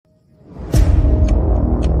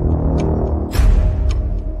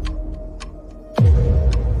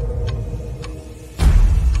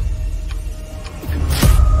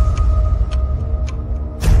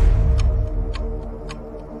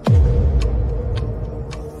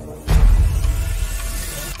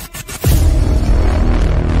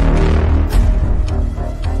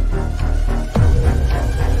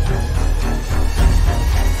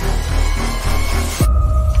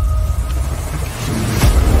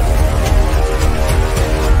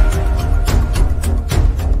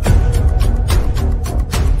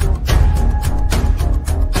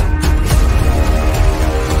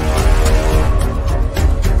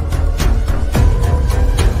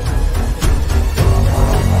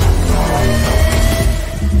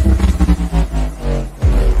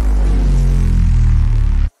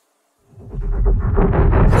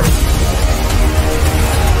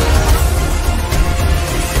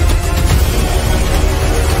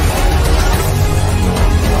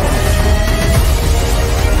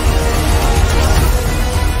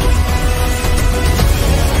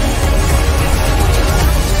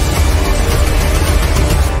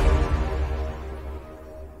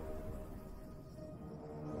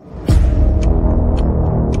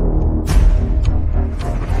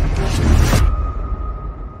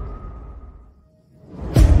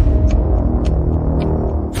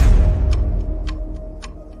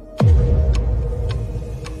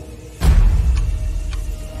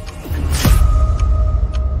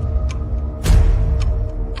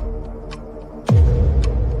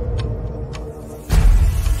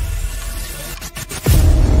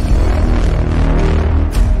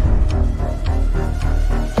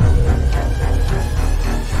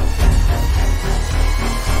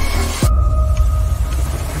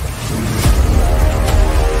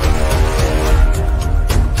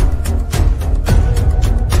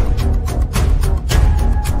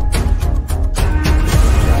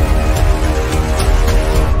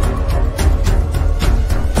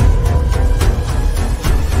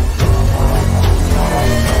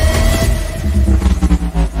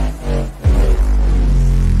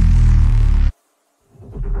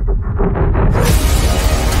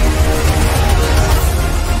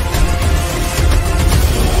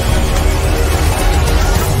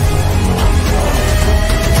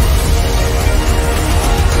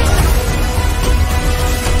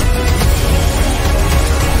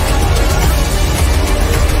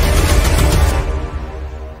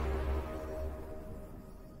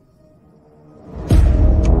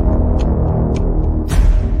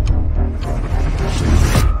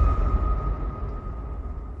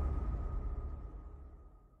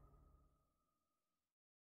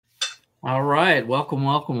All right, welcome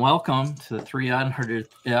to the 300th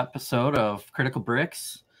episode of Critical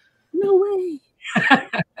Bricks. No way.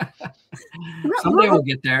 Someday we'll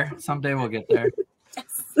get there.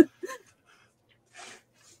 Yes.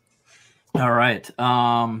 All right.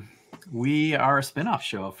 We are a spin-off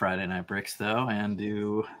show of Friday Night Bricks, though, and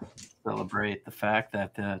to celebrate the fact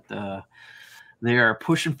that they are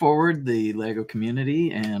pushing forward the Lego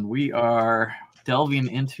community, and we are delving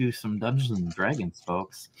into some Dungeons and Dragons,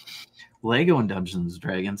 folks. Lego and Dungeons and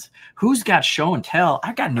Dragons. Who's got show and tell?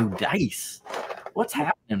 I got new dice. What's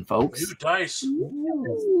happening, folks? New dice.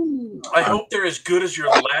 Ooh. I hope they're as good as your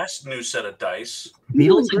last new set of dice.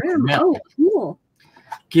 Beatles Grim. and Milk Oh, cool.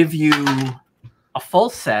 give you a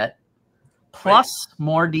full set plus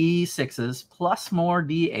more D6s plus more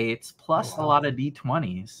D8s plus a lot of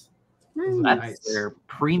D20s. Nice. That's their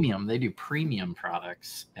premium. They do premium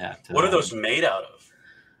products at. What are those made out of?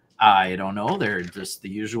 I don't know. They're just the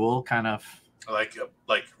usual kind of Like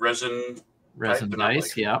resin resin They're not dice.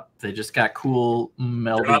 like- Yep. They just got cool They're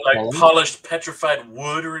melted not like colors. polished petrified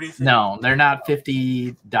wood or anything? No, they're not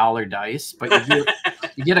 $50 dice, but you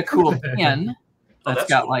get a cool pin that's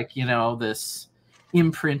got cool. like, this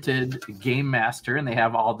imprinted Game Master, and they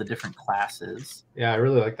have all the different classes. Yeah, I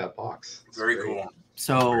really like that box. It's Very great. cool.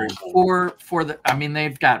 So Very cool. for the, I mean,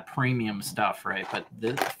 they've got premium stuff, right? But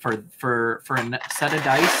for a set of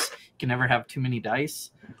dice, you can never have too many dice.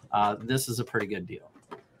 This is a pretty good deal.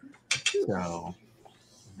 So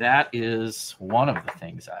that is one of the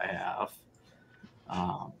things I have.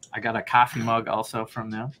 I got a coffee mug also from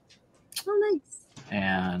them, Oh, nice.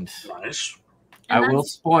 and Nice. I And will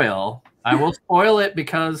that's- spoil it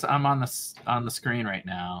because I'm on the screen right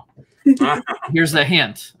now. Here's a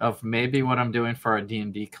hint of maybe what I'm doing for a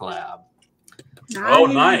D&D collab. Oh,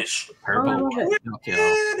 nice. Purple. Oh, I love it.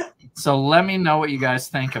 Okay. So let me know what you guys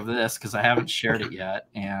think of this because I haven't shared it yet,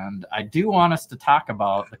 and I do want us to talk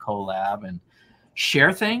about the collab and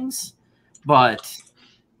share things, but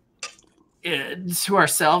to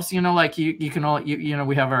ourselves, like you can all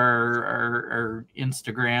we have our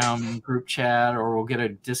Instagram group chat, or we'll get a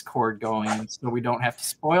Discord going so we don't have to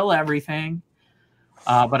spoil everything.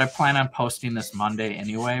 But I plan on posting this Monday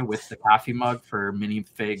anyway with the coffee mug for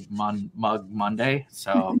Minifig Mug Monday.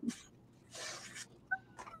 So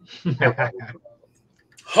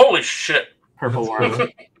Holy shit. purple worm.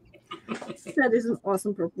 That is an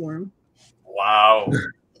awesome purple worm. Wow.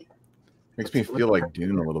 Makes me feel like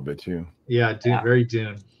Dune a little bit too. Yeah, Dune, Yeah. very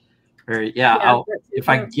Dune. Very Yeah, if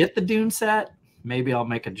I get the Dune set, maybe I'll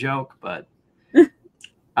make a joke, but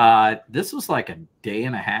this was like a day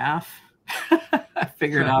and a half. I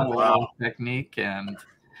figured out a lot of technique, and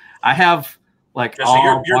I have like Yeah, so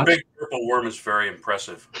all your bunch- big purple worm is very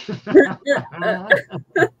impressive. I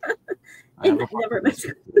have a- Never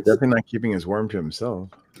mentioned. Definitely not keeping his worm to himself.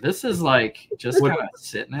 this is like just kind of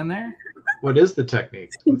sitting in there. What is the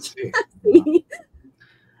technique? Let's see.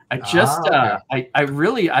 I just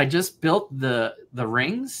okay. I just built the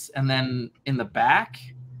rings, and then in the back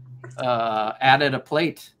added a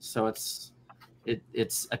plate, so it's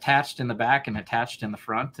attached in the back and attached in the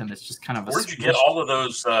front, and it's just kind of a Where did you get all of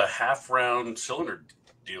those half-round cylinder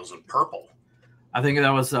deals in purple? I think that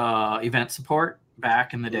was event support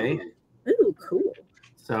back in the day. Ooh, cool.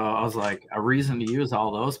 So I was like, a reason to use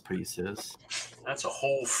all those pieces. That's a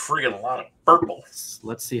whole friggin' lot of purple.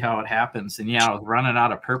 Let's see how it happens. And yeah, I was running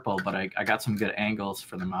out of purple, but I got some good angles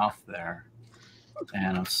for the mouth there.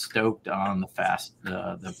 And I'm stoked on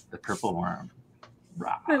the purple worm.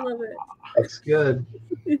 Rah. I love it. Looks good.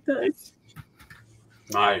 It does.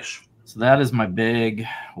 Nice. So that is my big,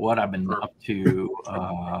 what I've been up to.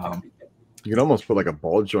 You could almost put like a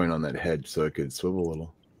ball joint on that head so it could swivel a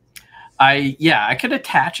little. I could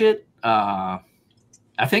attach it. I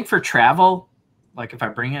think for travel, like if I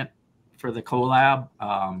bring it for the collab,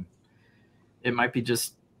 it might be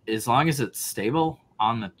just as long as it's stable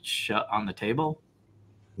on the table.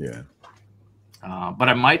 Yeah. But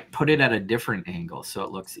I might put it at a different angle so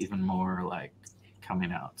it looks even more like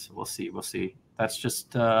coming out. So we'll see. That's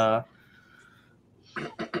just the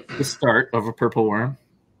start of a purple worm.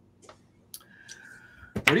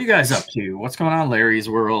 What are you guys up to? What's going on, Larry's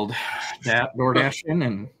world? Door dashing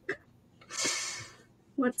and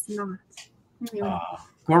What's not? Anyway.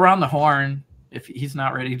 go around the horn if he's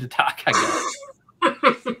not ready to talk, I guess.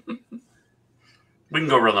 We can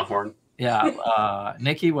go around the horn. Yeah,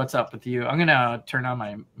 Nikki, what's up with you? I'm gonna turn on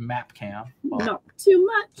my map cam. Not too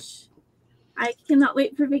much. I cannot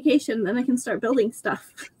wait for vacation. Then I can start building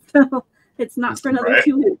stuff. So it's not for another Right.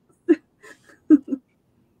 2 weeks.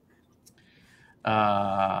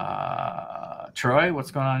 Troy,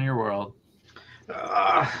 what's going on in your world?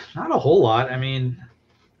 Not a whole lot. I mean,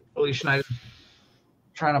 Alisha and I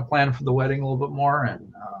trying to plan for the wedding a little bit more,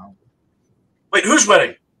 and Wait, whose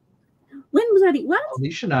wedding? When was that? What?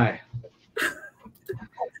 Alisha and I.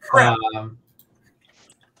 Crap.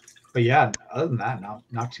 But yeah, other than that,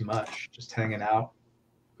 not too much. Just hanging out,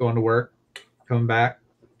 going to work, coming back,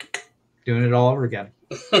 doing it all over again.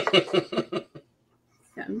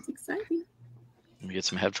 Sounds exciting. Let me get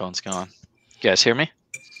some headphones going. You guys hear me?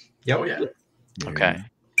 Yep. Oh, yeah. Okay.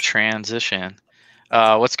 Transition.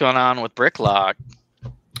 What's going on with Bricklock?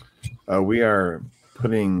 We are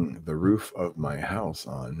putting the roof of my house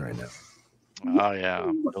on right now. Oh yeah,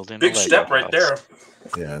 building Big a Lego step right house. there.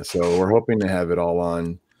 Yeah, so we're hoping to have it all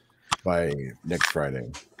on by next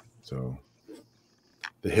Friday. So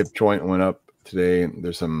the hip joint went up today, and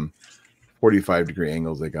there's some 45-degree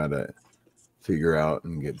angles they gotta figure out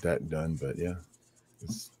and get that done. But yeah,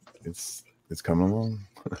 it's coming along.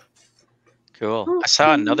 Cool. I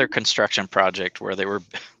saw another construction project where they were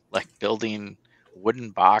like building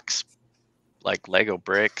wooden box, like Lego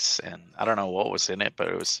bricks, and I don't know what was in it, but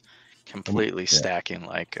it was completely stacking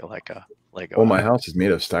like a Lego. Well, my house is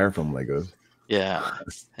made of styrofoam Legos. Yeah.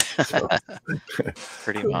 So.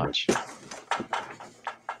 Pretty much.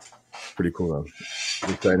 Pretty cool though.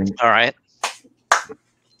 Exciting. All right.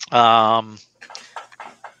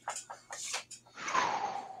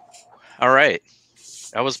 All right.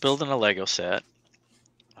 I was building a Lego set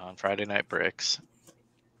on Friday Night Bricks,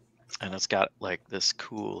 and it's got like this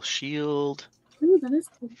cool shield Ooh, that is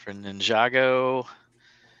cool. for Ninjago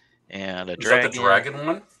and a Is dragon. that the dragon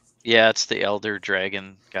one? Yeah, it's the Elder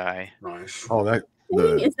Dragon guy. Nice. Oh, that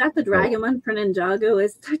Dang, is that the dragon one for Ninjago?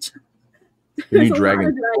 Is such the there's new a dragon. lot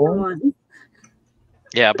of dragon ones.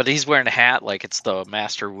 Yeah, but he's wearing a hat like it's the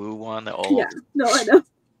Master Wu one. The old. Yeah, no, I know.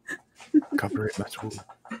 Copyright Master Wu.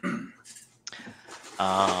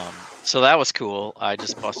 So that was cool. I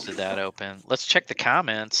just busted that open. Let's check the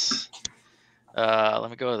comments. Let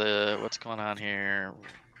me go to the what's going on here.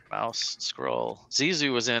 Mouse scroll.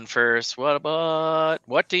 Zizu was in first. What about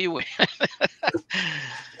what do you win?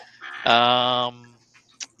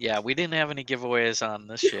 Yeah, we didn't have any giveaways on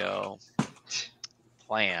this show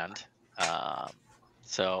planned.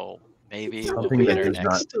 So maybe we'll Something be that our does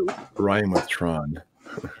next. not rhyme with Tron.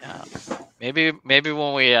 Yeah. Maybe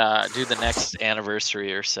when we do the next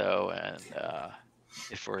anniversary or so, and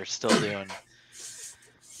if we're still doing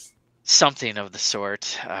something of the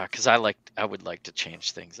sort, because I would like to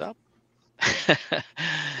change things up.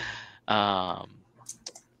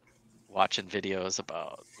 Watching videos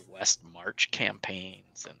about West March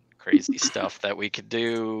campaigns and crazy stuff that we could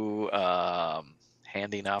do.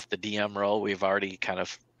 Handing off the DM role we've already kind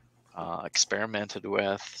of experimented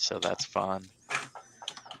with, so that's fun.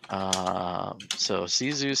 So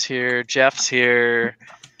Zizu's here, Jeff's here,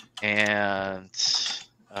 and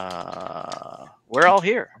we're all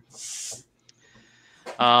here.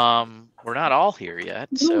 We're not all here yet.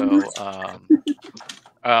 So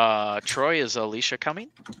Troy, is Alisha coming?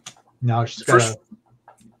 No, she's First-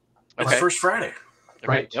 got It's first Friday.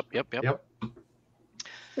 Right. Yep.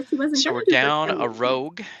 But she wasn't So gonna we're do down that. a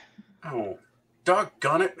rogue. Oh,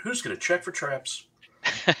 doggone it. Who's going to check for traps?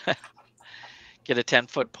 Get a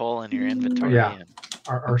 10-foot pole in your inventory. Yeah. And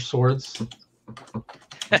our swords.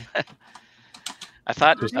 I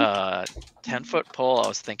thought 10-foot pole. I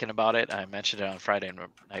was thinking about it. I mentioned it on Friday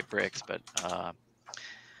Night Bricks, but I'm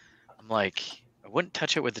like, I wouldn't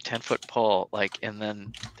touch it with the 10-foot pole. Like, and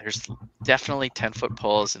then there's definitely 10-foot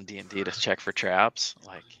poles in D&D to check for traps.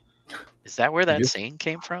 Like, is that where that saying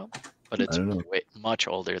came from? But it's way, much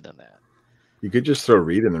older than that. You could just throw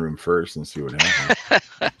Reed in the room first and see what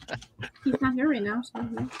happens. He's not here right now. So I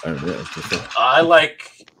don't know. It's just I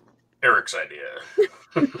like Eric's idea.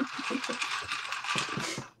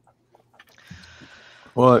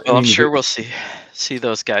 well, Well, I'm sure we'll see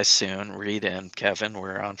those guys soon. Reed and Kevin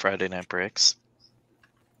were on Friday Night Bricks.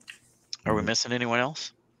 Are we missing anyone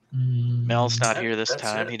else? Mel's not here this That's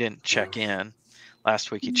time. it. He didn't check in.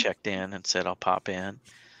 Last week he checked in and said, I'll pop in.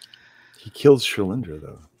 He killed Shalindra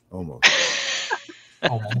though, almost.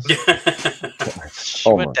 Almost.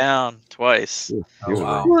 She went down twice. Oh,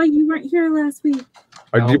 wow. Boy, you weren't here last week.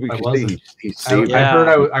 Or No, did we I say wasn't. he saved?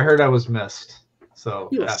 Yeah. I heard I was missed. So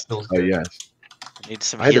Yes. that feels Oh good. yes, Need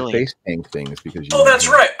some I had to healing. face tank things because you. Oh, that's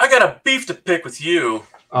right. I got a beef to pick with you.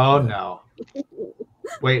 Oh no.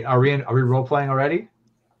 Wait, are we role playing already?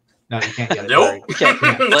 No, you can't get it. Nope. Okay,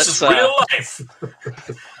 This is real life.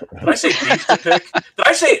 Did I say beef to pick? Did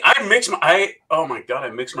I say I mixed my? Oh my god! I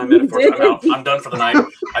mixed my metaphors. I'm out. I'm done for the night.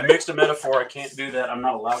 I mixed a metaphor. I can't do that. I'm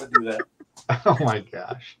not allowed to do that. Oh my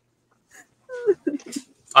gosh.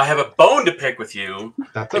 I have a bone to pick with you.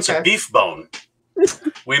 That's It's a okay. beef bone.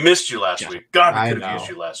 We missed you last week. God, we I could have know. used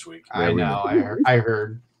you last week. I know. I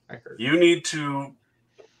heard. You need to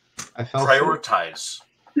prioritize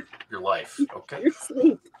your life, okay? Your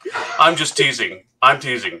sleep. I'm just teasing. I'm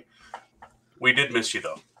teasing. We did miss you,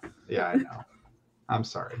 though. Yeah, I know. I'm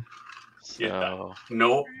sorry. So, Yeah.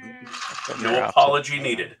 No they're out apology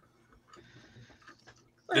needed.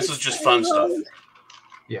 This is just fun stuff.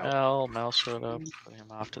 Yeah. Well, Mel showed up. Put him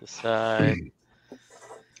off to the side.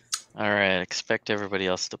 All right. Expect everybody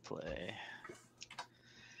else to play.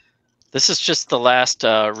 This is just the last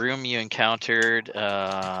room you encountered.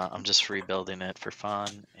 I'm just rebuilding it for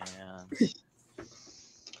fun and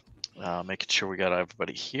making sure we got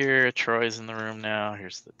everybody here. Troy's in the room now.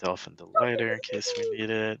 Here's the Dolphin Delighter in case we need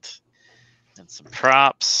it. And some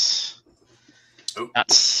props.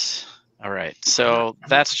 Nuts. All right. So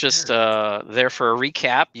that's just there for a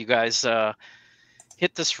recap. You guys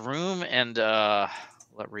hit this room and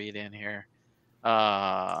let read in here.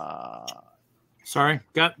 Sorry,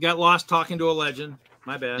 got lost talking to a legend.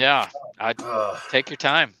 My bad. Yeah, take your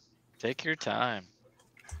time. Take your time.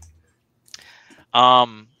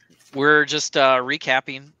 We're just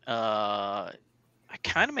recapping. I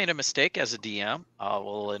kind of made a mistake as a DM. I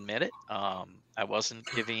will admit it. I wasn't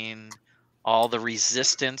giving all the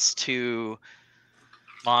resistance to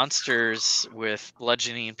monsters with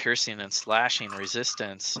bludgeoning, piercing, and slashing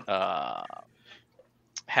resistance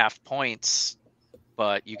half points.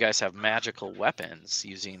 But you guys have magical weapons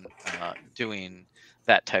using doing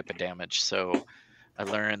that type of damage. So I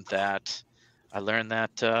learned that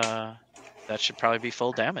that should probably be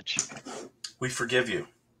full damage. We forgive you.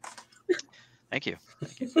 Thank you.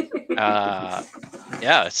 Yeah,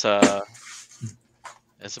 it's a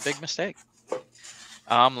big mistake.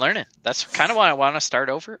 I'm learning. That's kind of why I want to start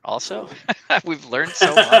over. Also, we've learned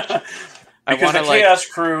so much. Because the Chaos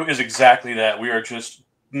crew is exactly that. We are just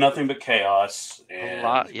nothing but chaos. And a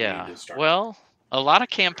lot, yeah. Well, a lot of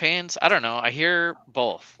campaigns. I don't know. I hear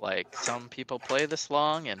both. Like some people play this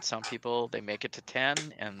long, and some people they make it to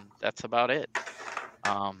 10, and that's about it.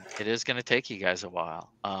 It is going to take you guys a while,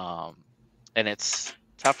 and it's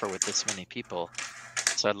tougher with this many people.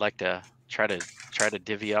 So I'd like to try to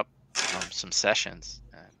divvy up some sessions,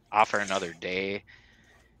 and offer another day,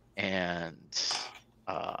 and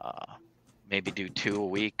maybe do 2 a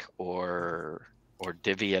week, or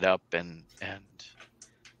divvy it up and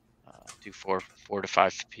do four to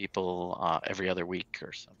 5 people every other week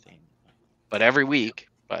or something. But every week.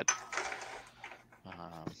 But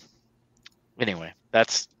anyway,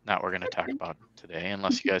 that's not what we're going to talk about today,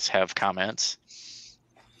 unless you guys have comments.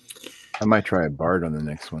 I might try a bard on the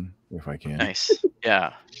next one if I can. Nice.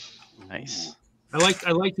 Yeah. Nice. I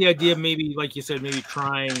like the idea of maybe, like you said, maybe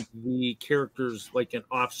trying the characters like an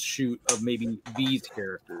offshoot of maybe these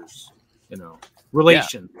characters,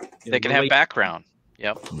 relation. Yeah. They can have background.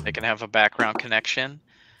 Yep. They can have a background connection.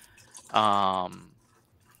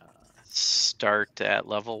 Start at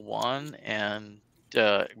level 1, and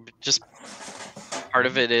just part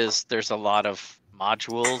of it is there's a lot of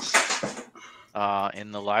modules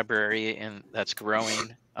in the library and that's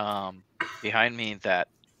growing behind me that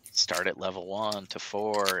start at level 1 to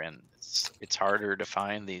 4, and it's harder to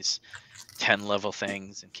find these 10 level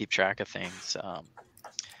things and keep track of things.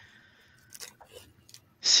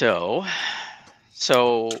 So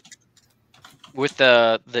with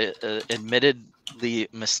the admittedly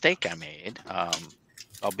mistake I made,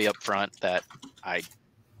 I'll be upfront that I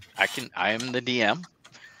am the DM.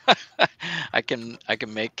 I can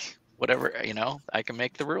make whatever, I can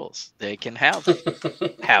make the rules. They can have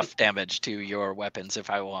half damage to your weapons if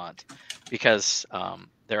I want, because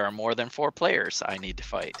there are more than 4 players I need to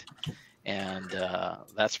fight, and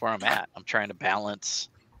that's where I'm at. I'm trying to balance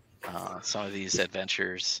some of these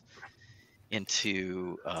adventures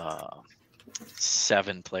into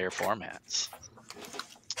 7-player formats,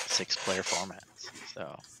 6-player formats.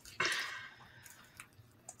 So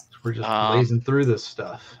we're just blazing through this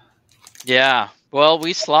stuff. Yeah. Well,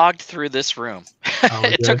 we slogged through this room.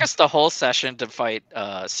 It did? took us the whole session to fight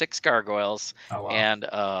 6 gargoyles Oh, wow. and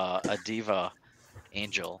a diva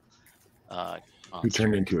angel. Who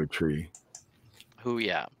turned into a tree. Who,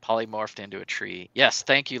 polymorphed into a tree. Yes,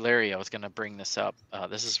 thank you, Larry. I was going to bring this up.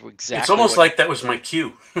 This is exactly. It's almost like that was my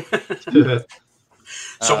cue.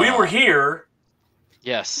 So we were here.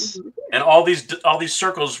 Yes. And all these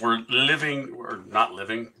circles were living or not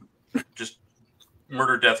living, just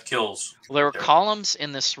murder, death, kills. Well, there were columns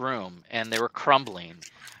in this room, and they were crumbling.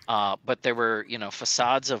 But there were,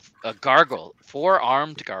 facades of a gargoyle, 4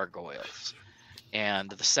 armed gargoyles,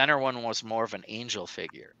 and the center one was more of an angel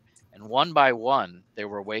figure. And one by one, they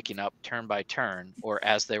were waking up turn by turn, or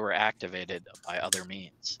as they were activated by other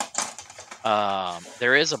means.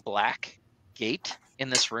 There is a black gate in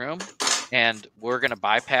this room, and we're going to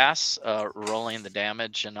bypass rolling the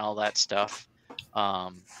damage and all that stuff,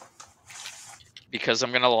 because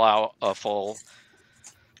I'm going to allow a full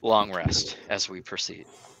long rest as we proceed.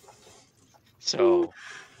 So,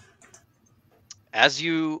 as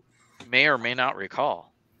you may or may not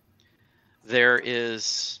recall, there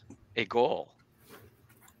is a goal.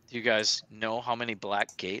 Do you guys know how many black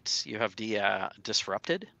gates you have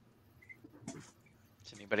disrupted?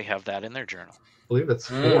 Does anybody have that in their journal? I believe it's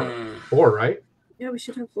 4. 4, right? Yeah, we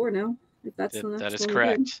should have 4 now. If that's the next That is one we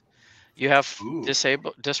correct. did. You have Ooh.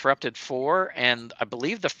 disrupted 4, and I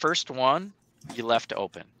believe the first one you left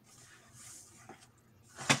open.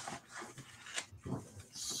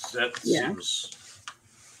 That Yeah. seems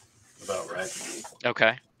about right.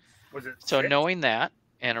 Okay. Was it So 6? knowing that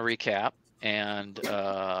and a recap and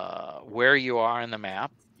where you are in the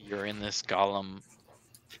map, you're in this golem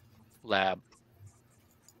lab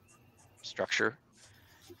structure.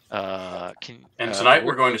 And tonight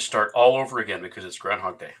we're going to start all over again because it's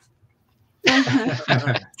Groundhog Day.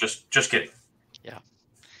 Just kidding. Yeah.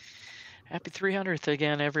 Happy 300th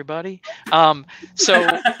again, everybody.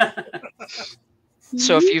 So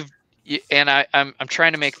if I'm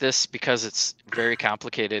trying to make this, because it's very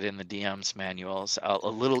complicated in the DM's manuals, a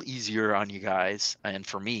little easier on you guys and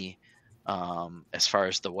for me, as far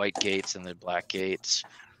as the white gates and the black gates.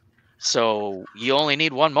 So you only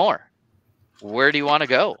need one more. Where do you want to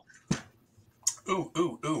go?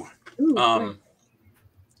 Ooh.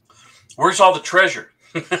 Where's all the treasure?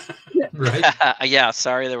 Right. Yeah,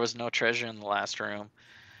 sorry, there was no treasure in the last room.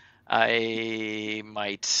 I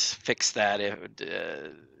might fix that.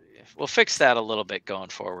 We'll fix that a little bit going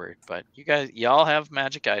forward. But y'all have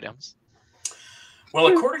magic items. Well,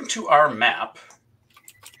 according to our map,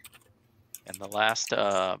 And the last,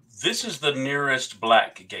 this is the nearest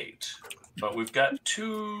black gate, but we've got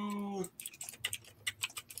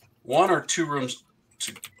 1 or 2 rooms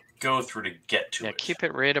to go through to get to yeah, it. keep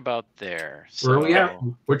it right about there. Where are we at?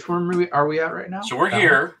 So, Which room are we at right now? So we're That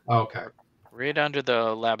here. one? Oh, okay. right under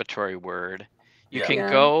the laboratory word. You Yeah. can Yeah.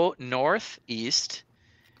 go northeast,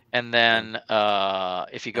 and then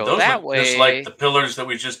if you go Those that look just way, like the pillars that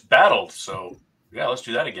we just battled. So yeah, let's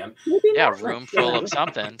do that again. Maybe yeah, not room much full better. of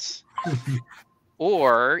somethings.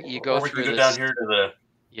 Or you go Or we through can go this. down here to the.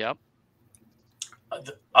 Yep.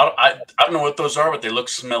 I don't know what those are, but they look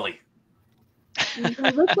smelly.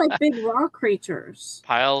 They look like big raw creatures.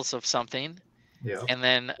 Piles of something, Yeah. and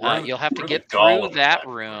then We're- you'll have to we're get the through golem that type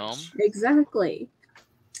room. ones. Exactly.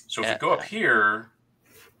 So if you go up here,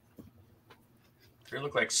 there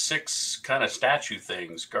look like 6 kind of statue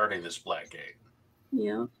things guarding this black gate.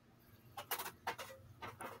 Yeah.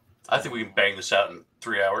 I think we can bang this out in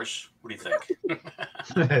 3 hours. What do you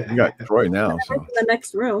think? You got Troy now, so The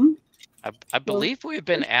next room. I believe we've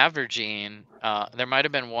been averaging. There might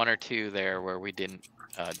have been 1 or 2 there where we didn't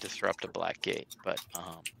disrupt a black gate, but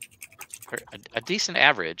a decent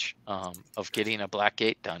average of getting a black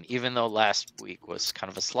gate done. Even though last week was kind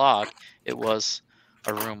of a slog, it was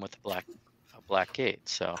a room with a black gate.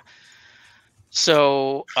 So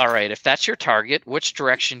all right, if that's your target, which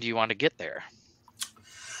direction do you want to get there?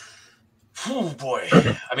 Oh boy!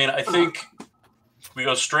 I mean, I think we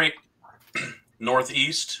go straight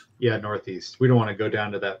northeast Yeah, northeast. We don't want to go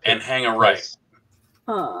down to that pit. and hang a right.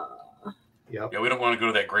 Yep. Yeah, we don't want to go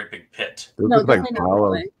to that great big pit. those No, look like definitely not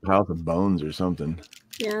that way. piles of bones or something.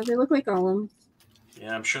 Yeah, they look like golems.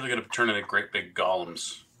 Yeah, I'm sure they're going to turn into great big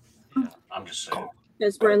golems. Yeah, I'm just saying.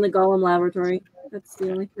 Because we're in the golem laboratory. That's the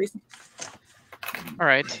only reason. All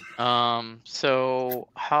right. So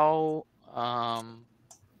how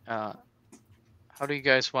do you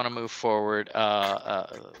guys want to move forward?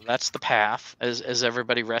 That's the path. Is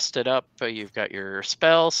everybody rested up? You've got your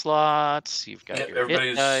spell slots. You've got Yeah, your hit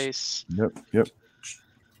everybody's- dice. Yep.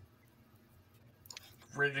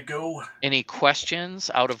 Ready to go? Any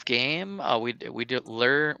questions out of game? We did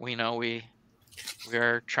learn. We know we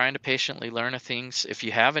are trying to patiently learn things. If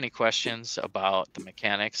you have any questions about the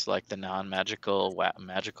mechanics, like the non-magical,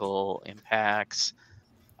 magical impacts,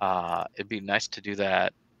 it'd be nice to do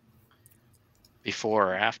that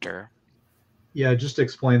before or after. Yeah, just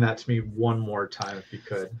explain that to me one more time if you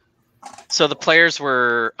could. So the players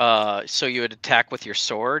were so you would attack with your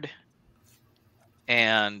sword,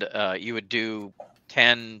 and you would do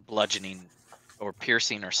 10 bludgeoning or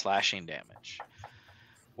piercing or slashing damage.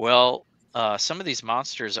 Well, some of these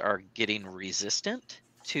monsters are getting resistant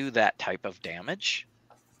to that type of damage,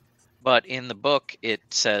 but in the book it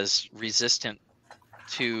says resistant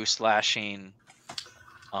to slashing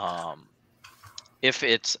if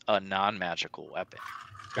it's a non-magical weapon.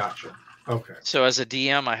 Gotcha. Okay. So as a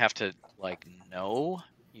DM, I have to like, no,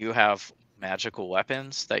 you have magical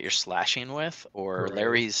weapons that you're slashing with, or Right.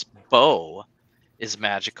 Larry's bow is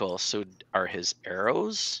magical, so are his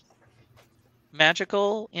arrows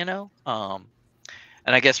magical, you know?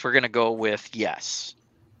 And I guess we're gonna go with yes.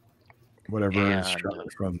 Whatever is And stronger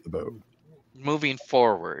from the boat. moving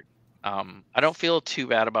forward, I don't feel too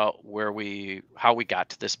bad about how we got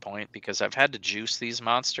to this point, because I've had to juice these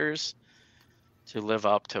monsters to live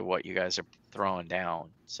up to what you guys are throwing down.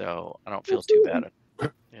 So I don't feel too bad.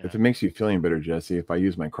 If it makes you feeling better, Jesse, if I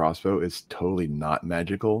use my crossbow, it's totally not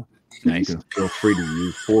magical. Nice. You can feel free to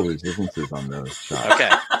use full resistances on those shots.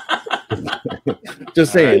 Okay.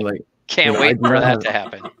 Just saying, like, Can't I wait do for not that have- to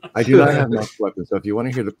happen. I do not have max weapons, so if you want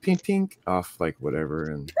to hear the pink pink off, like whatever,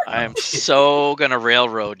 and I am so gonna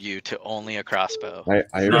railroad you to only a crossbow.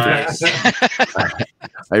 I Nice.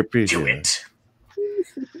 I appreciate Do it.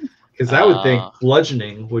 it. Because I would think Uh,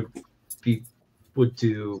 bludgeoning would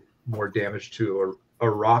do more damage to a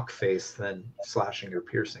rock face than slashing or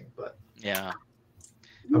piercing. But Yeah.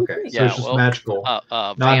 okay, so Yeah, it's just well, magical.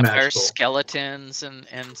 Vampire Non-magical. skeletons and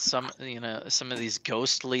some some of these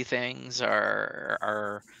ghostly things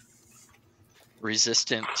are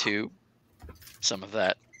resistant to some of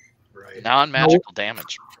that Right. non-magical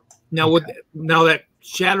damage. Now, Okay. now that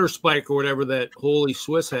Shatter Spike or whatever that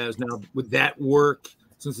HolySwiss has now, would that work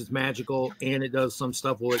since it's magical and it does some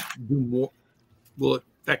stuff? Will it do more? Will it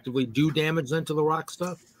effectively do damage then to the rock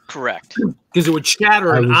stuff? Correct. Because it would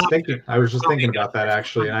shatter I an was object. thinking. I was just thinking about that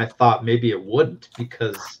actually, and I thought maybe it wouldn't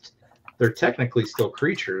because they're technically still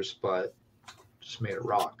creatures, but just made of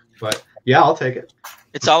rock. But yeah, I'll take it.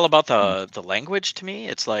 It's all about the language to me.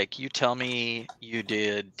 It's like, you tell me you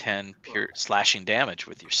did 10 pure slashing damage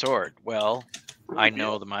with your sword. Well, I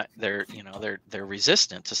know they're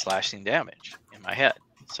resistant to slashing damage in my head.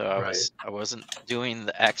 So I wasn't doing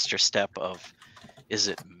the extra step of, is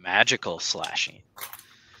it magical slashing?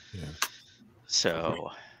 Yeah.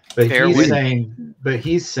 So But Bear he's with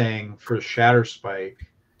saying, for Shatter Spike,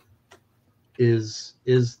 is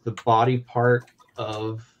the body part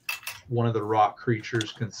of one of the rock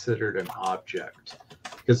creatures considered an object?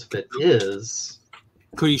 Because if it is,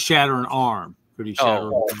 Could he shatter an arm? Could he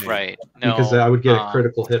shatter? oh, a leg? right. No, because I would get a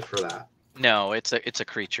critical hit for that. No, it's a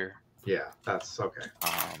creature. Yeah, that's okay.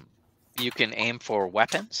 You can aim for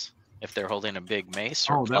weapons if they're holding a big mace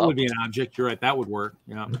or Oh, that club. would be an object. You're right. That would work.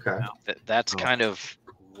 Yeah. Okay. That's Oh. kind of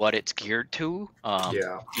what it's geared to.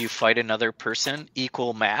 Yeah. You fight another person,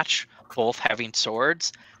 equal match, both having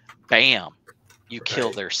swords, bam, you kill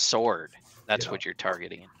Right. their sword. That's Yeah. what you're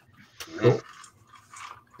targeting. Cool.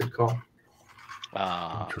 Good call.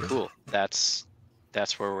 Cool. That's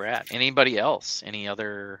where we're at. Anybody else? Any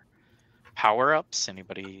other power-ups?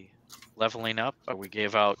 Anybody leveling up? We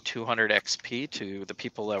gave out 200 XP to the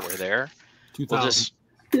people that were there. 2000. We'll just,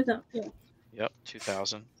 2000, yeah. yep,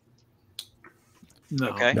 2,000. No.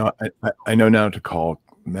 Okay. No, I know now to call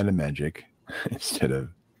meta magic instead of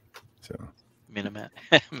so.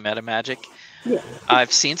 Meta magic. Yeah.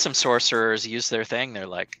 I've seen some sorcerers use their thing. They're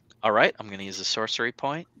like, all right, I'm going to use a sorcery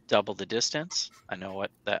point, double the distance. I know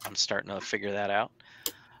what that, I'm starting to figure that out.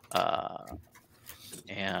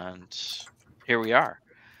 And here we are.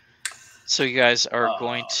 So you guys are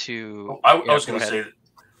going to. I was going to say,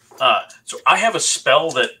 so I have a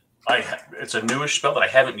spell that it's a newish spell that I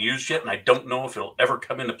haven't used yet, and I don't know if it'll ever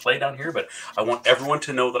come into play down here, but I want everyone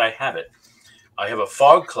to know that I have it. I have a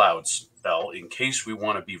fog cloud spell in case we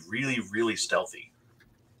want to be really, really stealthy.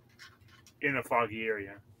 In a foggy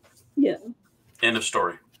area. Yeah. End of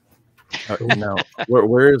story. Now,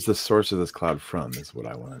 where is the source of this cloud from? Is what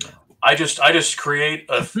I want to know. I just create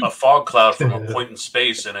a fog cloud from a point in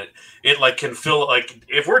space, and it like can fill, like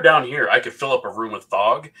if we're down here, I could fill up a room with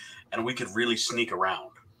fog, and we could really sneak around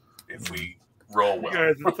if we roll well.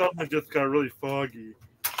 Guys, it's something that just got really foggy.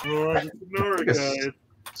 Oh, just ignore it, guys.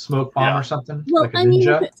 Smoke bomb Yeah. or something? Well, like a I mean,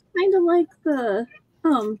 ninja? if it's kind of like the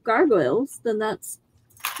gargoyles, then that's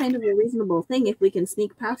kind of a reasonable thing if we can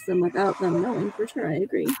sneak past them without them knowing for sure. I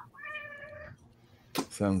agree.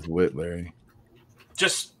 Sounds lit, Larry.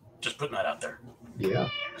 Just putting that out there. Yeah.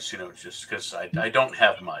 Just because I don't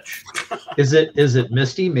have much. Is it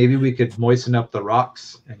misty? Maybe we could moisten up the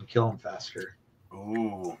rocks and kill them faster.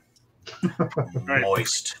 Ooh, Right.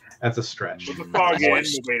 moist, That's a stretch. Put the fog in, we'll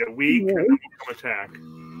Moist. wait a week, and then we'll come attack.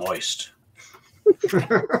 moist.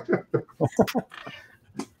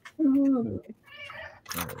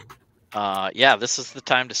 Oh, Yeah, this is the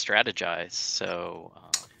time to strategize. So,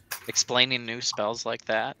 explaining new spells like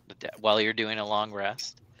that while you're doing a long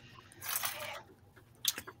rest.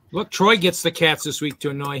 Look, Troy gets the cats this week to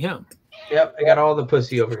annoy him. Yep, I got all the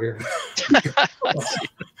pussy over here.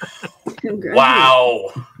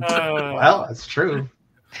 Wow. Well, that's true.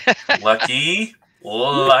 Lucky.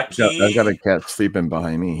 I've got a cat sleeping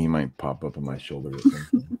behind me. He might pop up on my shoulder or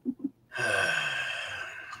something.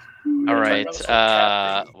 All right.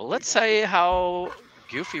 Well, let's say how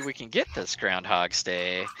goofy we can get this Groundhog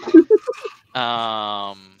Day. Should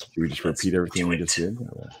we just repeat everything we just did?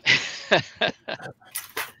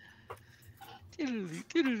 You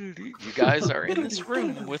guys are in this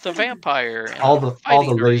room with a vampire. And all the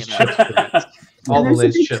lace chips. All the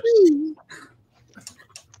lace chips.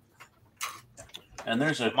 And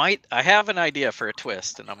there's a I have an idea for a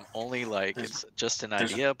twist, and I'm only like it's just an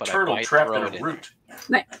idea, but I might throw it in. Root.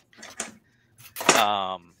 Nice.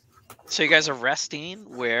 So you guys are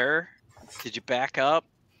resting. Where did you back up?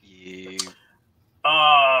 You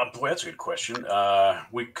boy, that's a good question.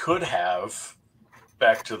 We could have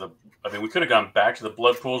back to the. I mean, we could have gone back to the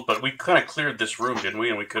blood pools, but we kind of cleared this room, didn't we?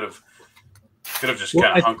 And we could have just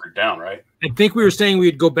kind of hunkered down, right? I think we were saying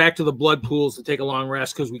we'd go back to the blood pools to take a long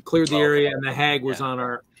rest because we cleared the area and the hag was on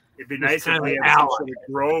our. It'd be nice if we had some sort of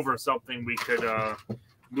grove or something we could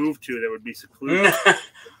move to that would be secluded.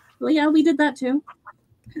 Well, yeah, we did that too.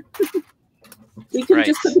 We could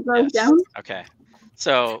just put the grove down. Okay.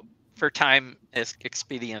 So for time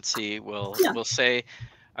expediency, we'll say.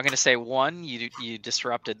 I'm going to say 1, you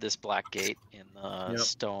disrupted this black gate in the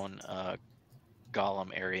stone golem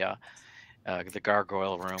area, the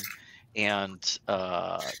gargoyle room, and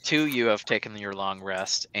 2, you have taken your long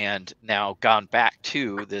rest and now gone back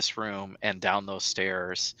to this room and down those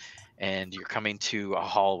stairs, and you're coming to a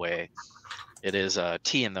hallway. It is a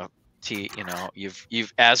T in the T. You know,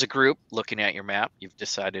 you've as a group looking at your map, you've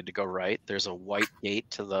decided to go right. There's a white gate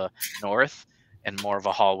to the north and more of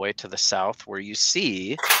a hallway to the south where you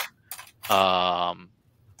see white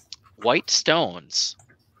stones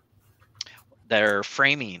that are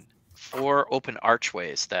framing 4 open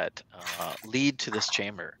archways that lead to this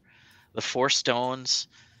chamber. The 4 stones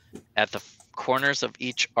at the corners of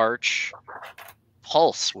each arch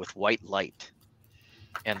pulse with white light,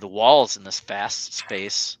 and the walls in this vast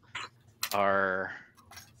space are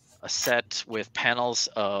set with panels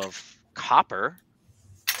of copper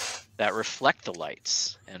that reflect the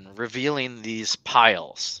lights and revealing these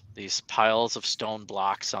piles of stone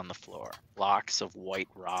blocks on the floor, blocks of white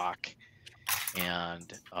rock.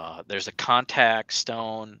 And there's a contact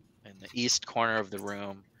stone in the east corner of the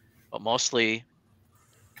room, but mostly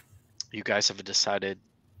you guys have decided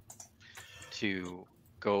to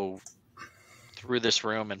go through this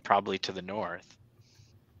room and probably to the north.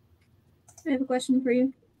 I have a question for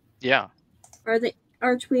you. Yeah. Are the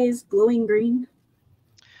archways glowing green?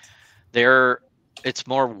 It's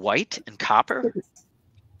more white and copper.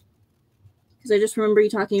 Because I just remember you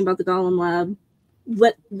talking about the Golem Lab.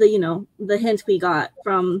 What the hint we got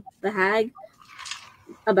from the hag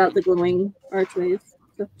about the glowing archways.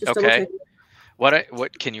 So just okay.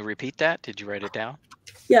 What can you repeat that? Did you write it down?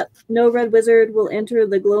 Yep. No red wizard will enter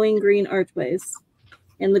the glowing green archways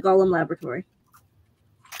in the Golem Laboratory.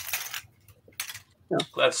 So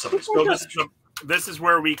glad somebody this is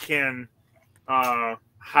where we can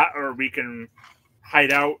we can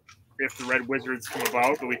hide out if the red wizards come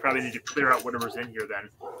about, but we probably need to clear out whatever's in here then.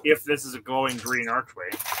 If this is a glowing green archway.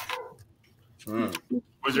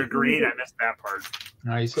 Was there green? I missed that part.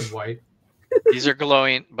 No, you said white. These are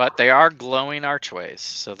glowing, but they are glowing archways,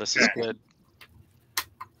 so this is good.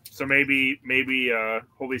 So maybe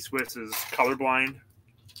HolySwiss is colorblind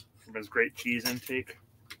from his great cheese intake.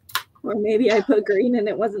 Or maybe I put green and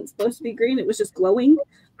it wasn't supposed to be green, it was just glowing.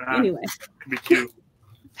 Anyway. Could be 2.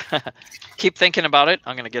 Keep thinking about it.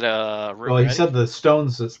 I'm going to get a room. Well, he said the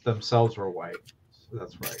stones themselves were white. So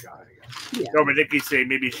that's where I got it, I guess. Yeah. No, but Nikki say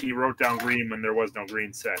maybe she wrote down green when there was no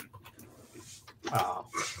green said.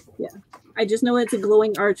 Yeah. I just know it's a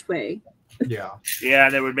glowing archway. Yeah. Yeah,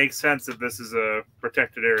 and it would make sense if this is a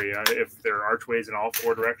protected area, if there are archways in all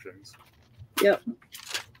 4 directions. Yep.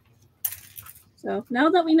 So now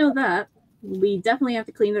that we know that, we definitely have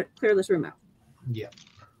to clear this room out. Yeah.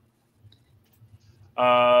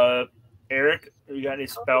 Eric, you got any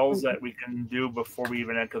spells that we can do before we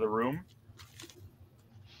even enter the room?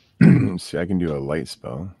 See, I can do a light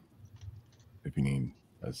spell if you need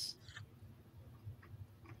us.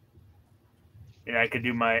 Yeah, I could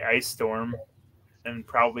do my ice storm and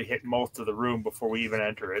probably hit most of the room before we even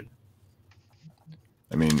enter it.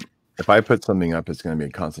 I mean, if I put something up, it's going to be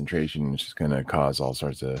a concentration. It's just going to cause all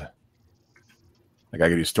sorts of... Like, I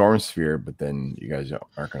could do Storm Sphere, but then you guys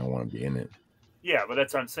aren't going to want to be in it. Yeah, but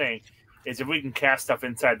that's what I'm saying. Is if we can cast stuff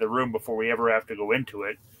inside the room before we ever have to go into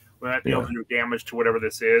it, we might be able to do damage to whatever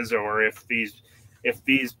this is, or if these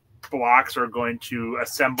blocks are going to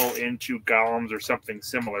assemble into golems or something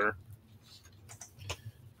similar,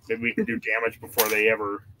 Maybe we can do damage before they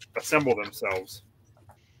ever assemble themselves.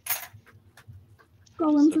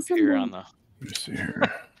 Golems So here on assemble. the Let's see here.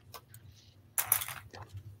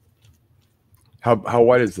 How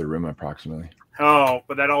wide is the room approximately? Oh,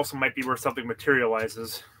 but that also might be where something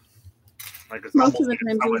materializes. Like it's Most of the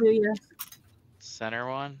almost times they do, yes. center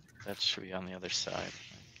one, that should be on the other side.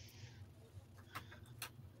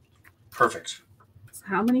 Perfect. So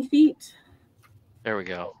how many feet? There we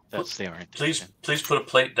go. That's the orientation. Please put a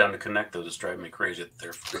plate down to connect those. It's driving me crazy that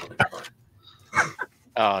they're really hard.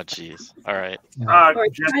 Oh, jeez. All right. Or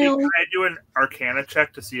Jesse, tile. can I do an Arcana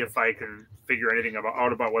check to see if I can figure anything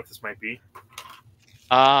out about what this might be?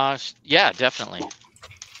 Yeah, definitely.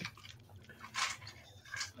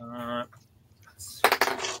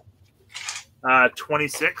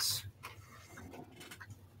 26.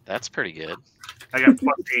 That's pretty good. I got +8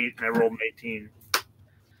 and I rolled an 18.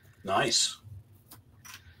 Nice.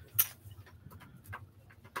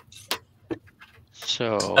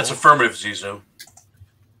 So That's affirmative, Zizo.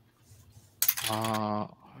 where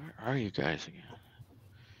are you guys again?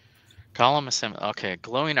 Column assembly. Okay,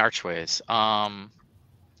 glowing archways.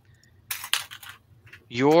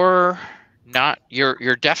 You're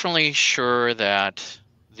definitely sure that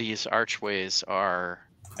these archways are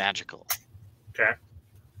magical. Okay.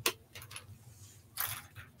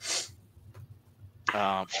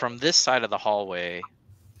 From this side of the hallway,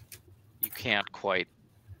 you can't quite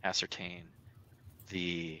ascertain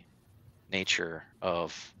the nature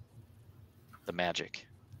of the magic.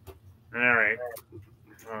 All right.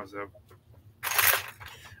 Oh, so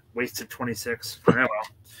wasted 26. Oh, well.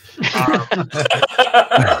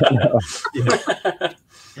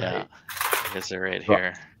 Yeah, is it right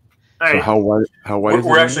here? All So right. how wide is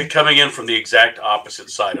We're the actually coming in from the exact opposite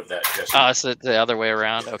side of that, Jesse. Oh, is it the other way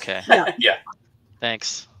around? Okay, Yeah. Yeah.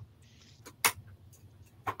 thanks.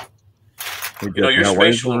 room? You know, your How wide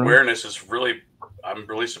is spatial the room? awareness is really, I'm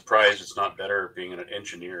really surprised it's not better being an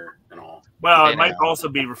engineer and all. Well, They it might know. also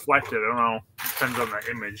be reflected. I don't know. Depends on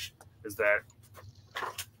the image. Is that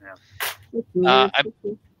It's weird.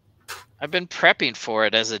 I've been prepping for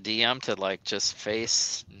it as a DM to like just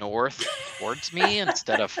face north towards me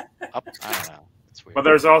instead of up. I don't know. It's weird. But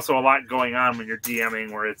there's also a lot going on when you're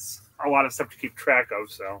DMing where it's a lot of stuff to keep track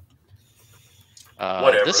of. So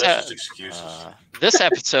Whatever, This, that's just excuses. this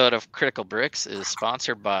episode of Critical Bricks is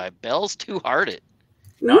sponsored by Bell's Two Hearted.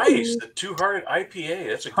 Nice. The Two-Hearted IPA.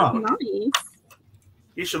 That's a good Huh. one. Nice.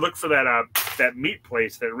 you should look for that meat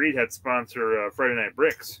place that Reed had sponsor Friday Night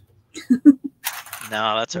Bricks.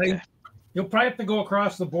 No, that's okay. You'll probably have to go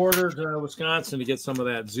across the border to Wisconsin to get some of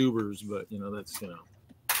that Zubers, but that's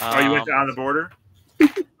Oh, you went on the border?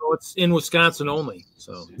 So it's in Wisconsin only.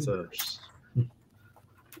 So it's a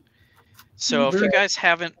So if you guys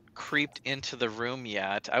haven't creeped into the room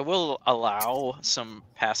yet, I will allow some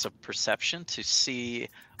passive perception to see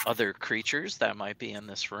other creatures that might be in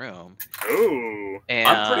this room. Ooh.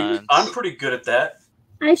 And I'm pretty good at that.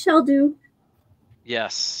 I shall do.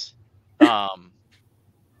 yes.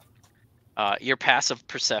 Your passive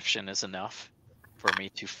perception is enough for me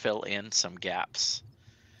to fill in some gaps.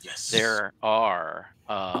 Yes. There are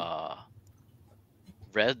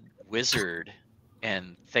Red Wizard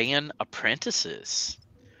and Thayan apprentices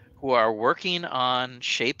who are working on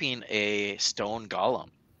shaping a stone golem.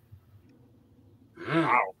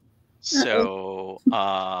 Wow. So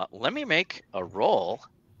let me make a roll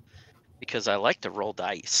because I like to roll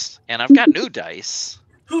dice. And I've got new dice.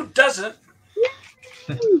 Who doesn't?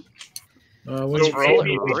 when Let's you roll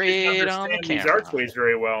maybe it we should right on the understand these camera. archways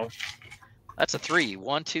very well. That's a 3.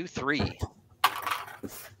 1, 2, 3.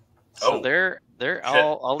 So Oh, they're shit.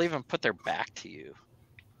 I'll even put their back to you.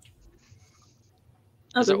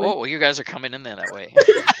 Other way. Oh, well, you guys are coming in there that way.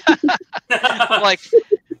 I'm like,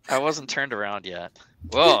 I wasn't turned around yet.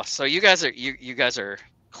 Whoa, so you guys are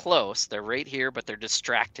close. They're right here, but they're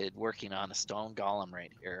distracted working on a stone golem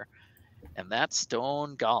right here. And that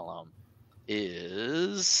stone golem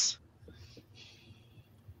is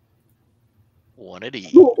one of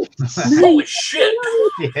these. Oh, Holy nice. shit.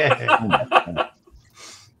 Yeah.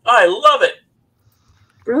 I love it.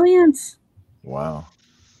 Brilliant. Wow.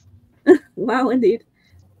 Wow, indeed.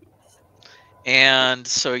 And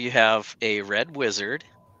so you have a red wizard,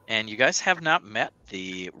 and you guys have not met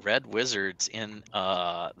the red wizards in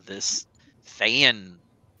this Thayan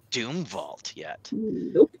Doom Vault yet.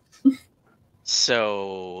 Nope.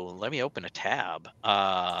 So let me open a tab.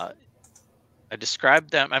 I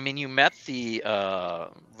described them. I mean, you met the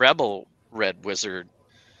rebel red wizard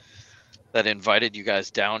that invited you guys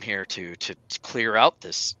down here to clear out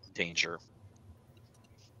this danger.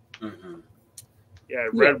 Mm-hmm. Yeah,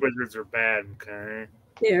 red wizards are bad. Okay.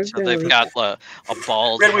 They're So they've very- got a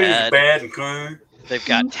bald Red Wizard's head. bad and cool. They've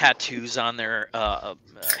got tattoos on their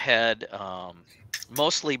head,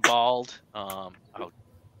 mostly bald.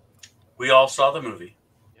 We all saw the movie.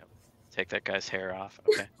 Take that guy's hair off.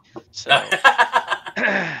 Okay. So,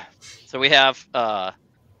 so we have,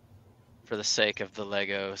 for the sake of the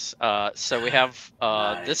Legos, so we have,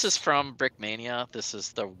 this is from Brickmania. This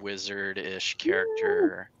is the wizard-ish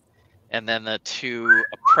character. And then the two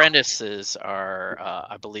apprentices are,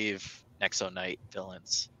 I believe, Nexo Knight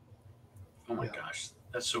villains. Oh my gosh,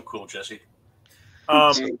 that's so cool, Jesse.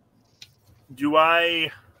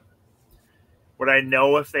 Would I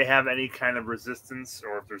know if they have any kind of resistance,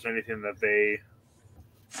 or if there's anything that they,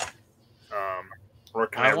 or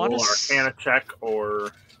can I roll an Arcana check, or?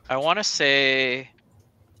 I want to say,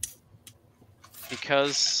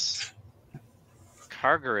 because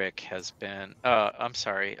Kargarek has been,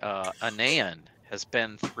 Aunaen has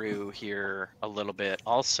been through here a little bit.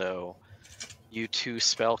 Also, you two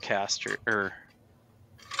spellcaster, or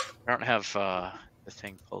I don't have the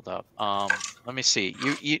thing pulled up. Let me see.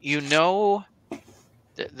 You know.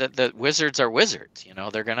 The wizards are wizards, you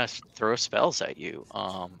know, they're gonna throw spells at you.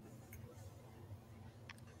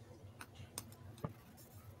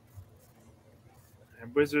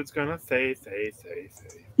 And wizard's gonna say.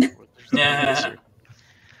 Yeah.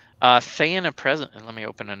 Thayan a present, and let me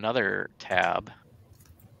open another tab.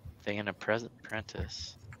 Thayan a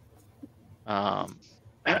apprentice. I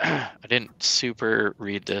didn't super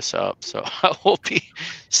read this up, so I will be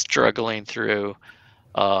struggling through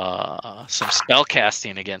some spell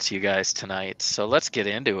casting against you guys tonight, so let's get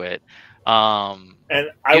into it. And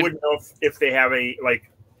I would know if they have a,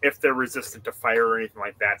 like, if they're resistant to fire or anything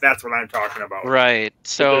like that. That's what I'm talking about. Right.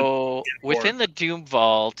 So within the Doom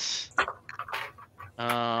Vault,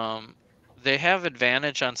 they have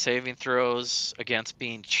advantage on saving throws against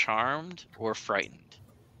being charmed or frightened.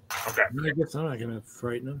 Okay. I guess I'm not gonna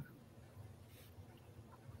frighten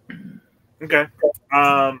them. Okay.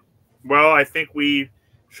 Well, I think we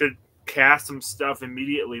should cast some stuff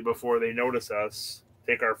immediately before they notice us.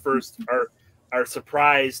 Take our first, our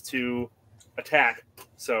surprise to attack.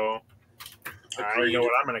 So I know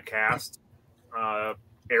what I'm going to cast.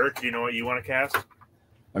 Eric, do you know what you want to cast?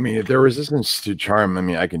 I mean, if they're resistance to charm, I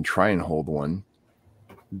mean, I can try and hold one,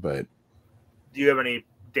 but do you have any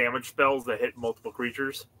damage spells that hit multiple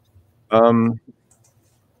creatures? I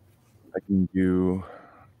can do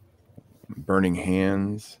Burning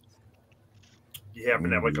Hands. You happen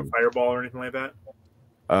to have like a fireball or anything like that?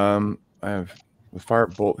 I have the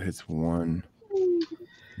firebolt hits one.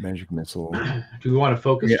 Magic missile. Do we want to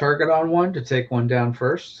focus target on one to take one down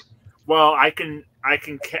first? Well, I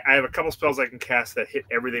have a couple spells I can cast that hit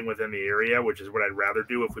everything within the area, which is what I'd rather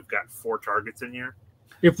do if we've got 4 targets in here.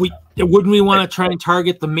 Wouldn't we want to try and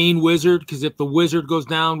target the main wizard? Because if the wizard goes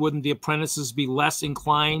down, wouldn't the apprentices be less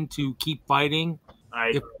inclined to keep fighting?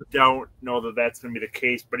 I don't know that that's going to be the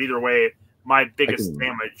case, but either way, my biggest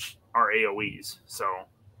damage are AoEs. So,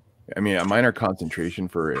 I mean, a minor concentration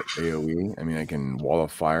for AoE. I mean, I can wall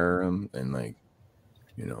of fire them and, like,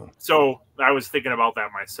 you know. So I was thinking about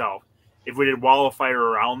that myself. If we did wall of fire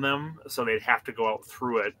around them, so they'd have to go out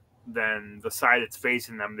through it, then the side that's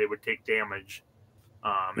facing them, they would take damage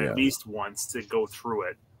at least once to go through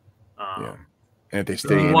it. And if they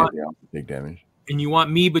stay in it, they also take damage. And you want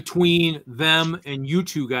me between them and you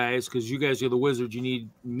two guys, because you guys are the wizards. You need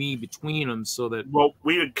me between them so that. Well,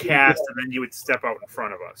 we would cast, and then you would step out in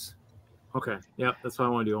front of us. Okay, yeah, that's what I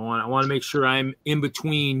want to do. I want to make sure I'm in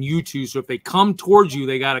between you two. So if they come towards you,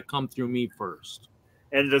 they got to come through me first.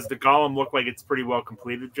 And does the golem look like it's pretty well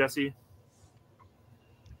completed, Jesse?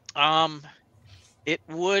 It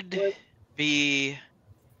would be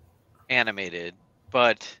animated,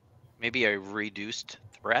 but maybe a reduced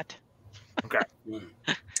threat. Okay.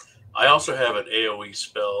 I also have an AoE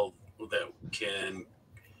spell that can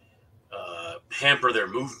hamper their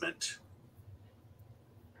movement.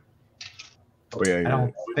 Oh yeah. I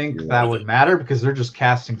don't think that would matter because they're just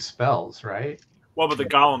casting spells, right? Well, but the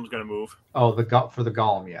golem's going to move. Oh, for the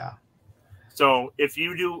golem, yeah. So if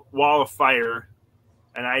you do Wall of Fire,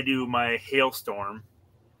 and I do my Hailstorm,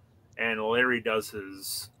 and Lah-Ree does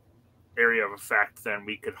his Area of Effect, then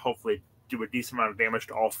we could hopefully do a decent amount of damage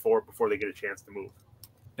to all 4 before they get a chance to move.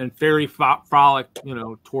 And Fairy Frolic,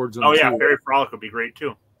 towards them. Oh yeah, Fairy Frolic would be great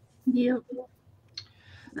too. Yep.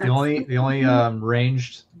 The only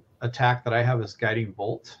ranged attack that I have is Guiding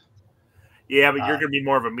Bolt. Yeah, but you're going to be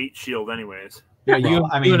more of a meat shield, anyways. Yeah, you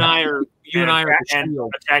and I are attacking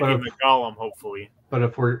the golem, hopefully. But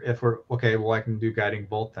if we're okay, well, I can do Guiding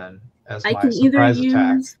Bolt then as I my can either surprise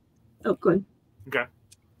attack. use. Oh, good. Okay.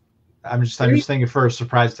 I'm just thinking for a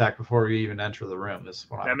surprise attack before we even enter the room.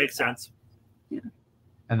 That makes sense. Yeah.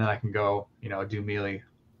 And then I can go, do melee.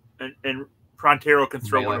 And Pronterro can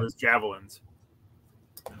throw one of his javelins.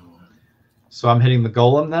 So I'm hitting the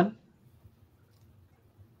golem then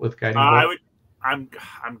with guiding bolt.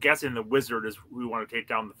 I'm guessing the wizard is who we want to take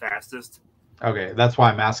down the fastest. Okay, that's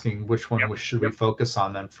why I'm asking which one should we focus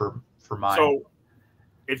on then for mine. So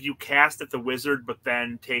if you cast at the wizard, but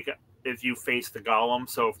then if you face the golem,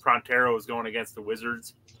 so if Pronterro is going against the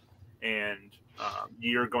wizards and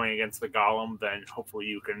you're going against the golem, then hopefully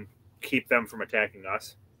you can keep them from attacking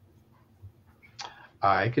us.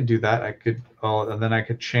 I could do that. And then I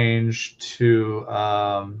could change to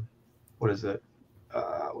what is it?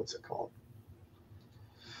 What's it called?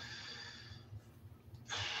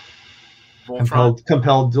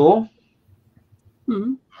 Compelled duel.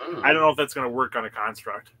 I don't know if that's going to work on a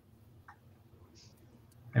construct.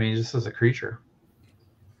 I mean, just as a creature.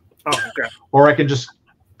 Oh, okay. Or I can just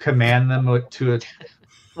command them to it.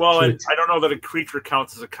 Well, I don't know that a creature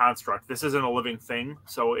counts as a construct. This isn't a living thing,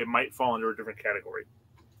 so it might fall into a different category.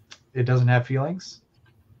 It doesn't have feelings?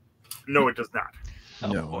 No, it does not.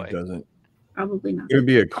 No, it doesn't. Probably not. It would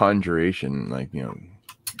be a conjuration, I don't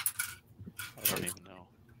even know.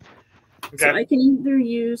 Okay. So I can either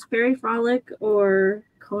use Fairy Frolic or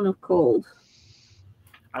Cone of Cold.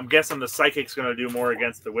 I'm guessing the Psychic's going to do more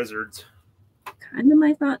against the wizards. Kind of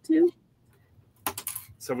my thought, too.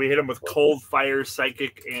 So we hit him with Cold, Fire,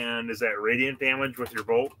 Psychic, and is that Radiant damage with your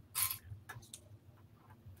bolt?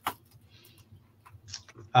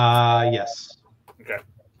 Yes. Okay.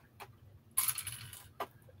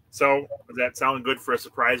 So, does that sound good for a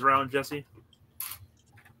surprise round, Jesse?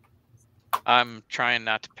 I'm trying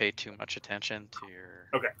not to pay too much attention to your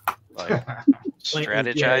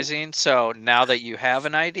strategizing. So now that you have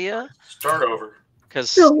an idea, start over.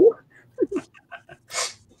 Because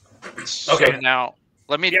okay, now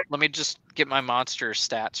let me just get my monster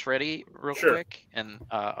stats ready real quick, and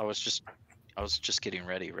I was just getting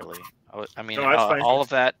ready, really. All of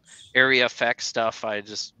that area effect stuff, I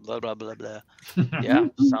just blah blah blah blah. Yeah,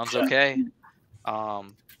 sounds okay.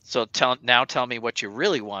 So tell me what you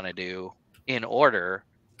really want to do in order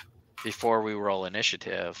before we roll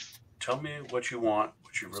initiative. Tell me what you want.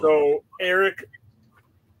 What you really want. Eric,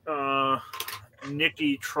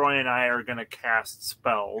 Nikki, Troy, and I are going to cast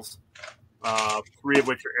spells. 3 of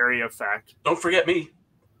which are area effect. Don't forget me.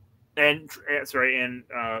 And Larry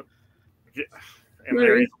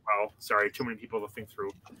as well. Sorry, too many people to think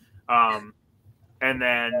through. And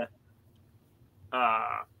then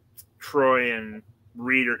Troy and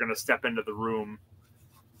Reed are going to step into the room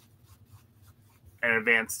and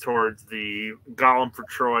advance towards the golem for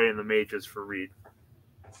Troy and the mages for Reed.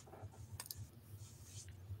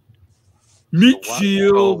 Meat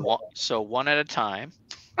shield. So one at a time.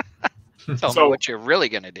 Tell me what you're really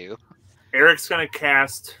going to do. Eric's going to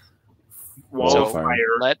cast Wall of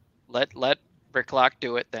Fire. Let Bricklock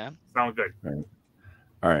do it then. Sounds good.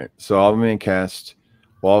 All right. So I'm going to cast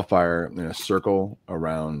Wall of Fire in a circle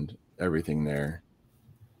around everything there.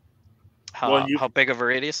 How big of a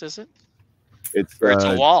radius is it? It's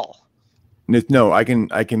a wall. No, I can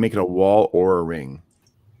make it a wall or a ring.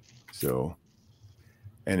 So,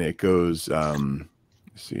 and it goes. Let's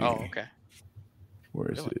see. Oh, okay. Where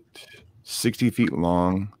is it? 60 feet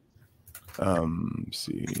long. Let's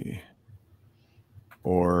see.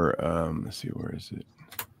 Or let's see, where is it?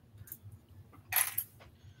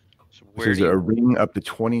 So there's a ring up to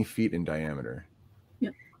 20 feet in diameter.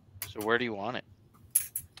 Yep. So where do you want it?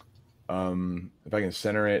 If I can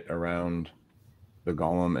center it around the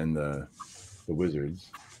golem and the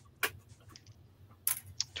wizards.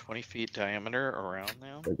 20 feet diameter around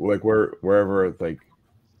now? Like wherever like.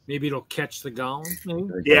 Maybe it'll catch the golem.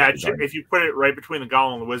 Maybe? Yeah, if you put it right between the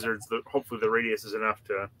golem and the wizards, hopefully the radius is enough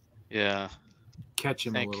to. Yeah. Catch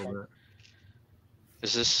him a little bit.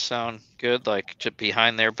 Does this sound good? Like just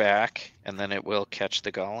behind their back, and then it will catch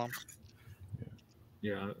the golem?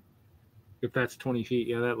 Yeah. If that's 20 feet,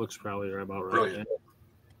 yeah, that looks probably about right.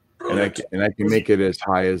 Brilliant. And I can make it as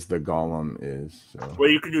high as the golem is. So. Well,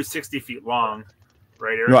 you can do 60 feet long,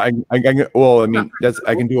 right, Eric? No, I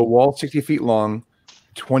can do a wall 60 feet long,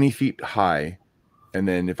 20 feet high, and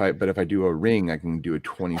then if I do a ring, I can do a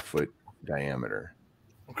 20-foot diameter.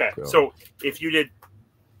 Okay, so if you did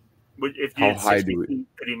 60 feet,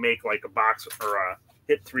 could you make like a box or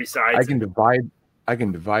hit 3 sides? I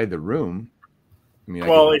can divide the room. I mean,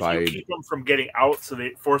 if you keep them from getting out, so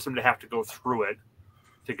they force them to have to go through it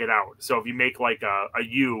to get out. So if you make like a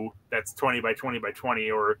U that's 20 by 20 by 20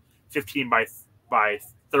 or 15 by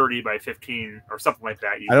 30 by 15 or something like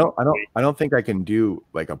that. I don't think I can do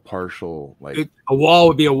like a partial a wall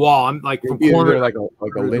would be a wall. I'm like from corner like a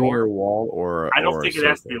linear wall or I don't think it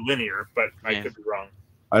has to circle. be linear, but I could be wrong.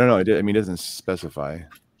 I don't know. I mean, it doesn't specify.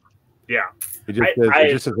 Yeah, it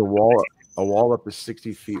just says a wall up to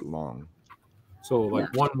 60 feet long. So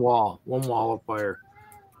like one wall of fire.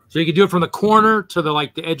 So you could do it from the corner to the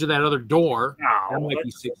edge of that other door. No, that might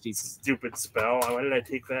be 60. Stupid spell. Why did I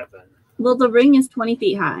take that then? Well, the ring is 20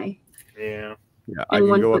 feet high. Yeah. Yeah, I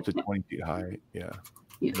can go up to 20 feet high. Yeah.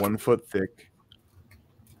 1 foot thick.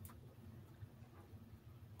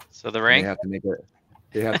 So the ring? They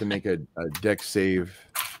have to make a dex save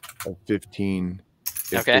of 15.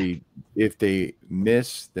 If they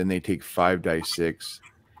miss, then they take 5 dice 6.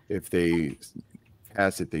 If they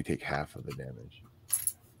pass it, they take half of the damage.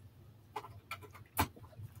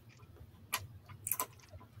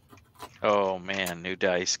 Oh man, new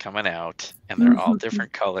dice coming out, and they're all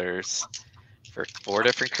different colors for 4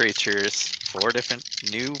 different creatures, 4 different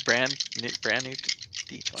brand new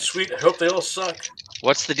D20. Sweet. I hope they all suck.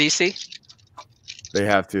 What's the DC? They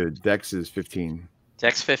have to. Dex is 15.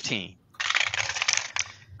 Dex 15.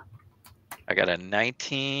 I got a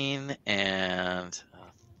 19 and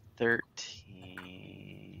a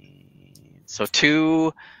 13. So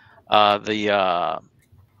 2.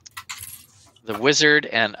 The wizard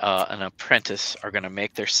and an apprentice are going to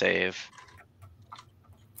make their save.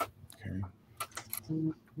 Okay.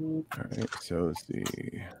 All right. So let's see.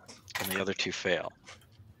 And the other 2 fail.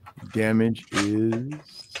 Damage is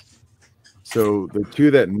so the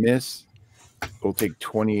 2 that miss will take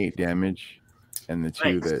 28 damage, and the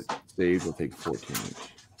 2 that save will take 14 each.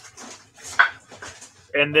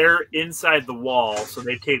 And they're inside the wall, so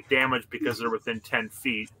they take damage because they're within 10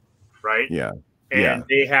 feet, right? Yeah. And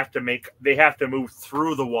they have to move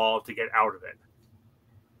through the wall to get out of it.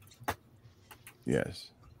 Yes.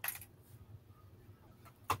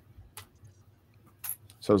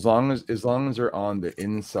 So as long as they're on the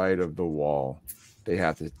inside of the wall, they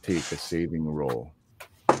have to take a saving roll.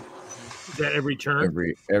 Is that every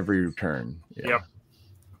turn? Every turn. Yeah. Yep.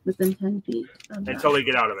 Within 10 feet. Until they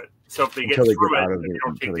get out of it. So if they get through it, they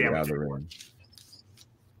don't take damage.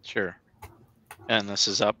 Sure. And this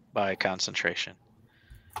is up by concentration.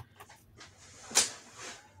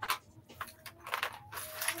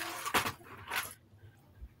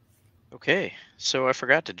 Okay, so I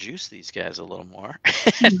forgot to juice these guys a little more.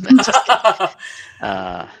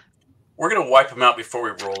 We're going to wipe them out before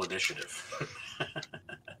we roll initiative.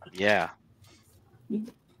 Yeah.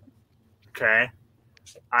 Okay.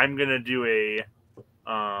 I'm going to do a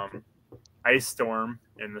ice storm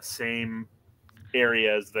in the same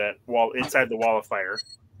areas that inside the wall of fire.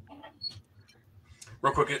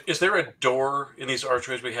 Real quick, is there a door in these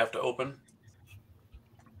archways we have to open?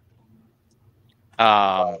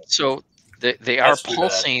 So they are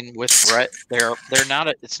pulsing with red. They're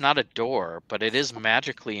not. It's not a door, but it is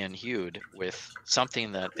magically imbued with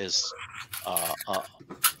something that is a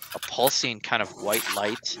pulsing kind of white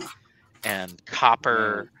light and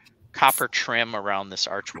copper trim around this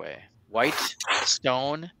archway. White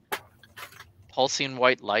stone, pulsing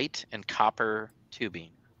white light, and copper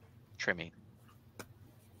tubing trimming.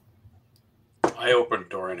 I opened the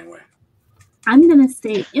door anyway. I'm gonna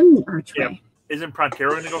stay in the archway. Yep. Isn't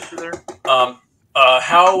Pronterro going to go through there?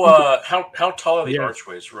 How tall are the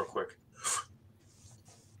archways, real quick?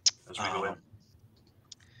 As we go in.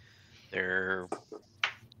 They're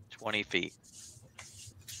 20 feet.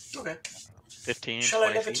 Okay. 15. Shall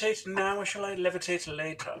I levitate now or shall I levitate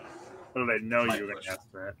later? Well, I know you were going to ask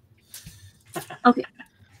that. Okay.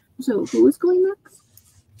 So who is going next?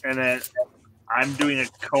 And then I'm doing a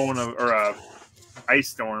cone or a ice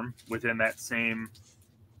storm within that same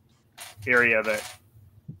area that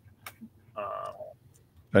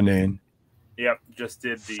Aunaen. Yep, just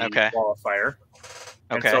did the wall of fire.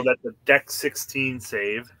 Okay. And so that's a Dex 16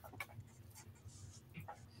 save.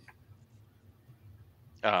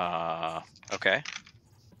 Okay.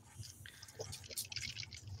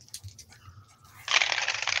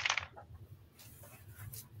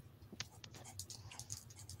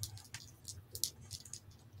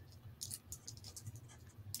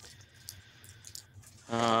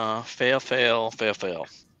 Fail.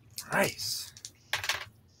 Nice.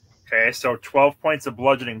 Okay, so 12 points of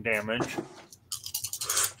bludgeoning damage.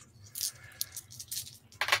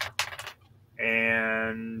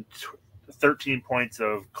 And 13 points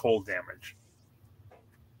of cold damage.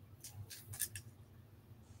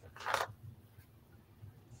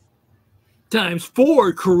 Times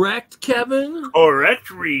 4, correct, Kevin? Correct,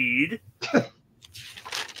 Reed.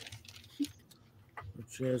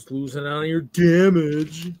 Just losing out on your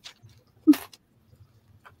damage.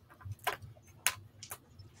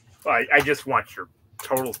 I just want your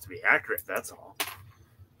totals to be accurate. That's all.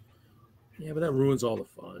 Yeah, but that ruins all the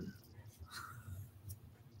fun.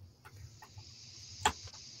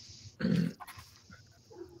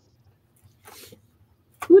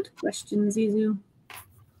 Good question, Zizu.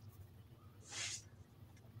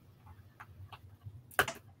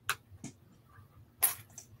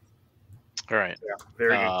 All right. Yeah,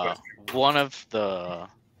 very good question. One of the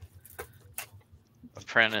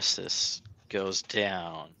apprentices goes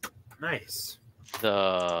down. Nice.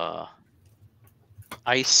 The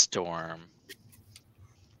ice storm.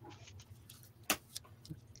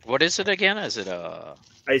 What is it again? Is it a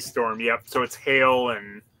Ice storm? Yep. So it's hail,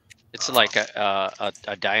 and it's like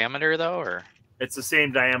a diameter though, or it's the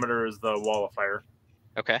same diameter as the wall of fire.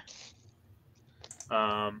 okay.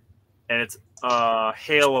 And it's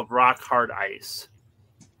hail of rock hard ice,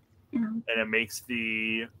 and it makes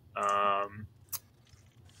the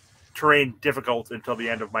terrain difficult until the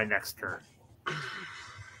end of my next turn.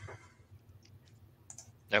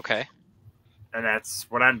 Okay. And that's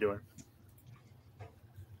what I'm doing.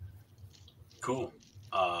 Cool.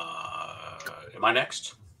 Am I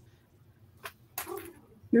next?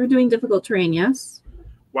 You're doing difficult terrain, yes?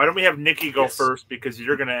 Why don't we have Nikki go Yes. first, because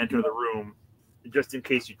you're going to enter the room just in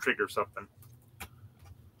case you trigger something.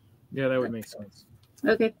 Yeah, that would make sense.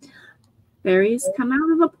 Okay. Fairies come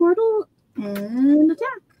out of a portal and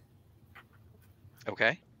attack.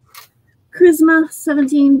 Okay. Charisma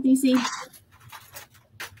 17 DC.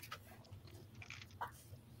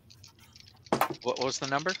 What was the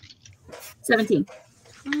number? 17.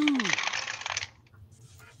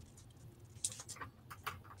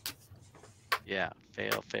 Yeah.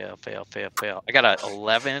 Fail, fail, fail, fail, fail. I got a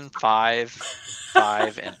 11, 5,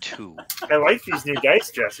 5, and 2. I like these new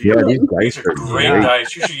dice, Jesse. Yeah, these These dice are are great great.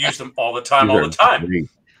 dice. You should use them all the time, These all are the time. great.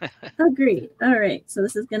 Agreed. All right. So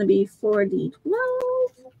this is going to be 4d12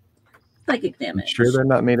 psychic I'm damage. sure they're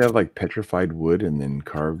not made out of like petrified wood and then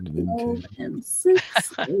carved into. 12 and 6,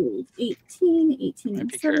 18, 18 and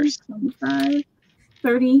Be 7, cursed. 25,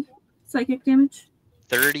 30 psychic damage.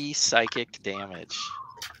 30 psychic damage.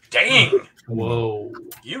 Dang. Whoa.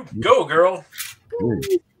 You go, girl. Good. Told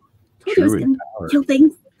you I was Druid gonna power. kill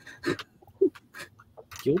things.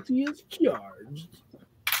 Guilty as charged.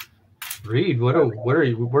 Reed, what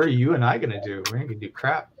are you and I gonna do? We're gonna do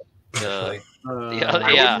crap. actually. Yeah,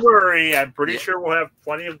 I yeah. wouldn't worry. I'm pretty Yeah. sure we'll have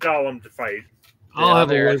plenty of golem to fight. I'll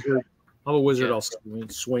have a other- wizard. I'm a wizard. Yeah. I'll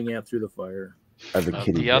swing at through the fire. I have a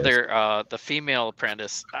kitty. The desk. other, the female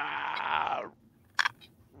apprentice,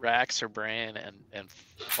 racks her brain and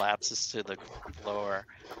collapses to the floor,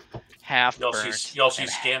 half Y'all burnt, see, y'all see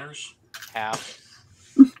and scanners? half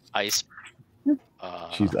ice.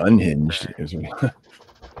 She's unhinged. Is what-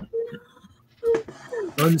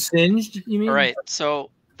 Unsinged, you mean? All right, so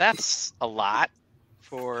that's a lot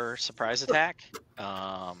for surprise attack. And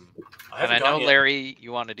I haven't know, gone yet. Larry,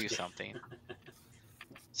 you want to do something.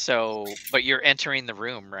 So, but you're entering the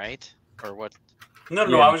room, right? Or what? No,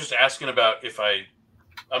 no, Yeah. I was just asking about if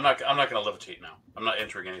I'm not going to levitate now. I'm not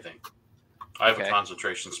entering anything. I have Okay. a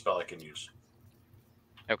concentration spell I can use.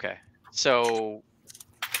 Okay. So,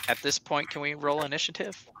 at this point, can we roll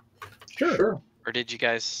initiative? Sure. Or did you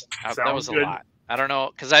guys? That Sounds was a good. lot. I don't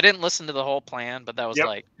know, because I didn't listen to the whole plan, but that was Yep.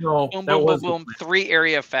 like No, boom, that boom, boom, was boom. 3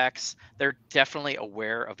 area effects. They're definitely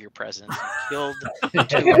aware of your presence. You killed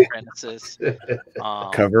 2 apprentices.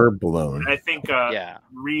 Cover blown. And I think Yeah.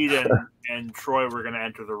 Reed and Troy were going to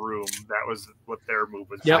enter the room. That was what their move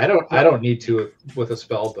was. Yep. I don't need to with a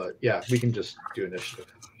spell, but yeah, we can just do initiative.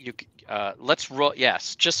 You. Let's roll.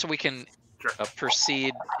 Yes, just so we can Sure.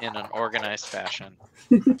 proceed in an organized fashion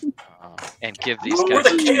and give these Oh, we're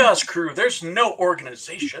guys. the Chaos Crew. There's no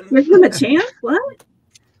organization. Give him a chance? What?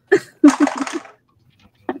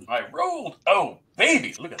 I rolled. Oh,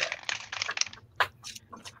 baby, look at that.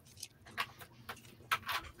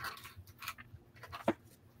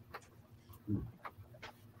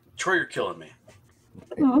 Troy, you're killing me.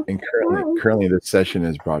 Oh, And wow. currently, this session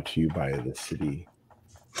is brought to you by the city.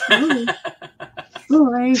 Oh.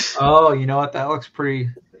 All right. Oh, you know what? That looks pretty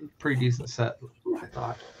decent set. I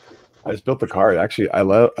thought. I just built the card. Actually, I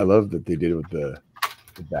love that they did it with the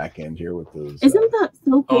back end here with those. Isn't that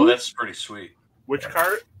so cool? Oh, that's pretty sweet. Which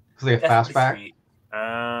card? Because they have That's fast pretty back. sweet.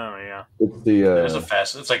 Oh, yeah. it's the It is a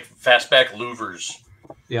fast. It's like fastback louvers.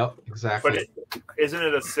 Yep, exactly. But isn't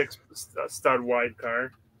it a 6 stud wide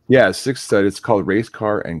card? yeah 6 stud. It's called race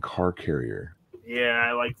car and car carrier. Yeah,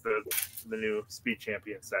 I like the new speed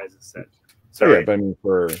champion sizes set. So yeah, Sorry. but I mean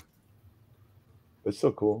it's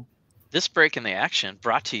so cool. This break in the action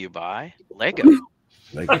brought to you by Lego.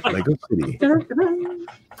 Lego City,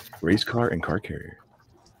 race car and car carrier.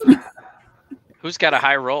 Who's got a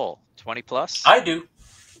high roll? 20 plus? I do.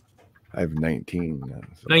 I have 19. So.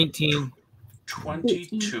 19.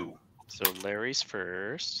 22. So Larry's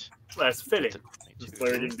first. That's fitting. 22.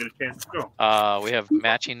 Larry didn't get a chance to go. We have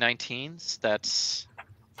matching 19s. That's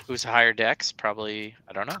who's higher dex? Probably,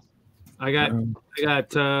 I don't know. I got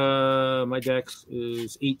my dex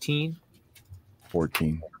is 18.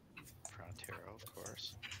 14. Pronterro, of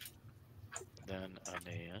course. Then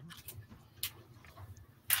Aunaen.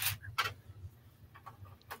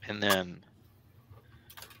 And then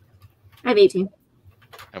I have 18.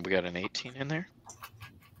 and we got an 18 in there.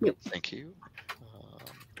 Yep. Thank you.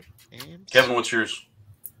 And Kevin, what's yours?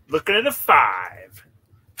 Looking at a 5.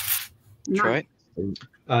 Troy. 10.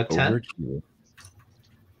 Overachieved.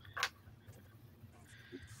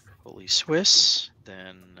 HolySwiss.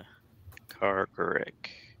 Then Kargarek.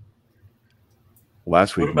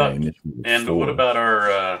 Last week, What about- my initiative was And 4. what about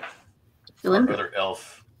our Shalendra. other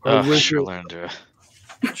elf? Shalendra.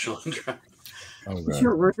 Shalendra? Oh, God.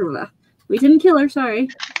 Sure. We didn't kill her, sorry.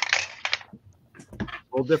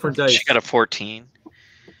 All different dice. She got a 14.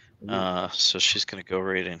 So she's going to go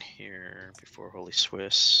right in here before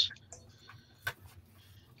HolySwiss.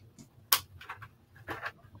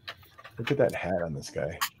 Look at that hat on this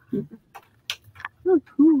guy. Oh,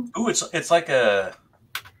 cool. Ooh, it's like a.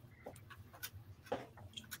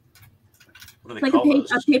 What do they Like call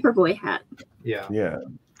those? a paperboy hat. Yeah. Yeah.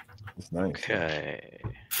 It's nice. Okay.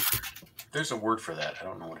 There's a word for that. I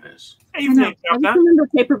don't know what it is. Hey, I you know. think I about just that? remember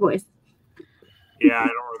paperboys. Yeah, I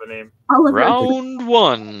don't remember the name. All of Round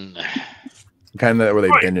 1. Kind of where they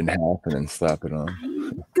Right. bend in half and then slap it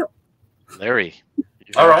on. Larry. you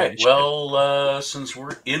All have right. initiative. Well, since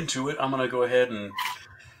we're into it, I'm going to go ahead and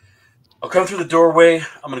I'll come through the doorway.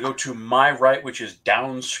 I'm going to go to my right, which is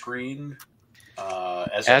down screen.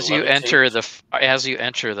 As you enter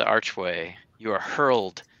the archway, you are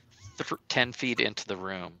hurled 10 feet into the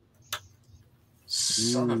room.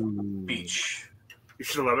 Son of a beach. You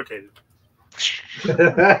should have levitated.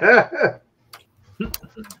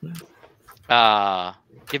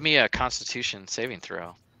 Give me a Constitution saving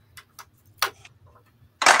throw.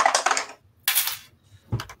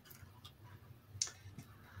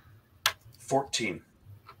 $14.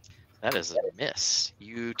 That is a miss.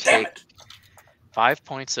 You Damn take it. 5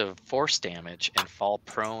 points of force damage and fall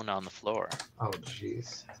prone on the floor. Oh,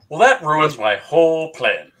 jeez. Well, that ruins my whole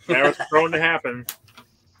plan. That was prone to happen.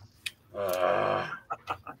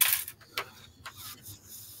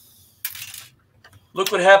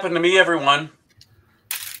 Look what happened to me, everyone.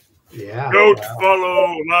 Yeah. Don't Wow.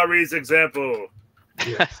 follow Lah-Ree's example.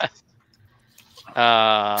 Yes.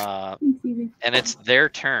 And it's their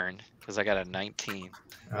turn because I got a 19.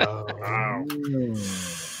 Oh. Wow.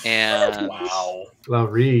 And Wow.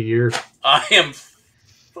 Lah-Ree, you're. I am.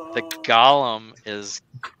 the golem is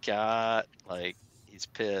he's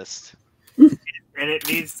pissed. And it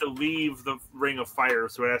needs to leave the ring of fire,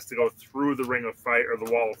 so it has to go through the ring of fire or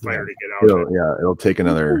the wall of fire to get out of it. It'll take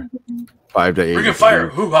another 5 to 8. Ring of fire.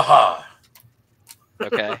 Hoo ha ha.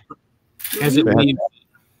 Okay. As it leaves.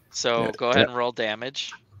 So Yeah. go ahead and roll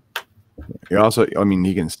damage. You're also, I mean,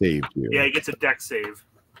 he can save too. Yeah, he gets a deck save.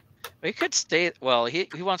 He could stay. Well, he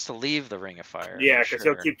wants to leave the ring of fire. Yeah, for because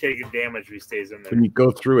sure. he'll keep taking damage if he stays in there. When you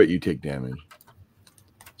go through it, you take damage.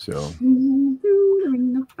 So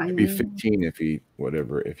it'd be 15 if he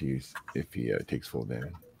takes full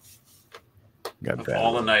damage. Got Of that.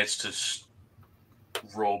 all the nights to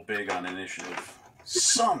roll big on initiative.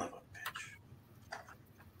 Son of a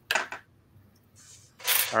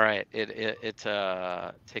bitch. All right. It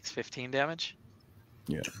takes 15 damage.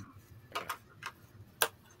 Yeah.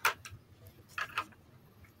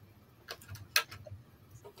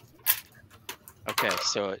 Okay,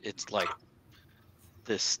 so it's like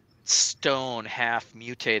this stone half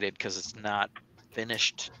mutated because it's not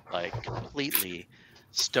finished like completely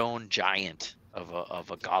stone giant of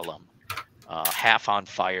a golem, half on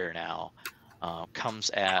fire now, comes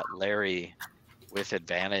at Larry with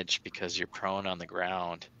advantage because you're prone on the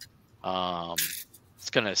ground. It's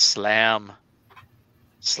gonna slam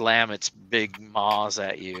its big maws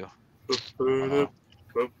at you.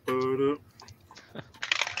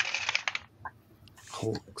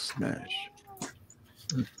 Hulk smash.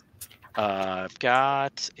 I've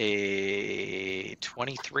got a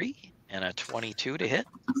 23 and a 22 to hit.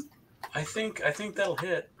 I think that'll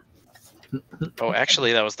hit Oh,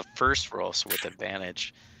 actually, that was the first roll, so with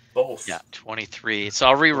advantage. both. Yeah, 23. So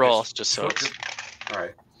I'll re-roll just so it's All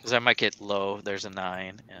right. because I might get low. There's a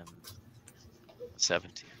 9 and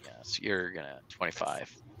 17. Yes, you're gonna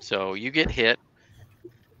 25. So you get hit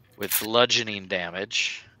with bludgeoning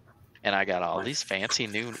damage, and I got all My these fancy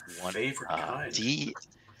new favorite kind. D3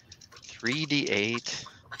 3d8.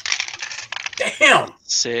 Damn.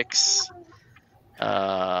 6.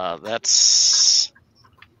 That's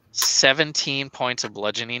 17 points of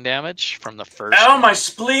bludgeoning damage from the first. Ow, my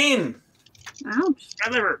spleen. Ouch.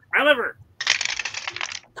 My liver. My liver.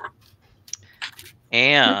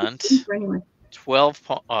 And Anyway.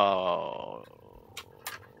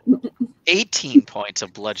 18 points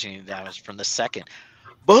of bludgeoning damage from the second.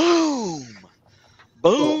 Boom!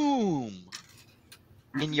 Boom!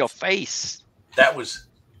 In your face. That was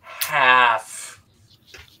half.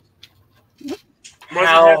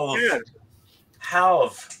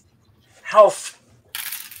 Health.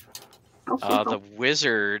 The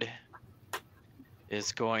wizard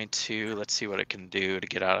is going to, let's see what it can do to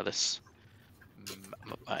get out of this.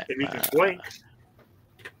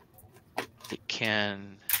 It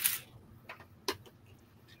can.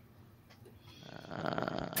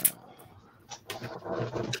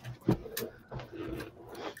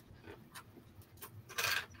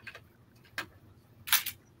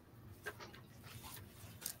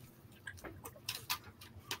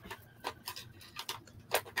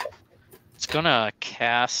 It's gonna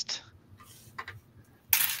cast.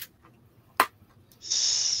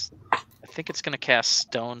 I think it's gonna cast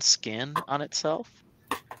Stone Skin on itself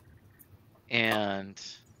and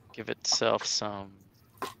give itself some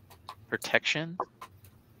protection.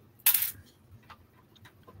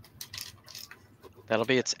 That'll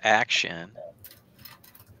be its action.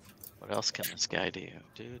 What else can this guy do?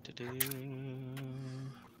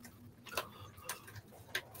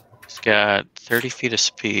 He's got 30 feet of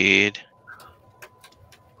speed.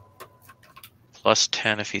 Plus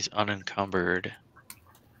 10 if he's unencumbered.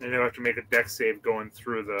 And he'll have to make a dex save going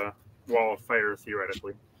through the wall of fire,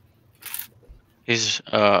 theoretically. He is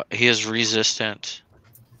resistant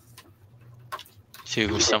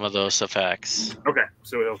to some of those effects. Okay,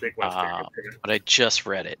 so he'll take less damage. But I just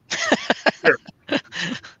read it. Sure.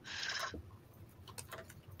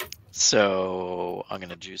 So I'm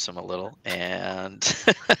gonna juice him a little and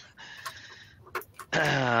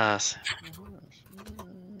yeah.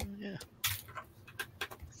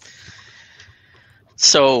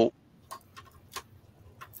 So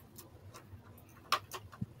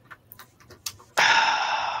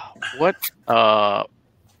what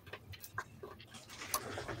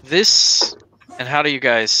this and how do you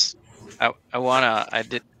guys I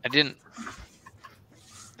didn't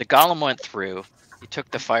the golem went through, he took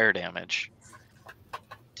the fire damage.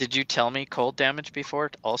 Did you tell me cold damage before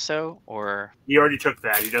also, or he already took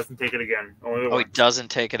that? He doesn't take it again. Only he doesn't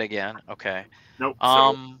take it again. Okay. Nope.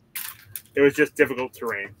 So it was just difficult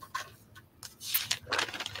terrain.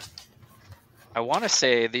 I want to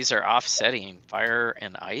say these are offsetting fire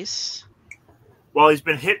and ice. Well, he's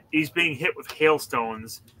being hit with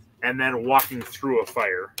hailstones and then walking through a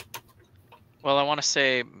fire. Well, I want to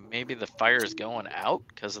say maybe the fire is going out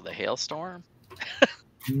because of the hailstorm.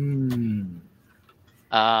 It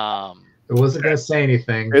wasn't going to say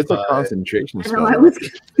anything. It's a concentration spell.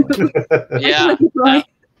 Yeah. I'm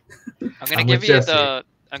going to give you the.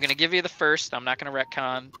 I'm going to give you the first. I'm not going to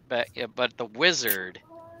retcon, but the wizard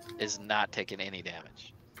is not taking any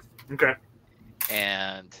damage. Okay.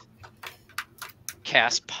 And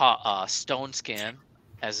cast Stone Skin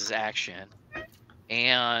as his action,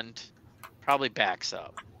 and probably backs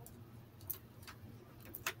up.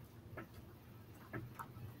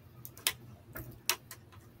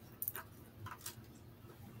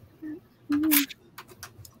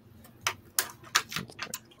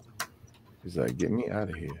 He's like, get me out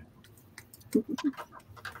of here.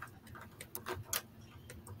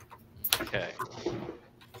 Okay.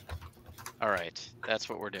 All right. That's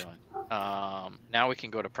what we're doing. Now we can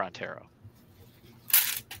go to Pronterro.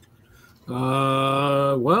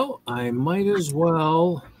 Well, I might as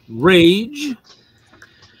well rage,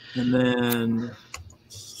 and then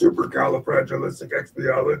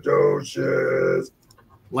supercalifragilisticexpialidocious.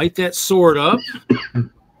 Light that sword up.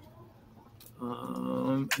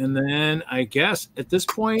 And then I guess at this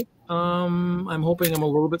point, I'm hoping I'm a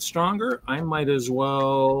little bit stronger. I might as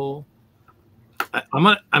well. I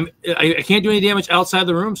can't do any damage outside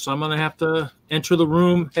the room, so I'm gonna have to enter the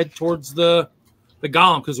room, head towards the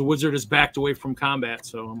golem because the wizard is backed away from combat.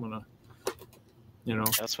 So I'm gonna,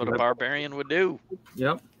 that's what a barbarian would do.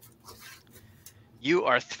 Yep. You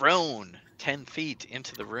are thrown 10 feet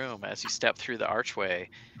into the room as you step through the archway.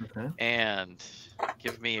 Okay. And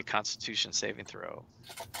give me a Constitution saving throw.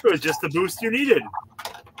 It was just the boost you needed.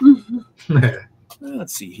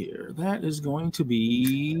 Let's see here. That is going to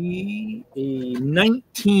be a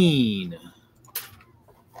 19.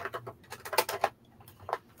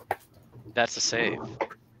 That's a save.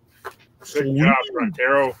 Good job,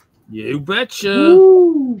 Pronterro. You betcha.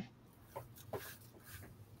 Ooh.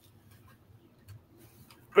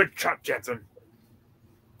 Good shot, Jensen.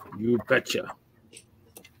 You betcha.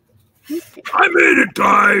 I made it,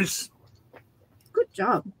 guys. Good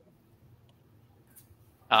job.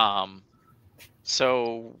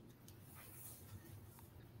 So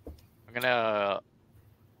I'm gonna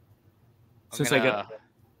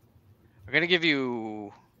give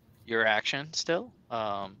you your action still.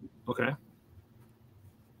 Okay.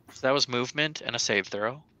 So that was movement and a save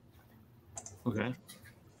throw. Okay.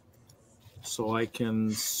 So I can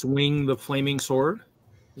swing the flaming sword,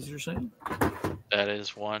 as you're saying? That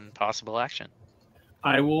is one possible action.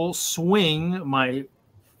 I will swing my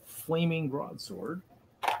flaming broadsword.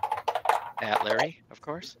 At Larry, of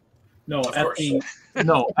course. No, Of at course.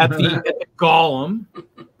 the golem,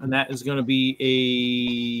 and that is going to be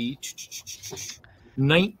a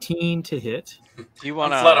 19 to hit. Do you I'm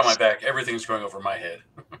want flat on my back. Everything's going over my head.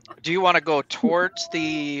 Do you want to go towards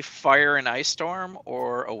the fire and ice storm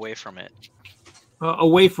or away from it?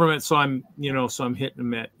 Away from it, so I'm hitting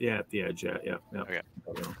them at the edge. Yeah. Okay.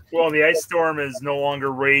 Well, the ice storm is no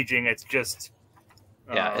longer raging. It's just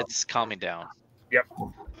it's calming down. Yep.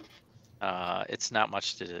 It's not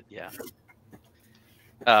much to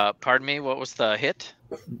pardon me. What was the hit?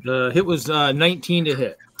 The hit was 19 to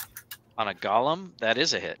hit On a golem. That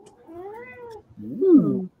is a hit.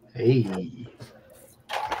 Ooh. Hey.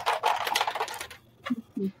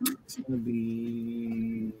 It's going to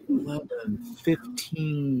be 11,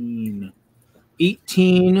 15,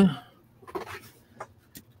 18,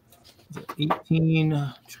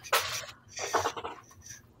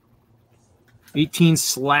 18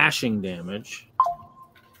 slashing damage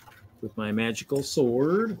with my magical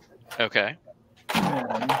sword. Okay.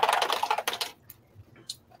 And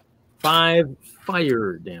 5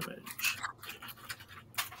 fire damage.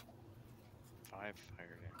 5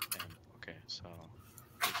 fire damage. Okay, so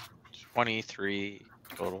 23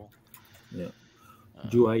 total. Yeah.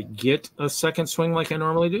 Do I get a second swing like I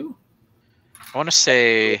normally do? I want to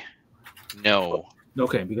say no.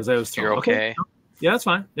 Okay, because I was You're okay. Yeah, that's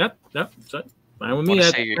fine. Yep. Fine with I me. want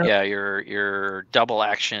to say your double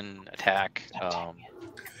action attack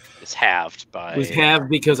is halved by. It was halved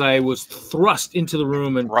because I was thrust into the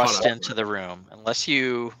room and thrust into the room. Unless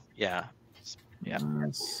you, yeah. I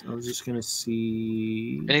was just gonna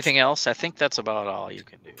see Anything else? I think that's about all you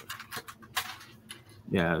can do.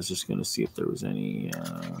 Yeah, I was just gonna see if there was any.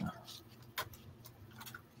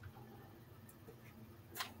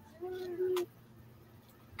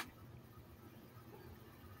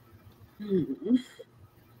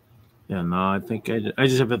 Yeah, no, I think I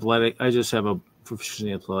just have athletic. I just have a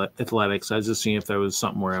proficiency in athletics. I was just seeing if there was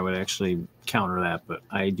something where I would actually counter that, but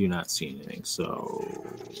I do not see anything. So,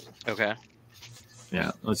 okay.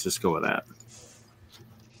 Yeah, let's just go with that.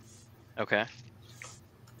 Okay.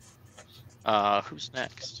 Who's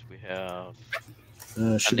next? We have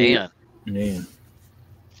Aunaen.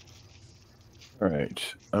 All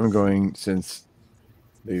right. I'm going, since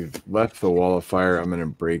they've left the wall of fire, I'm going to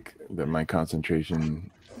break my concentration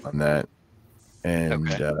on that and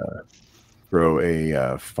throw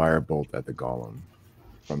a firebolt at the golem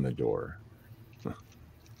from the door.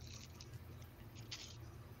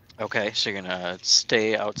 Okay, so you're going to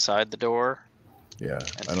stay outside the door? Yeah.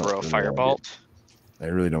 And throw a firebolt? I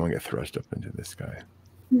really don't want to get thrust up into this guy.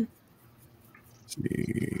 Let's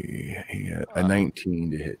see. He had a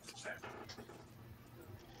 19 to hit.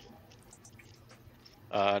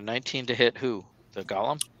 19 to hit who? The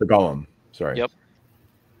golem? The golem. Sorry. Yep.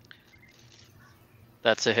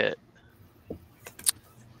 That's a hit.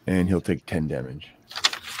 And he'll take 10 damage.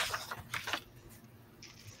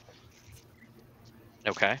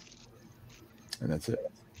 Okay. And that's it.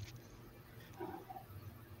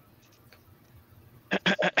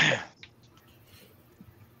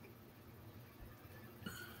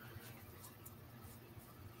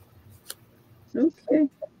 Okay.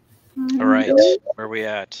 All right. Where are we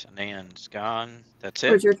at? Aunaen's gone. That's it?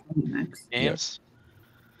 Where's your turn next? Yes.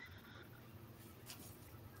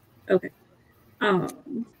 Okay. I'm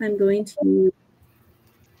going to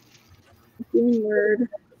healing word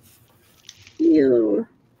heal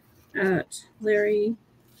at Larry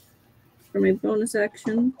for my bonus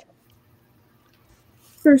action.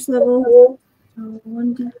 First level.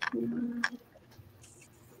 1d4.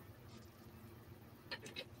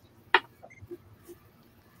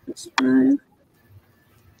 That's 5.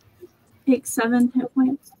 Take 7 hit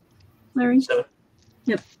points, Larry. 7.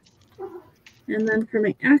 Yep. And then for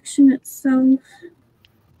my action itself,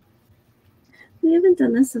 we haven't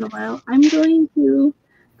done this in a while. I'm going to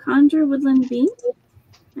conjure woodland being,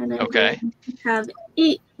 and I'm going to have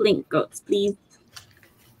 8 blink goats, please.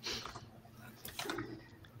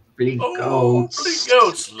 Blink goats. Blink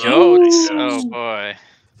goats. Goats. Oh boy.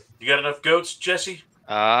 You got enough goats, Jesse?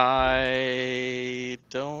 I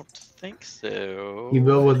don't think so. You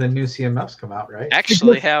will when the new CMFs come out, right?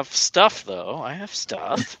 Actually have stuff, though. I have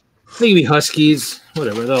stuff. Maybe huskies,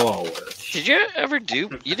 whatever. They'll all work. Did you ever do?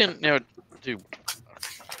 You didn't do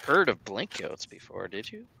a herd of blink goats before,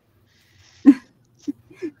 did you? I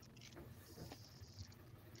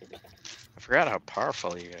forgot how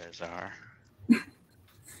powerful you guys are. 1,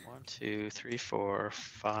 2, 3, 4,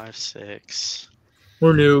 5, 6.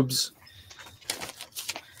 We're noobs.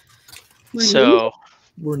 We're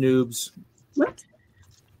We're noobs. What?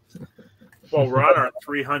 Well, we're on our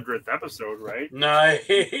 300th episode, right? Nice.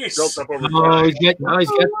 Built up over Oh, he's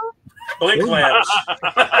got. Blink lambs.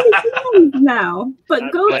 Now,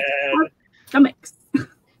 but goats have stomachs.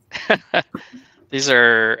 These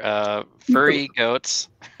are furry goats.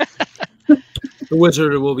 The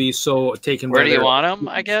wizard will be so taken. Where by do you their- want them?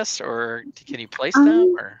 I guess, or can you place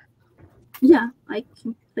them? Or Yeah, I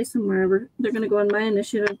can place them wherever. They're going to go on my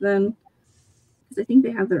initiative then. Because I think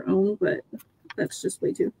they have their own, but that's just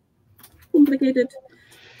way too complicated.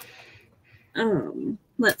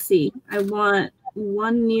 Let's see. I want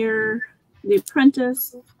one near the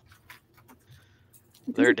apprentice.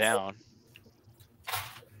 they're down.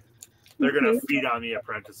 They're going Okay. to feed on the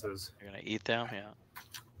apprentices. You're gonna eat them, yeah.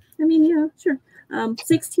 I mean, yeah, sure.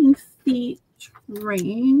 16 feet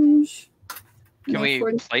range. Can No, we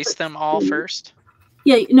 40 place foot them all speed. first?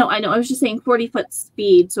 Yeah, no, I know. I was just saying 40-foot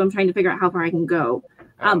speed, so I'm trying to figure out how far I can go.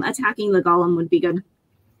 Attacking the golem would be good.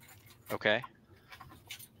 Okay.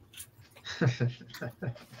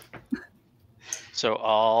 So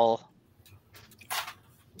all.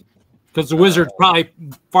 Because the wizard's probably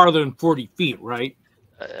farther than 40 feet, right?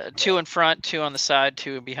 2 in front, 2 on the side,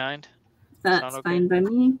 2 behind. That's Sound okay? fine by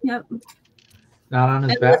me. Yep. Not on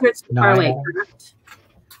his And back. wizard's too far away, No. correct?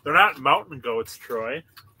 They're not mountain goats, Troy.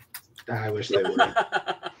 I wish they would.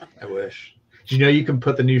 I wish. Do you know you can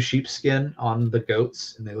put the new sheepskin on the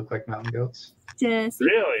goats and they look like mountain goats? Jesse.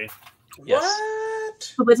 Really? Yes.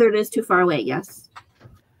 What? The wizard is too far away, yes.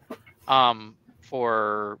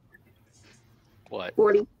 For what?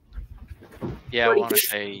 40. Yeah, I 40 want to feet.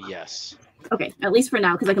 say yes. Okay, at least for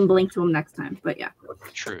now, because I can blink to him next time. But yeah.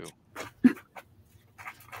 True.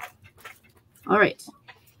 All right.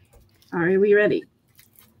 Are we ready?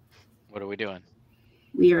 What are we doing?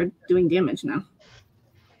 We are doing damage now.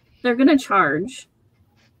 They're going to charge.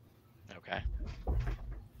 Okay.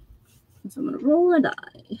 So I'm going to roll a die.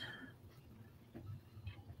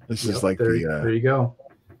 This Yep, is like there, the there you go.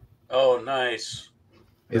 Oh, nice.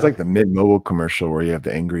 it's like the mid-mobile commercial where you have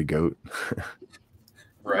the angry goat.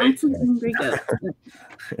 Right? Lots of angry goats.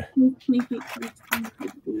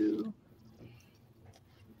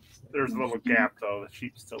 There's a little gap, though. The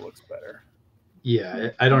sheep still looks better. Yeah,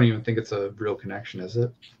 I don't even think it's a real connection, is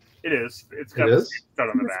it? It is. It's got It the is? sheep stud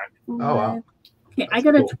on the back. Oh, wow. Okay, I That's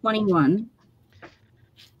got a cool. 21.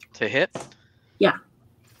 To hit? Yeah.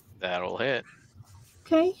 That'll hit.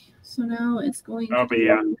 Okay, so now it's going Oh, to but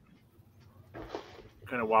yeah.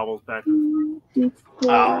 Kind of wobbles back. D4.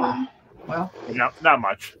 Ah. Well, No, not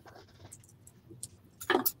much.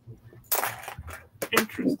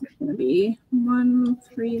 Interesting. It's going to be 1,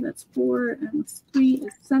 3, that's 4, and 3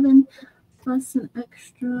 is 7, plus an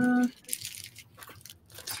extra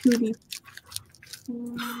 2d4.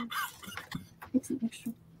 It's an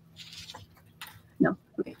extra. No,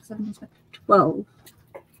 okay, 7 is 12.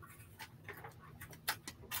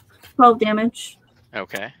 12 damage.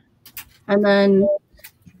 Okay. And then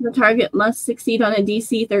the target must succeed on a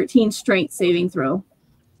DC 13 strength saving throw.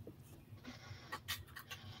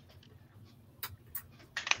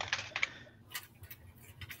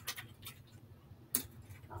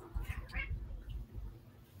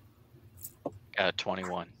 Got a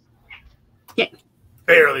 21.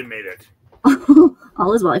 Barely made it.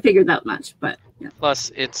 All is well. I figured that much, but yeah.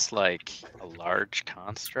 Plus, it's like a large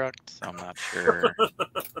construct, so I'm not sure.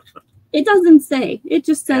 It doesn't say. It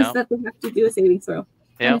just says Yeah. that they have to do a saving throw.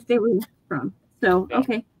 Yeah. And if they were from. So, Yeah.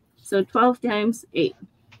 okay. So 12 times 8.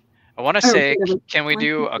 I want to Or say, whatever. can we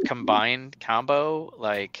do a 1, 2, 3. combined combo?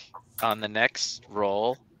 Like on the next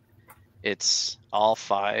roll, it's all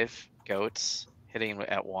 5 goats hitting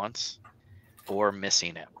at once or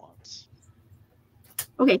missing at once.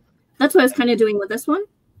 Okay. That's what I was kind of doing with this one.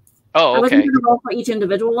 Oh, I wasn't okay. going to roll for each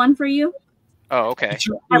individual one for you. Oh, okay. It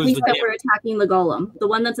At was least the- that we're attacking the golem. The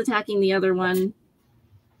one that's attacking the other one,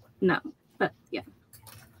 no. But yeah.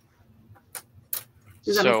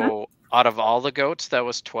 Does that make sense? So out of all the goats, that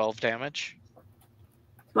was 12 damage.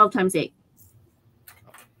 12 times 8.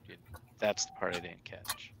 That's the part I didn't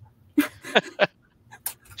catch.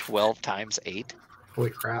 12 times 8? holy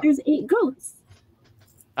crap. There's 8 goats.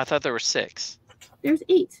 I thought there were 6. There's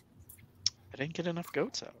 8. I didn't get enough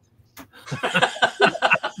goats out.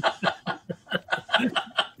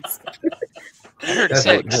 I heard That's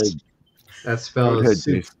 6. That spell is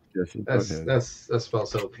Jesse, that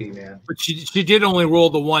spell's OP, man. But she did only roll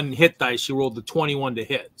the 1 hit dice. She rolled the 21 to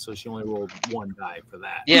hit, so she only rolled 1 die for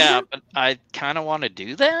that. Yeah, but I kind of want to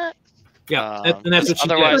do that. Yeah, and that's what she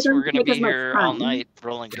otherwise did. we're going to be here all night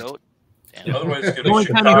rolling goat. Yeah. Otherwise, it's The going only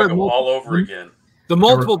to be time you heard Chicago all over again. The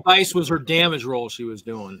multiple dice was her damage roll she was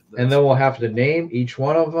doing. And then we'll have to name each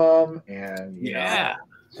one of them, and yeah.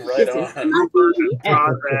 Right on.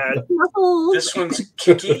 This one's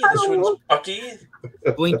Kicky. This one's Bucky.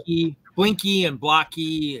 Blinky, and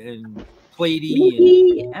Blocky, and Platey,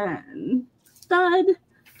 Nikki and Stud.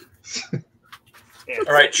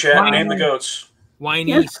 All right, Chad, name the goats.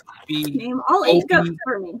 Whiny, Yes. Sleepy. Name all 8 Opie. goats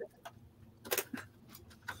for me.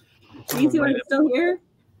 You two are still here?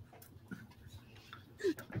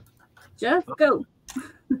 Jeff, go.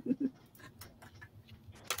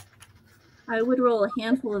 I would roll a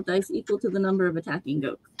handful of dice equal to the number of attacking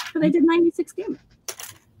goats, but I did 96 damage.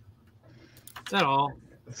 Is that all?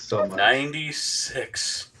 so much.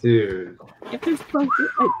 96. Dude, If there's 12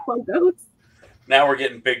 goats, Now we're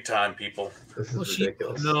getting big time, people. this is Well,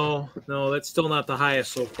 ridiculous. no, that's still not the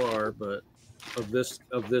highest so far, but of this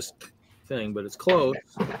thing, but it's close.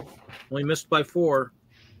 Only missed by 4.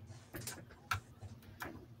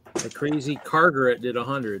 The crazy Kargarek did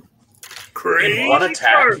 100. Crazy In one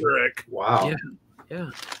attack? Kargarek. Wow. Yeah.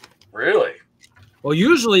 Really? Well,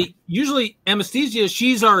 usually Amethysia,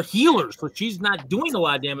 she's our healer, so she's not doing a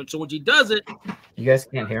lot of damage. So when she does it, You guys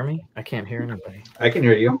can't hear me? I can't hear anybody. I can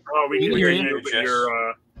hear you. Oh, we can hear you, but Jess.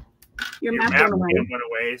 your your map map went away. went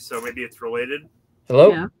away, so maybe it's related.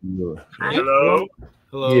 Hello? Yeah. Hi. Hello,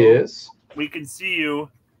 hello, Yes. we can see you.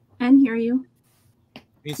 And hear you.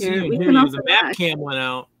 we see Yeah, you we and hear can you. also The map back. cam went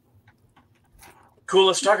out. Cool.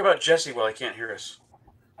 Let's talk about Jesse while he can't hear us.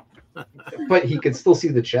 But he can still see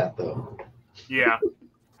the chat, though. Yeah.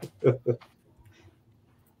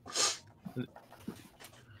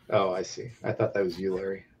 Oh, I see. I thought that was you,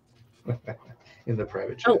 Larry. In the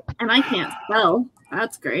private chat. Oh, and I can't spell.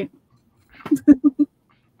 That's great.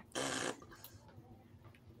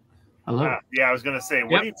 Hello. Yeah, I was gonna say,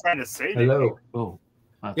 what Yep. are you trying to say? Nikki? Hello. Oh,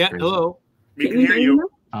 that's Yeah, crazy. hello. We can hear you.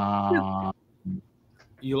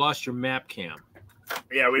 You lost your map cam.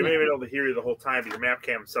 Yeah, we may have been able to hear you the whole time, but your map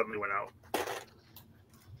cam suddenly went out.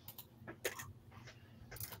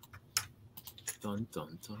 Dun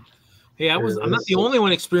dun dun. Hey, I'm not the only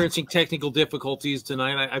one experiencing technical difficulties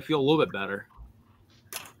tonight. I feel a little bit better.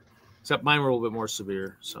 Except mine were a little bit more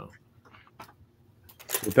severe. So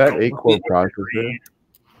With that 8-core processor,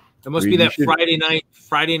 it must Reed, be you that should-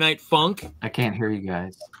 Friday night funk. I can't hear you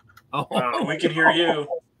guys. Oh, We can hear you.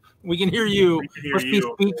 we can hear you. We can hear Must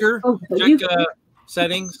you. be speaker. Oh, but Check you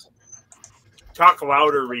settings. Talk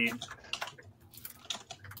louder, Reed.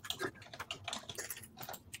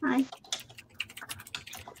 hi.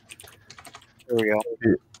 There we go.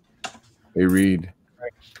 hey Reed,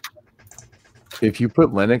 if you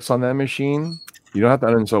put Linux on that machine, you don't have to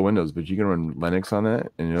uninstall Windows, but you can run Linux on that,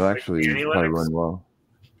 and it'll actually any probably Linux? run well.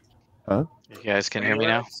 You guys can hear me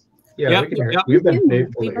now? Yeah, Yep, we can hear. yep. We've been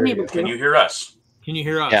able We've to been hear able you. to. Can you hear us? Can you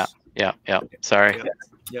hear us? Yeah. Sorry.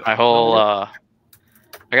 Yep. My whole I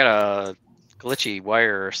got a glitchy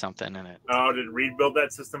wire or something in it. Oh, did Reed build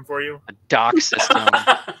that system for you? A dock system.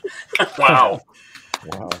 Wow.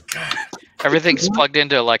 Wow. Everything's plugged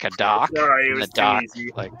into like a dock. Sorry, it And the was too dock, easy.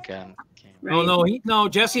 like Oh no,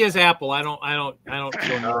 Jesse has Apple. I don't.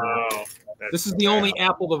 Oh, This is the only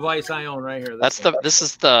Apple device I own right here. this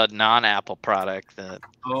is the non-Apple product that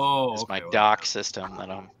Oh, is my okay, well, dock system that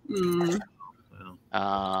I'm. Mm.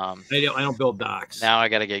 I don't build docks. Now I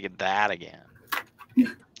got to get that again.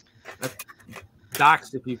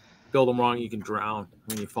 Docks, if you build them wrong, you can drown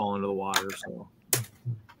when you fall into the water.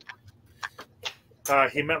 So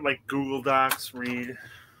he meant like Google Docs, Reed.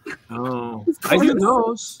 oh, I do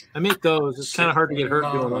those. I make those. It's kind of hard to get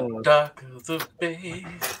hurt doing those. Dock of the bay.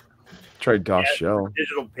 Try DOS Yeah. Shell.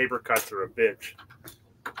 Digital paper cuts are a bitch.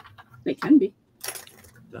 They can be.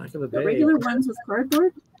 Dock of the The bay. regular ones with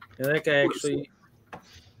cardboard. Yeah, that guy actually.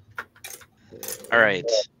 All right.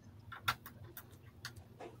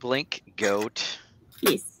 Blink Goat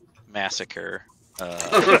Yes. Massacre.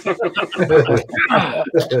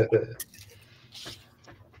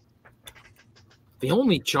 They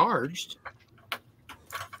only charged.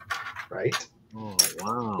 Right. Oh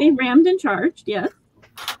wow! They rammed and charged, yes.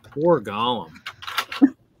 Poor Golem.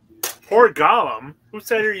 Poor Golem. Whose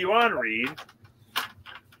side are you on, Reed?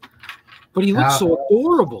 But he looks so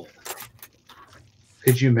adorable.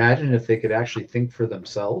 Could you imagine if they could actually think for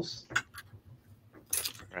themselves?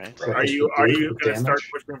 right? So Are it's you the going damage. to start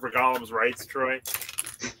pushing for Golem's rights, Troy?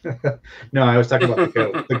 No, I was talking about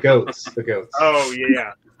the goats. The goats. Oh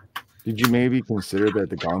yeah. Did you maybe consider that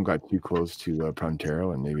the golem got too close to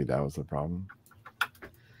Pronterro, and maybe that was the problem?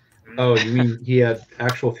 Oh, you mean he had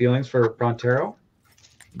actual feelings for Pronterro?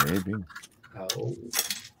 Maybe. Oh.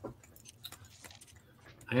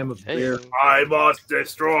 I am a Hey. bear. I must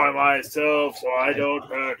destroy myself so I don't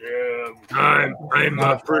hurt him. I'm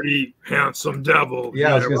a pretty handsome devil.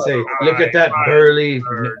 Yeah, I was gonna say, look at that burly,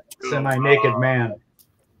 semi-naked man.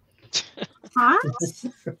 Hot?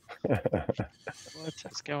 What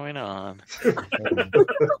is going on?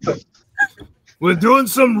 We're doing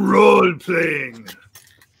some role playing.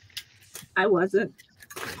 I wasn't.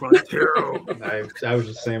 Pronterro. I was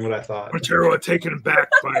just saying what I thought. Pronterro taken back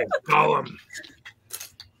by Golem.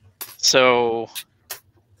 So,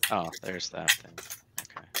 oh, there's that thing.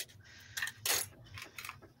 Okay.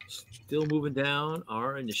 Still moving down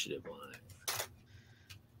our initiative line.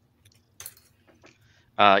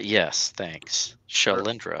 Yes, thanks.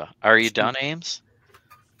 Shalindra. Are you done, Ames?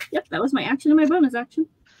 Yep, that was my action and my bonus action.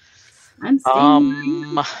 I'm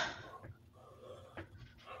staying.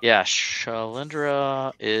 Yeah,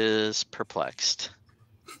 Shalindra is perplexed.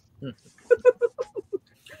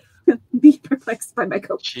 Be perplexed by my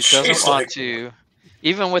coach. She doesn't She's want like- to,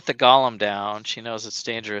 even with the golem down, she knows it's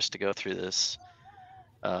dangerous to go through this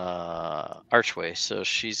archway, so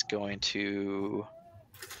she's going to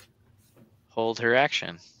hold her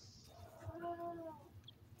action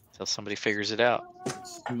until somebody figures it out.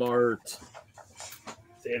 Smart.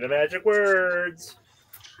 Say the magic words.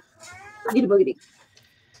 Boogity boogity.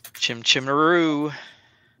 Chim chimaroo.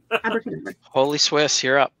 Abracadabra. HolySwiss,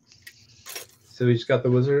 you're up. So we just got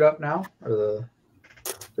the wizard up now, or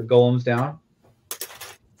the golem's down. Is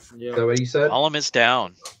that Yeah. what you said? Golem is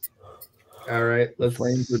down. All right, The let's.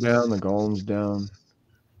 flames are down, the golem's down,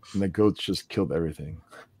 and the goats just killed everything.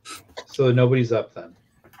 So nobody's up then.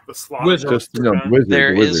 The slaughter. Wizard. Just Master, man. wizard.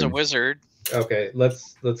 There the is a wizard. wizard. Okay,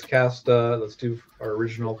 let's cast. Let's do our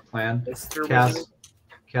original plan. Mr. Wizard.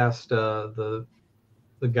 Cast the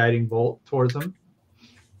guiding bolt towards him.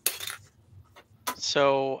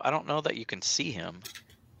 So I don't know that you can see him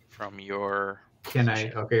from your. Can I?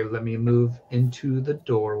 position. Okay, let me move into the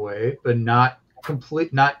doorway, but not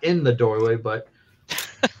in the doorway, but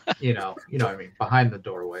you know what I mean, behind the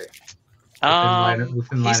doorway. Within line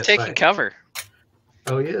He's of taking sight. cover.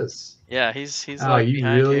 Oh, he is. Yeah, he's Oh, like you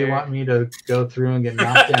behind really here. want me to go through and get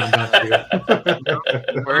knocked down, don't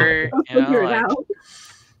you? We're, I'll you know, figure it like, out.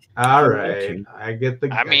 All right, I get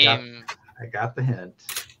the. I mean, I got the hint.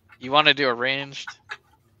 you want to do a ranged?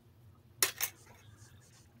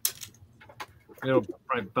 It'll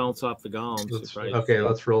probably bounce off the golem. so Let's, probably- okay,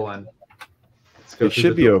 let's roll in. Let's go It through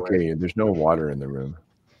should the be doorway. okay. There's no water in the room.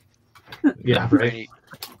 Yeah, right.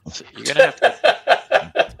 So you're gonna have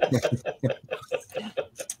to.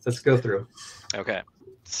 Let's go through. Okay.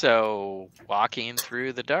 So walking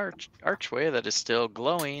through the dark archway that is still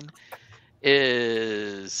glowing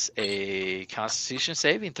is a Constitution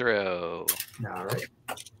saving throw. All right.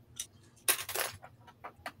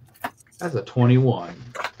 That's a 21.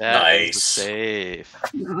 That is a Nice. save.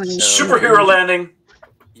 Nice. So- Superhero landing.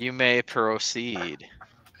 You may proceed.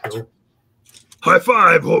 Cool. High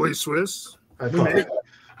five, HolySwiss. I thought-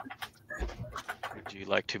 Would you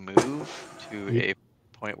like to move to a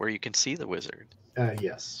point where you can see the wizard?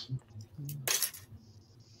 yes. Do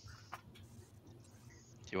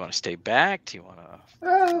you want to stay back? Do you want to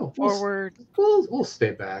Oh, forward? we'll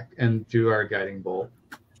stay back and do our guiding bolt.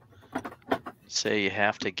 Say you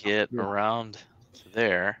have to get around to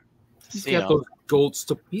there. to He's see got him. those goats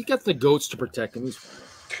to. He got the goats to protect him.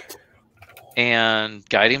 And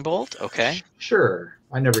guiding bolt. Okay. Sure.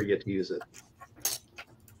 I never get to use it.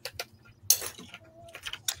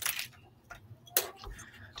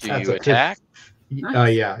 Do That's you a attack?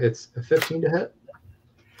 Nice. Yeah, it's a 15 to hit.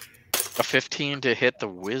 A 15 to hit the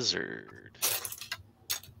wizard.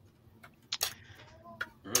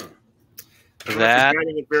 You're That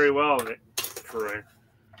guiding it very well, Troy.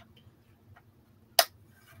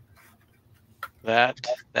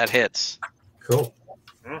 that hits. Cool.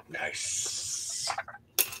 Nice.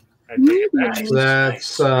 I take it back. Nice.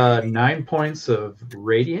 That's 9 points of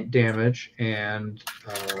radiant damage, and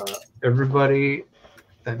everybody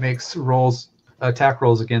that makes attack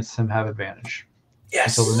rolls against him have advantage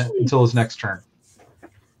Yes. until his next turn.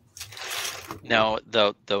 No,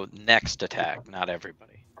 the next attack, not everybody.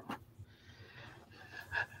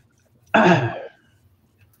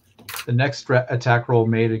 The next attack roll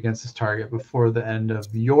made against this target before the end of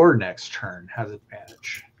your next turn has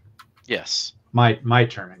advantage. Yes. My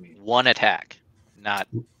turn, I mean. One attack, not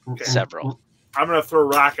several. I'm going to throw a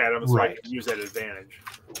rock at him so I Right. can use that advantage.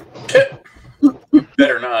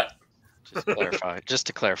 Better not. Just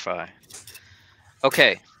to clarify.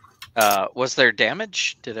 Okay. Was there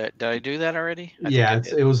damage? Did I do that already? I think Yeah, I it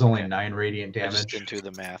did. was only Okay. 9 radiant I just damage. didn't do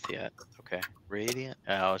the math yet. Okay. Radiant.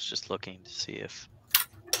 I was just looking to see if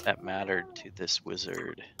that mattered to this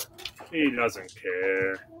wizard. He doesn't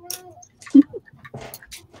care.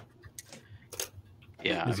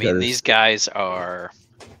 Yeah, I These mean, guys- these guys are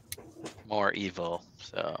more evil,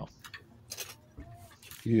 so.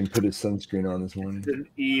 He didn't put his sunscreen on this morning. An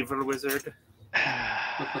evil wizard.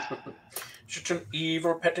 Such an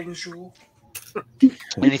evil petting zoo.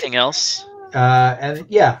 Anything else? And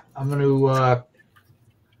yeah, I'm going to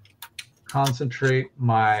concentrate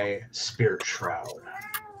my spirit shroud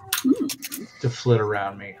to flit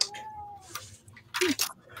around me,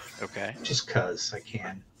 Okay. just cause I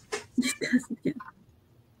can.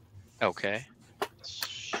 Okay.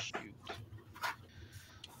 Shoot.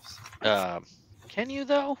 Can you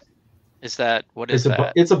though? Is that what is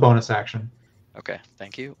that? It's a bonus action. Okay,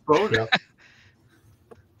 thank you. Yep.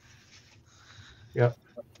 Yep.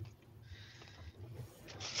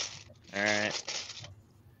 All right.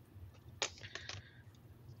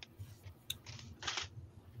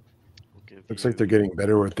 Looks like they're getting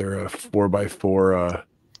better with their 4x4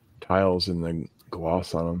 tiles and the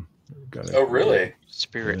gloss on them. Oh, really?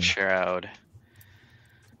 Spirit Yeah. Shroud.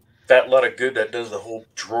 That lot of good that does the whole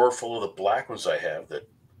drawer full of the black ones I have that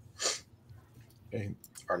Hey,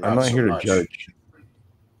 are not I'm not so here to much. judge.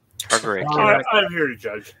 Kargarek. I'm here to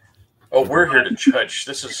judge. Oh, we're here to judge.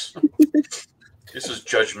 This is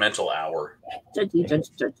judgmental hour. Judgy, judge.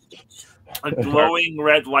 A glowing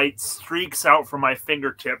red light streaks out from my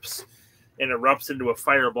fingertips and erupts into a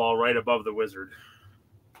fireball right above the wizard.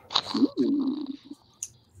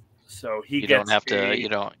 So he You gets don't have to. a- You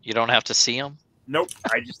don't have to see them. Nope.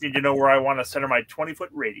 I just need to know where I want to center my 20-foot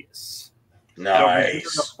radius. So within the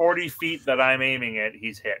Nice. 40 feet that I'm aiming at,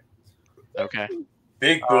 he's hit. Okay.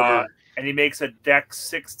 Big boomer. And he makes a Dex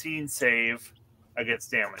 16 save against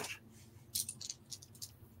damage.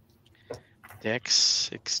 Dex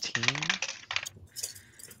 16.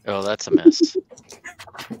 Oh, that's a miss.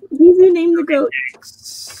 These are named the goat.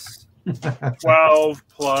 12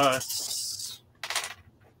 plus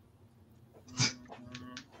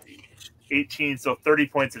 18, so 30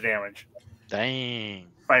 points of damage. Dang.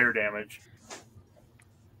 Fire damage.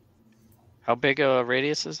 How big a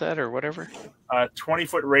radius is that, or whatever?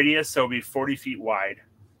 20-foot radius, so it'll be 40 feet wide.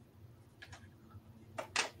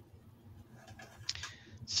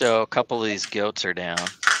 So a couple of these goats are down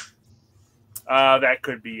That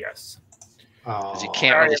could be yes. because you Oh.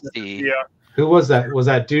 can't really see. Yeah. Who was that? Was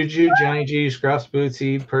that Duju, Johnny G, Scruffs,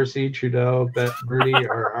 Bootsy, Percy, Trudeau, Bet, Birdie,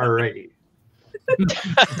 or Alrighty?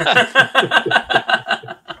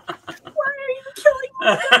 Why are you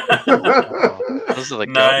killing me? Those are the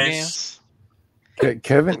goat Nice. names.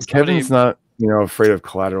 Kevin's not, afraid of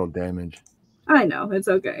collateral damage. I know, it's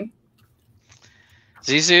okay.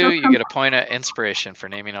 Zizu, you get a point of inspiration for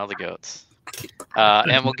naming all the goats,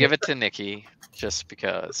 and we'll give it to Nikki just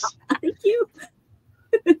because. Thank you.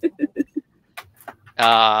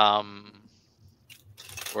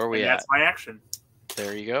 Where are we And at? that's my action.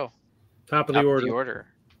 There you go. Top of Top the of order. the order.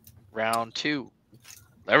 Round 2.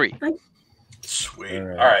 Larry. Sweet. All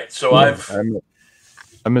right. All right. So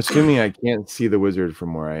I'm assuming I can't see the wizard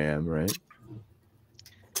from where I am, right?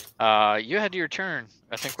 You had your turn.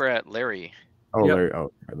 I think we're at Larry. Oh, Yep. Larry.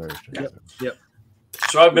 Oh, Larry's turn. Yep.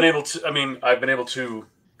 So I've been able to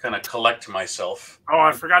kind of collect myself. Oh,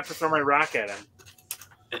 I forgot to throw my rock at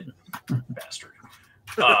him. Bastard.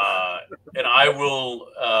 And I will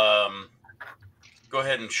go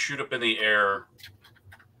ahead and shoot up in the air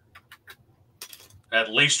at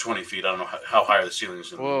least 20 feet. I don't know how high the ceiling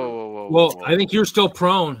is. Whoa, whoa, whoa. Well, whoa. I think you're still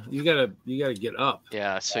prone. You gotta get up.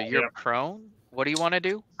 Yeah, so you're prone. What do you want to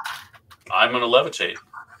do? I'm going to levitate.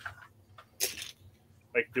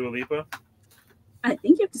 Like Dua Lipa. I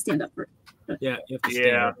think you have to stand up for it. Yeah, you have to stand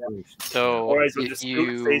Yeah. up first. So Otherwise, I'll just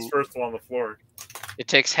scoot face first on the floor. it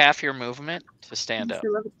takes half your movement to stand up.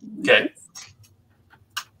 Okay.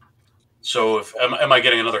 So if am I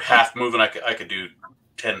getting another half movement? I could do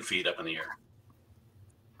 10 feet up in the air.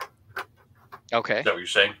 Okay. Is that what you're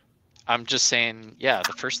saying? I'm just saying, yeah,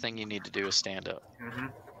 the first thing you need to do is stand up. Mm-hmm.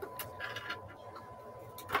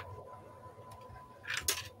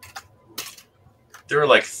 There are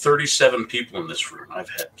like 37 people in this room. I've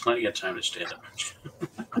had plenty of time to stand up.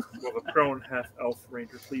 Will the prone half elf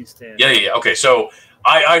ranger please stand? Yeah. Okay, so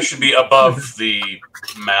I should be above the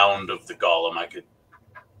mound of the golem. I could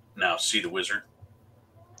now see the wizard.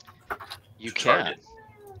 You to can. target.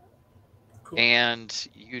 Cool. And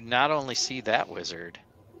you not only see that wizard.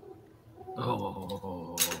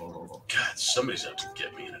 Oh. God, somebody's out to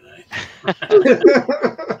get me tonight.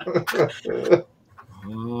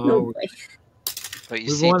 No way. But you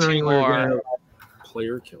was see wondering we were gonna have a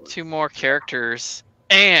player killer. 2 more characters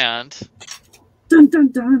and Dun dun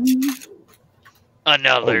dun.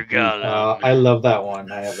 another golem. I love that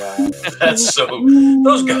one. I have that one. That's so.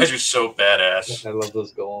 Those guys are so badass. I love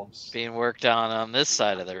those golems. Being worked on this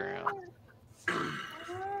side of the room.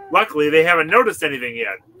 Luckily, they haven't noticed anything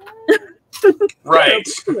yet. Right.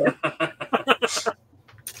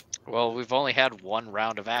 Well, we've only had 1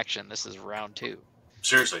 round of action. This is round 2.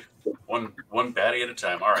 Seriously, one baddie at a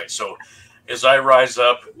time. All right. So, as I rise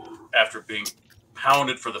up after being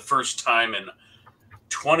pounded for the first time in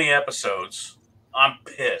 20 episodes, I'm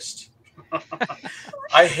pissed.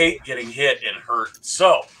 I hate getting hit and hurt.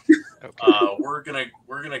 So, we're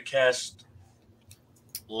gonna cast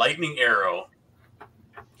lightning arrow,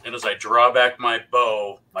 and as I draw back my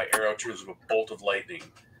bow, my arrow turns into a bolt of lightning.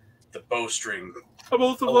 The bowstring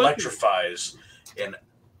electrifies, and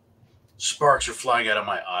sparks are flying out of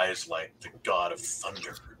my eyes like the god of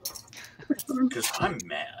thunder. Because I'm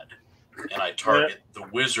mad, and I target the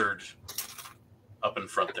wizard up in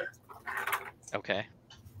front there. Okay.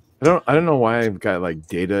 I don't know why I've got like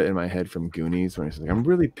Data in my head from Goonies when he's like, I'm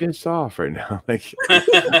really pissed off right now. Like,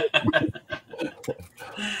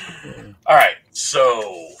 all right,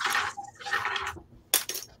 so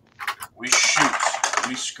we shoot,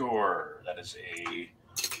 we score. That is a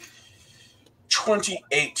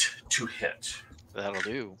 28 to hit. That'll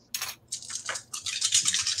do.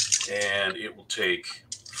 And it will take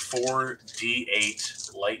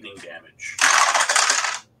 4d8 lightning damage.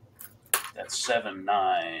 That's 7,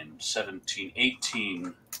 9, 17,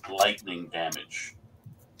 18 lightning damage.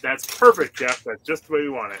 That's perfect, Jeff. That's just the way we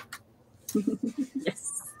want it.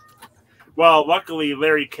 Yes. Well, luckily,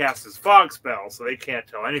 Larry casts his fog spell, so they can't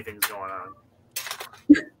tell anything's going on.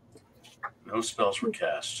 No spells were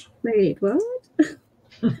cast. Wait, what?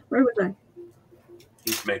 Where was I?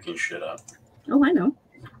 He's making shit up. Oh, I know.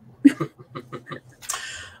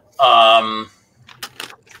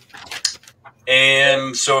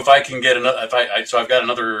 And so if I can get another, so I've got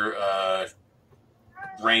another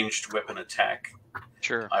ranged weapon attack.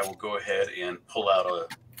 Sure. I will go ahead and pull out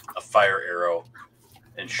a fire arrow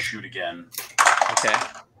and shoot again. Okay.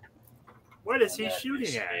 What is he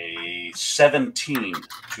shooting at? A 17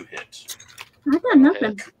 to hit. I got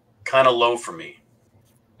nothing. Kind of low for me.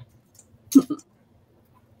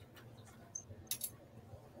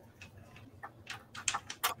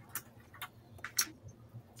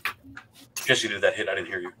 Jesse, did that hit? I didn't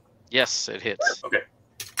hear you. Yes, it hits. Okay.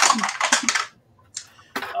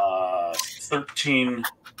 13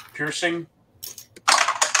 piercing,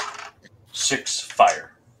 6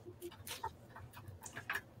 fire.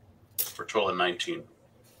 For a total of 19.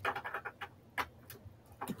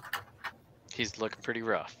 He's looking pretty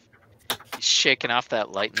rough. He's shaking off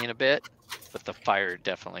that lightning a bit, but the fire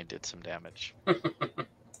definitely did some damage.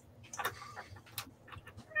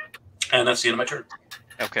 And that's the end of my turn.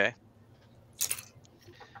 Okay.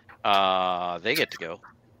 They get to go.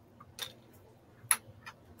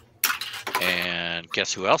 And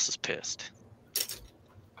guess who else is pissed?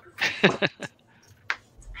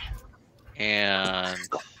 And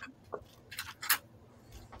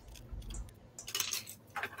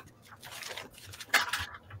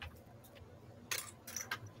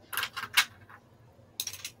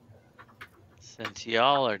since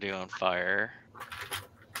y'all are doing fire,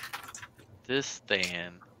 this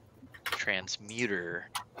thing, Transmuter,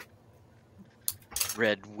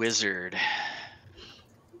 Red Wizard,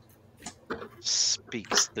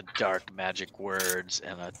 speaks the dark magic words,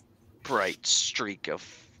 and a bright streak of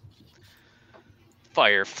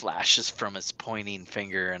fire flashes from its pointing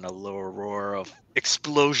finger, and a lower roar of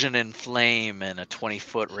explosion and flame in a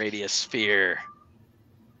 20-foot radius sphere.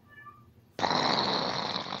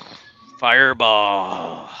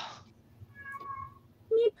 Fireball.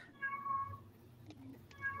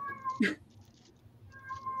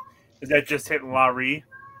 Is that just hitting Lah-Ree?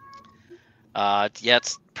 Yeah,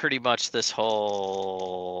 it's pretty much this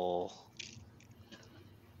whole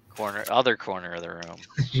other corner of the room.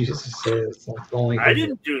 Jesus says only. I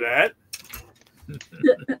didn't do that.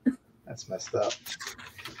 That's messed up.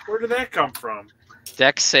 Where did that come from?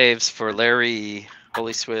 Deck saves for Lah-Ree,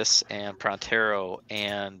 HolySwiss, and Pronterro,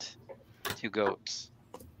 and 2 goats.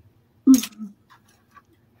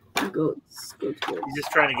 Goats. You're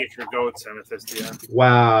just trying to get your goats, Amethysia.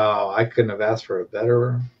 Wow, I couldn't have asked for a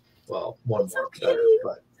better. Well, one It's more okay. better,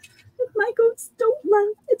 but If my goats don't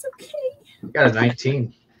run, it's okay. got a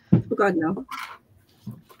 19. Oh God, no.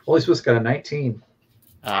 HolySwiss got a 19.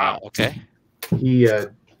 Okay. He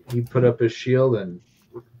put up his shield and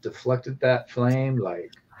deflected that flame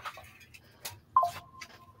like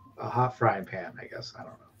a hot frying pan, I guess. I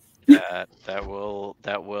don't know.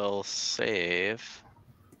 That will save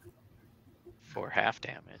for half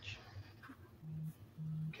damage.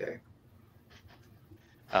 Okay.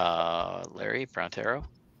 Larry, Pronterro.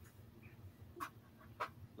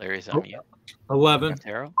 Larry's on mute. 11.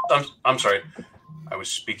 Pronterro. I'm sorry. I was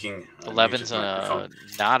speaking. 11's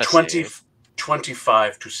not a 20, save.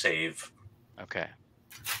 25 to save. Okay.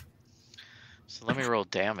 So let me roll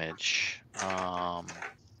damage. It's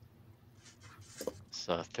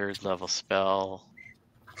a 3rd level spell.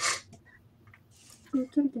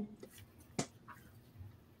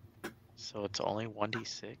 So it's only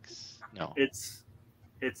 1d6? No. It's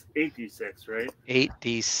 8d6, right?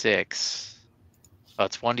 8d6. Oh,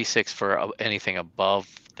 it's 1d6 for anything above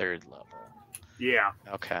 3rd level. Yeah.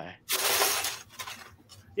 Okay.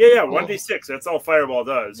 Yeah, 1d6. That's all Fireball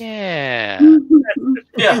does. Yeah.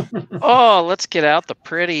 Yeah. Oh, let's get out the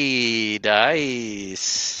pretty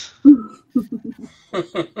dice.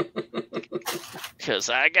 Because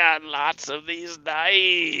I got lots of these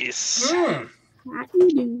dice.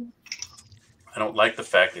 I don't like the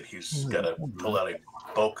fact that he's got to pull out a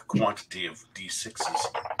bulk quantity of D6s.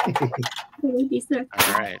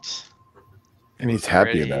 All right. And he's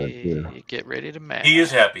happy about it too. Get ready to match. He is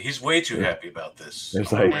happy. He's way too happy about this.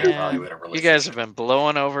 It's like, you guys have been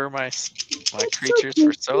blowing over my creatures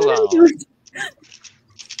for so long.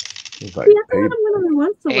 It's like,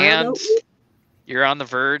 And you're on the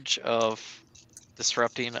verge of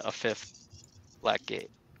disrupting a 5th black gate.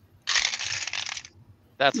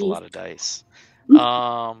 That's a lot of dice. You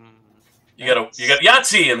got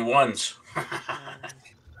Yahtzee in ones.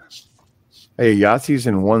 hey, Yahtzees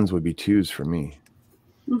and 1s would be 2s for me.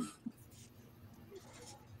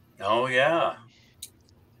 Oh yeah.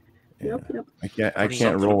 Yep. I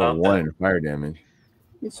can't roll a 1 in fire damage.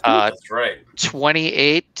 That's right.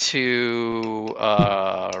 28 to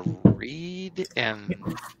read and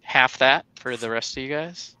half that for the rest of you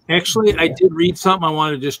guys. Actually, I did read something. I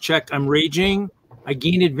wanted to just check. I'm raging. I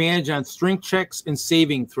gain advantage on strength checks and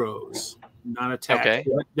saving throws, not attacks. Okay.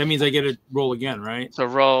 That means I get to roll again, right? So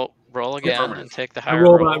roll again and take the I higher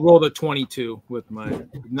rolled, roll. I rolled a 22 with my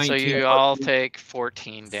 19. So you all take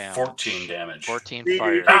 14 damage. 14 damage. 14 You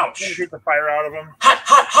fire. take the fire out of him.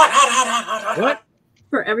 Hot. What?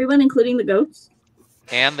 For everyone, including the goats?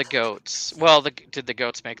 And the goats. Well, did the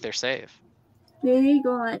goats make their save? They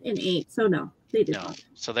got an 8, so no, they did No. not.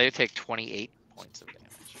 So they take 28 points of damage.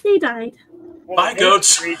 They died. Well, Bye,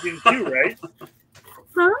 goats. Raging too, right?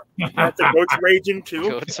 Huh? That's the goats raging too.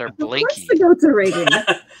 Goats are Of course blinky. the goats are raging.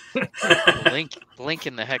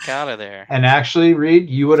 Blinking the heck out of there. And actually, Reed,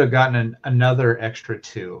 you would have gotten another extra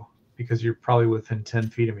 2 because you're probably within 10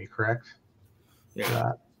 feet of me, correct?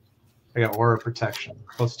 Yeah. I got aura protection,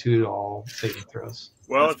 +2 to all saving throws.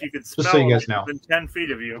 Well, if you could smell Just so you guys know. within 10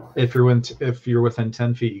 feet of you. If you're within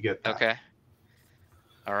 10 feet, you get that. Okay.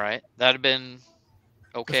 All right. That'd have been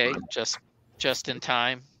okay. Just in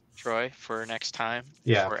time, Troy, for next time.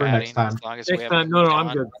 Yeah, We're for next time. As long as we Next haven't time. No, moved I'm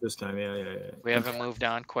on. good this time. Yeah. We haven't moved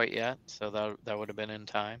on quite yet, so that would have been in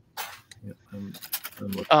time. Yeah, I'm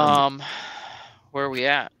looking. Where are we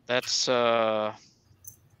at? That's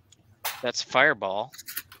Fireball,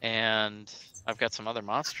 and I've got some other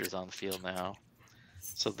monsters on the field now.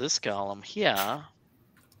 So this golem here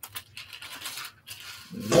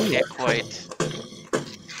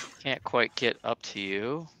can't quite get up to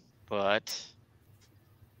you, but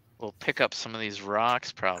we'll pick up some of these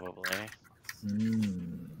rocks probably.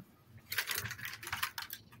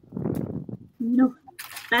 No,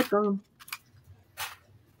 back on.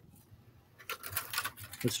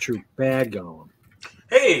 That's true. Bad golem.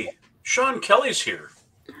 Hey, Sean Kelly's here.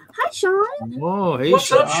 Hi, Sean. Oh, hey,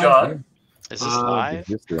 What's up, Sean? Is this live?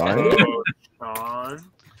 Is this live? Sean.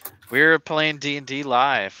 We're playing D&D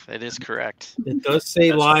live. It is correct. It does say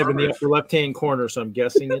That's live in the affirmative. upper left-hand corner, so I'm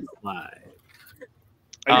guessing it's live.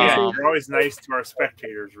 Again, you're always nice to our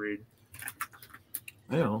spectators, Reed.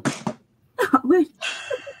 I know. Wait,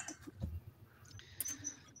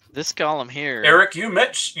 This golem here. Eric, you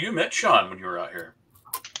met Sean when you were out here.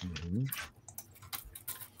 Mhm.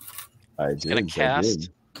 I He's gonna did. cast.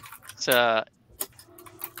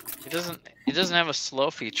 He doesn't have a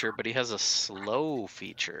slow feature, but he has a slow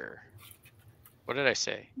feature. What did I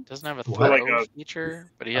say? He doesn't have a What? throw Like a-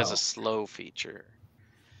 feature, but he has Oh. a slow feature.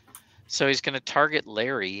 So he's gonna target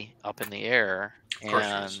Larry up in the air, course he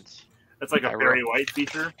and is. That's like a I Barry White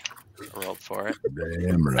feature. I rolled for it.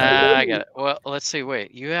 Damn right. I got it. Well, let's see.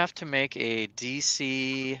 Wait, you have to make a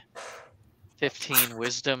DC 15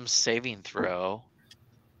 wisdom saving throw.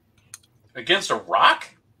 Against a rock?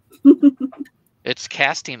 It's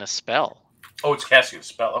casting a spell. Oh, it's casting a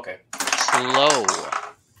spell. Okay. Slow.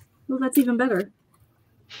 Well, that's even better.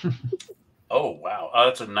 Oh, wow.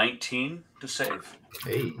 That's a 19 to save.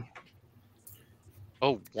 Hey.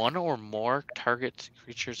 Oh, one or more target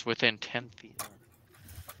creatures within 10 feet.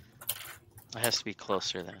 It has to be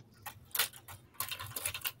closer then.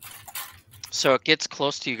 So it gets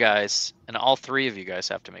close to you guys, and all three of you guys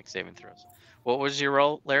have to make saving throws. What was your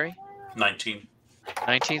roll, Larry? 19.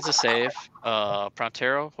 19's a save.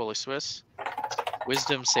 Pronterro, HolySwiss.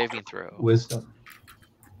 Wisdom saving throw. Wisdom.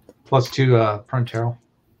 +2 Pronterro.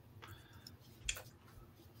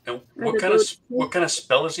 And what kind of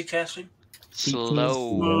spell is he casting?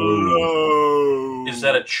 Slow. Whoa. Is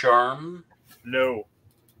that a charm? No.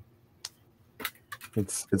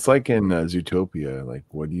 It's like in Zootopia. Like,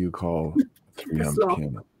 what do you call a 3-humped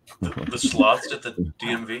camel? The sloths at the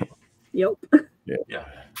DMV? Yep. Yeah.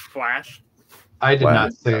 Flash. I did Wow.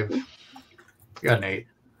 not save. Got an 8.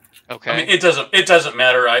 Okay. I mean, it doesn't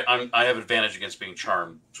matter. I have advantage against being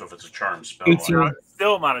charmed. So if it's a charm spell, 18.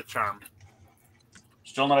 Still not a charm.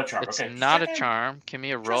 Still not a charm. It's okay. not a Just checking. charm. Give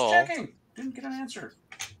me a Just roll. checking. Didn't get an answer.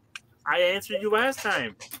 I answered you last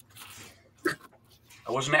time.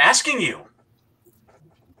 I wasn't asking you,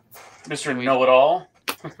 Mr. Can we- Know-It-All.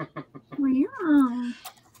 Wow.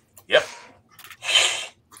 Yep.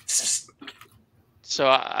 So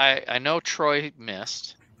I know Troy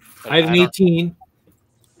missed. but I had an don't- 18.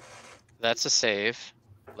 That's a save.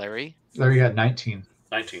 Larry? There you got 19.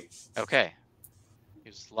 19. Okay.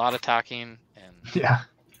 There's a lot of talking, and Yeah.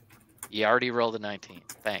 you already rolled a 19.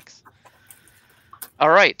 Thanks. All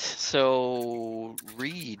right. So,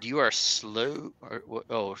 Reed, you are slow.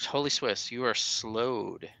 Oh, HolySwiss, you are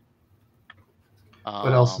slowed.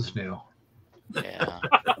 What else is new? Yeah.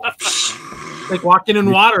 Like walking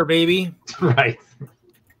in water, baby. Right.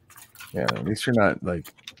 Yeah, at least you're not like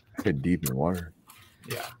head deep in water.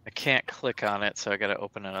 Yeah. I can't click on it, so I got to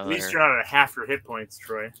open At another least you're not at half your hit points,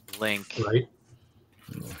 Troy. link.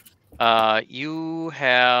 Right. You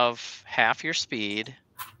have half your speed,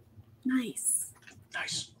 Nice.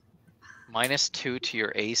 Nice. -2 to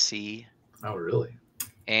your AC, Oh, really?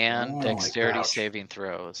 and Oh my dexterity gosh. saving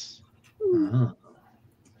throws. I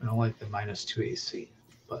don't like the -2 AC,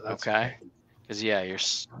 but that's Okay. Because yeah, you're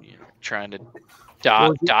trying to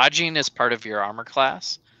dodging is part of your armor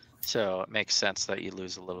class, so it makes sense that you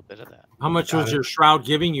lose a little bit of that. How much Got was it. your shroud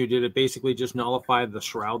giving you? Did it basically just nullify the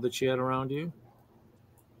shroud that you had around you?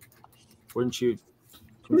 Wouldn't you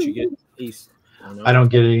get ace? I don't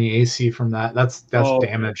get any AC from that. That's Oh, okay.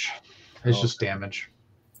 damage. It's Oh, just damage.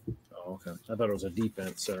 Oh, okay. I thought it was a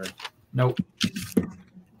defense. Sorry. Nope.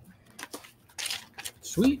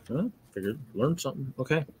 Sweet. Huh? Figured. Learned something.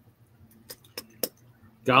 Okay.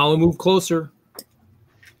 Golem, move closer.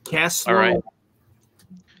 Cast slow. All right.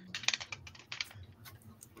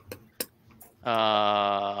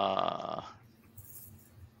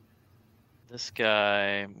 This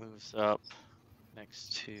guy moves up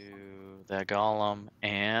next to that golem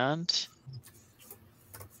and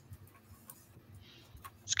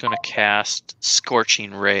it's going to cast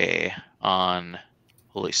Scorching Ray on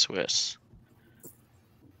HolySwiss.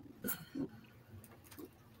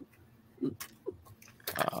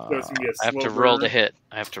 it's gonna be a I have to slow roll burn.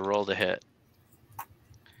 to hit.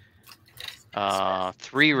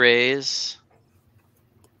 3 rays.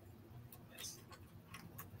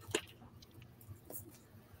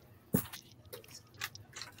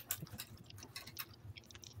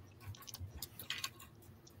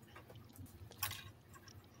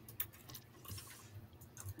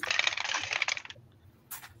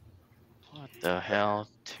 What the hell?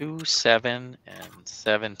 2, 7, and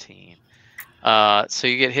 17. So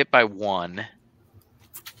you get hit by 1.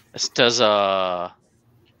 This does a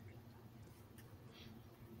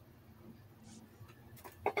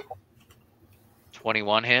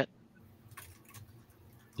 21 hit.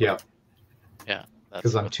 Yeah. Yeah,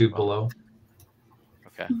 Because I'm 2 below.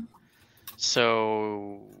 Okay.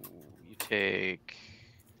 So you take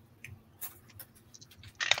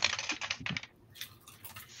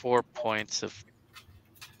 4 points of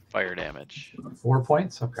fire damage. 4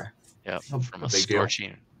 points? Okay. Yep, No- from no a big deal.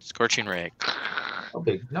 scorching ray. No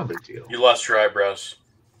big deal. You lost your eyebrows.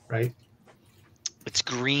 Right? It's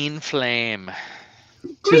green flame.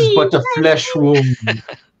 Tis but a flesh wound.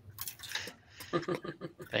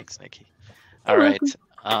 Thanks, Nikki. All right.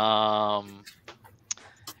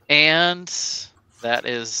 And that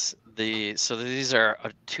is so these are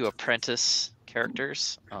 2 apprentice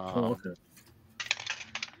characters. Oh, okay.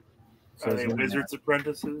 Are they wizards'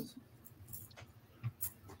 apprentices?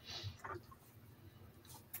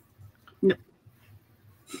 No.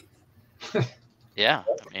 Yeah,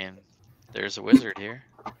 I mean, there's a wizard here.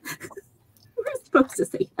 We're supposed to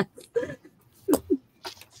say yes.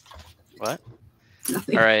 What?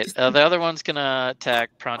 Nothing. All right, the other one's gonna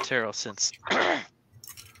attack Pronterro since we're gonna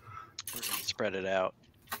spread it out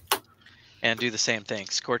and do the same thing.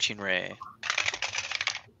 Scorching Ray.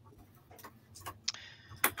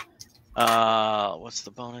 What's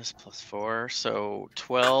the bonus? +4. So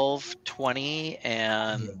 12, 20,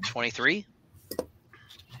 and 23.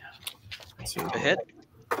 A hit.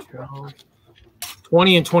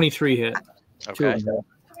 20 and 23 hit. Okay.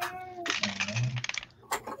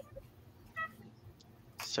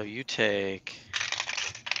 So you take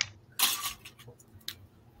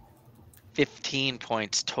 15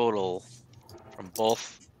 points total from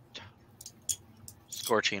both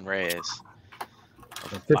scorching rays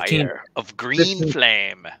of 15, fire, of green 15,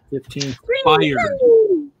 flame. 15 fire.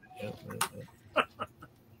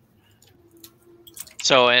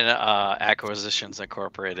 So in Acquisitions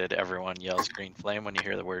Incorporated, everyone yells green flame when you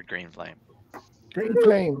hear the word green flame. Green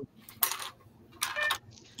flame.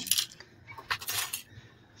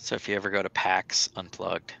 So if you ever go to PAX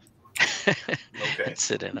Unplugged Okay. and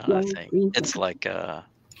sit in on a thing, it's like the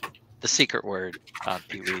secret word on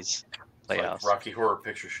Pee-wee's Playhouse. Like Rocky Horror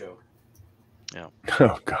Picture Show. Yeah.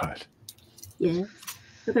 Oh God. Yeah.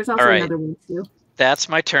 But there's also All right. another one too. That's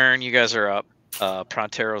my turn. You guys are up.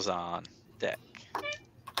 Pronterro's on deck.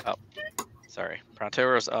 Up. Sorry.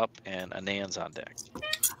 Pronterro's up and Aunaen's on deck.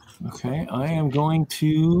 Okay, I am going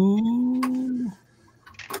to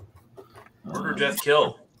Murder, death,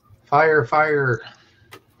 kill. Fire, fire.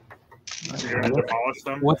 You're gonna demolish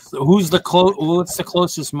them. what's the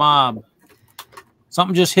closest mob?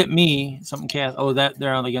 Something just hit me. Something cast. Oh, that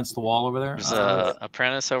they're on against the wall over there. There's a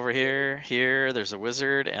apprentice over here. Here, there's a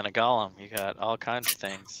wizard and a golem. You got all kinds of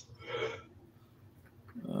things.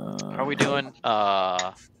 How are we doing?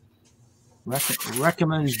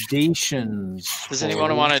 Recommendations. Does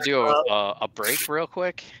anyone want to do a break real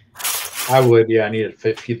quick? I would, yeah. I need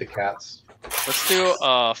to feed the cats. Let's do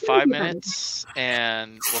 5 minutes,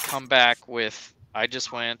 and we'll come back with I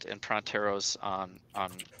just went and Pronterro's on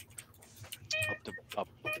up.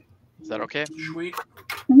 Is that okay? Sweet.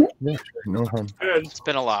 Yeah, sure. No harm. Good. It's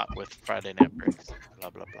been a lot with Friday Night Breaks. Blah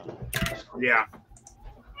blah blah. Yeah.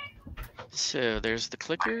 So there's the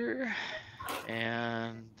clicker,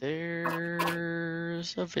 and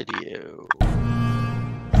there's a video.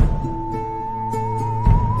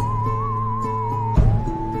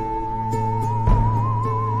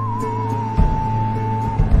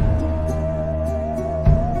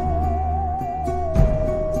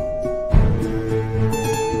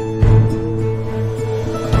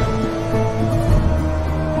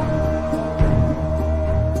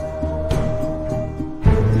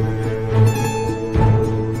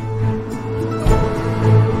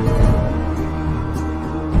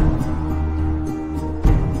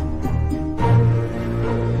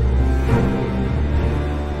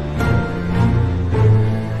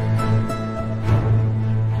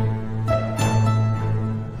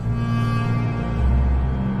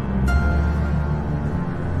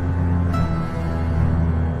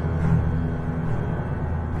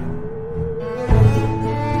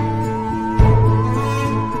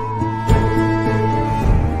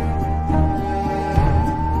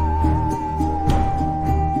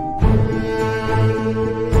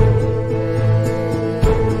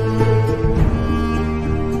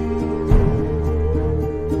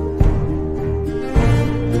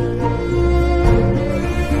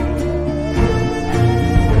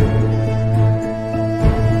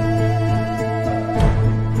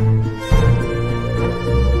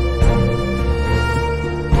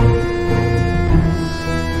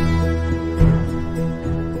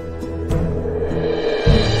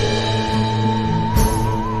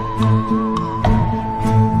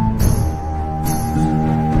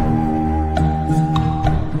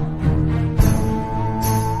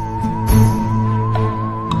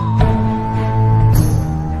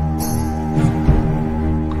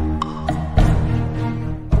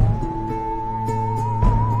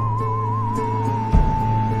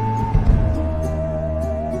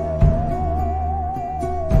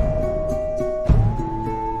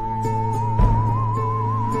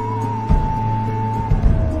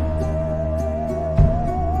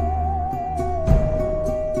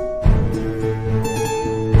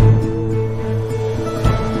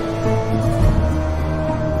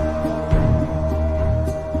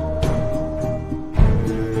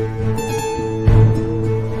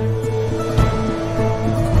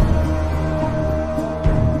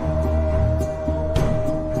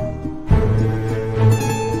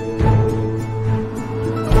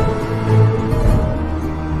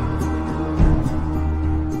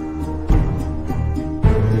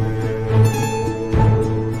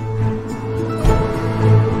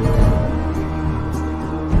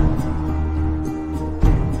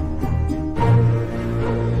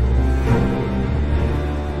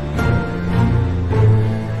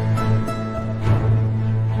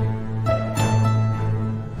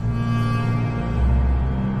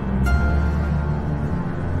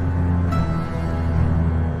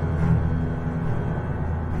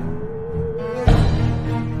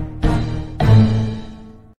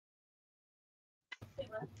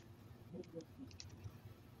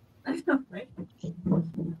 I know, right?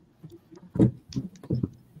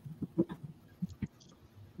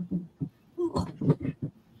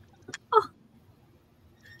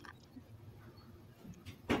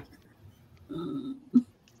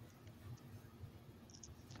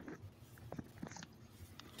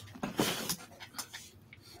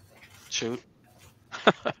 Shoot.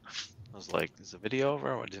 I was like, is the video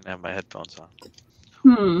over? I didn't have my headphones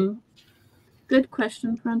on. Good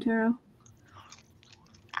question, Pronterro.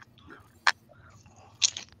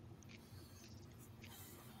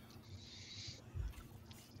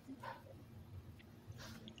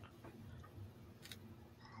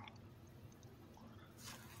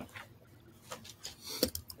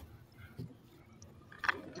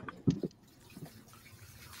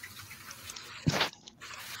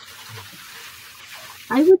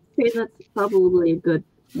 I would say that's probably a good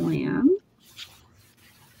plan.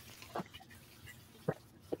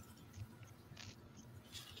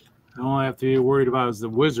 All I have to be worried about is the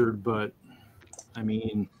wizard, but I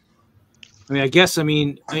guess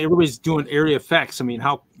everybody's doing area effects. I mean,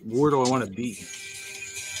 where do I want to be?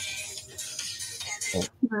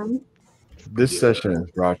 Right. This session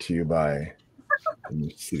is brought to you by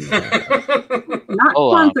Not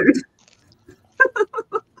sponsored.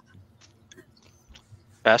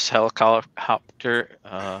 Best helicopter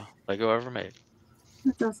Lego ever made.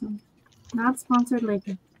 That's awesome. Not sponsored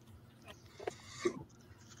Lego.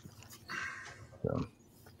 So,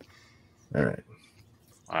 all right.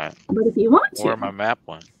 But if you want to. Where my map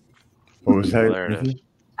went. What was that? There it is.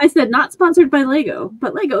 I said not sponsored by Lego,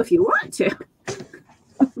 but Lego if you want to.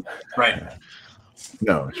 Right.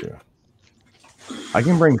 No, true. I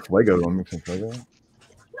can bring Lego. Want me some Lego?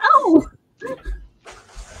 No.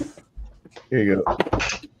 Here you go.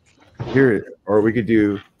 Here, or we could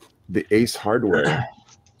do the Ace Hardware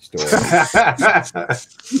store. Well, that's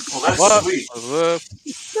sweet.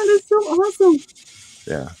 That is so awesome.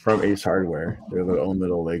 Yeah, from Ace Hardware. They're their own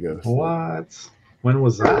little Lego store. What? When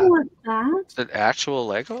was I that? want that. Is it actual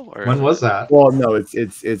Lego? Or When was that? Well, no, it's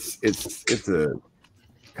a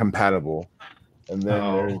compatible, and then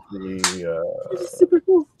there's the. This is super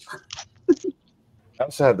cool. I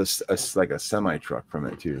also have this like a semi truck from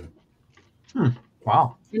it too.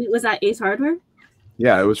 Wow. And it was at Ace Hardware?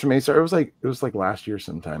 Yeah, it was from Ace. It was like last year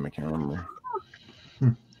sometime. I can't remember.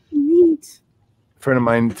 Neat. A friend of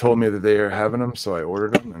mine told me that they are having them, so I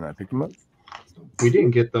ordered them and I picked them up. We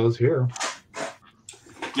didn't get those here.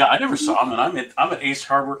 Yeah, I never saw them, and I'm at Ace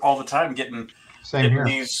Hardware all the time getting here.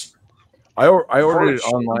 these I ordered it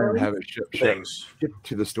online and have it shipped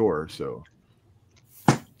to the store. So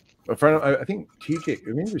a friend, I think TJ,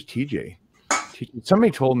 I mean it was TJ. Somebody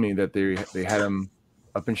told me that they had them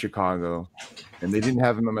up in Chicago, and they didn't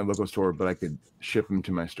have them at my local store, but I could ship them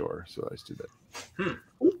to my store, so I just did that.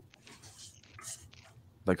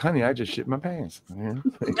 Like, honey, I just shipped my pants. Where's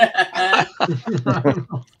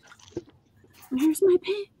my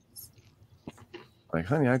pants? Like,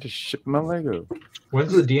 honey, I just shipped my Lego.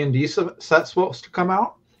 When's the D&D set supposed to come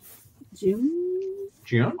out? June?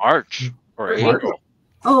 March or April.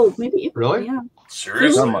 Oh, maybe April. Really? Yeah.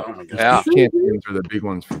 Seriously? Oh my God. Yeah. Champions are the big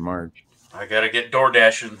ones for March. I gotta get door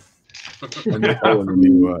dashing. And they're all in the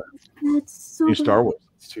new, That's so new good. Star Wars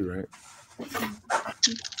too, right?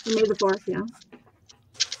 May the 4th, yeah.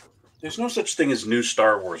 There's no such thing as new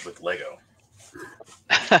Star Wars with Lego.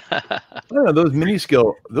 I don't know, those mini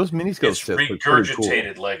scale It's sets are pretty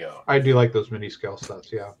regurgitated cool. Lego. I do like those mini scale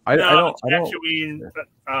sets, yeah. I don't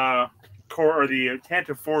Core or the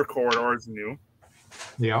Tantive 4 corridor is new.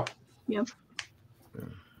 Yeah. Yep.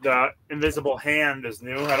 The Invisible Hand is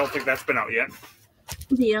new. I don't think that's been out yet.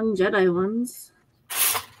 The Young Jedi ones.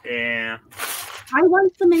 Yeah. I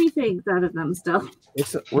want the minifigs out of them still.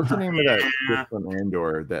 What's the name of that ship from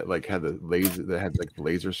Andor that like had the laser that had like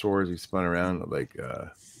laser swords he spun around like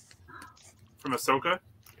From Ahsoka?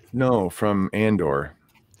 No, from Andor.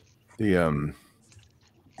 The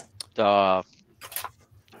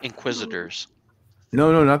Inquisitors.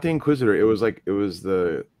 No, not the Inquisitor. It was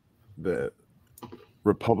the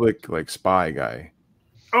Republic like spy guy.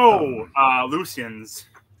 Oh, Lucian's.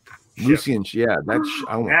 Lucian's, yeah.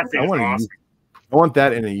 I want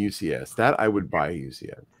that in a UCS. That I would buy a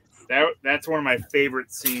UCS. That's one of my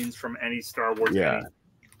favorite scenes from any Star Wars Yeah. movie.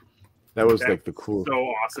 That was like the coolest. So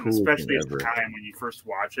awesome, coolest especially at thing the ever. time when you first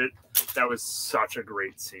watch it. That was such a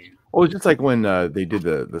great scene. Oh, it's just like when they did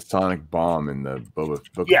the sonic bomb in the book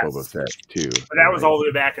Yes. of Boba Fett too. But that was all the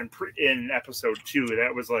way back in episode 2.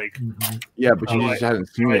 That was like Yeah, but you Oh, just hadn't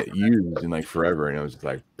seen it used in like forever, and it was just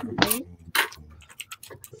like it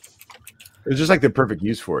was just like the perfect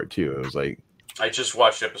use for it too. It was like I just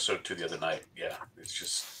watched episode 2 the other night. Yeah, it's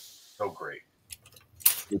just so great.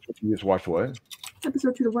 You just watched what?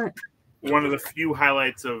 Episode 2 to what? One of the few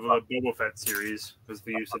highlights of Boba Fett series was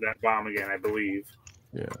the use of that bomb again, I believe.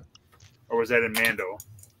 Yeah. Or was that in Mando?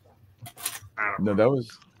 I don't know. No, that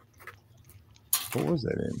was. What was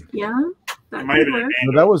that in? Yeah. It might have been in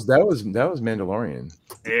No, Mando. that was Mandalorian.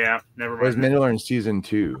 Yeah, never It was mind. Mandalorian season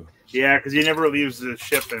 2. Yeah, because he never leaves the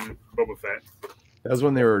ship in Boba Fett. That was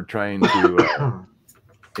when they were trying to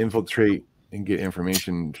infiltrate and get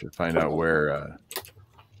information to find out where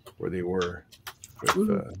they were with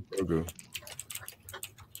Grogu.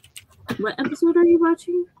 What episode are you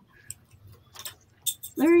watching,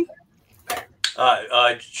 Larry?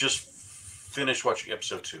 I just finished watching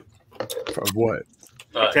episode 2 Of what?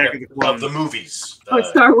 Attack of the Clones. of the movies. Oh,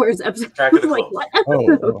 Star Wars episode. Attack of the Like, Clones. what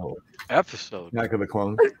episode? Oh, Episode. Attack of the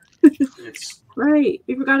Clones. It's Right.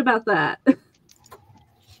 We forgot about that.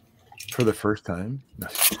 For the first time? No.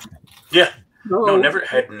 yeah. Oh. No,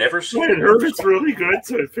 had never seen I it. heard it's really good,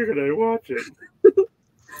 so I figured I'd watch it.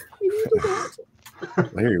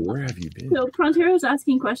 Larry, where have you been? So Pronterro's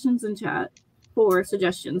asking questions in chat for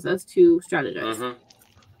suggestions as to strategize. Mhm.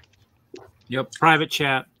 Yep, private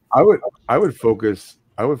chat. I would focus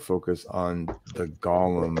on the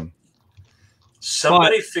golem.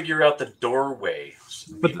 Somebody figure out the doorway,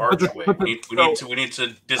 But the the- archway. but the- we need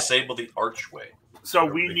to disable the archway. So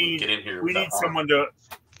Or we can need get in here we without need someone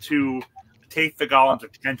to take the golem's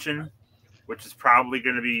attention, which is probably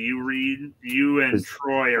going to be you, Reed. You and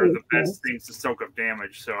Troy are the best things to soak up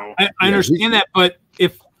damage. So I understand that, but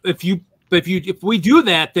if we do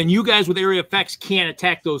that, then you guys with area effects can't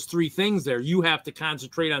attack those 3 things there. You have to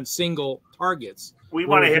concentrate on single targets. we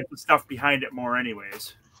want to hit the stuff behind it more,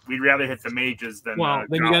 anyways. We'd rather hit the mages than Well,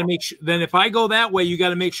 then you golem. got to make sure. Then if I go that way, you got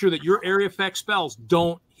to make sure that your area effect spells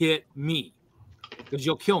don't hit me, because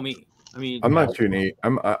you'll kill me. I mean, I'm not doing it.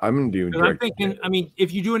 I'm doing. 'cause I'm thinking. I mean,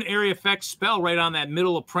 if you do an area effect spell right on that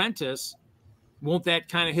middle apprentice, won't that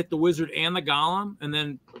kind of hit the wizard and the golem, and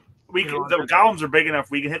then We can, the golems are big enough.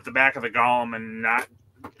 We can hit the back of the golem and not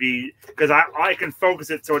be, because I can focus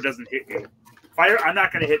it so it doesn't hit you. Fire. I'm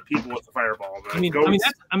not going to hit people with the fireball. But you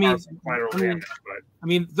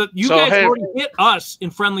guys already hit us in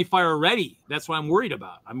friendly fire already. That's what I'm worried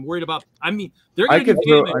about. I'm worried about. I mean, they're I going could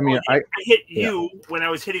to throw. I hit you when I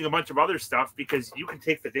was hitting a bunch of other stuff because you can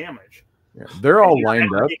take the damage. Yeah, they're all And lined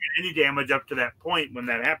you haven't up. taken any damage up to that point when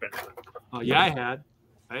that happened. Yeah, I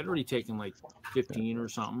had already taken like 15 or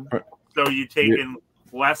something. So you taken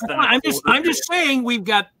less than. I'm just saying we've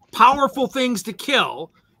got powerful things to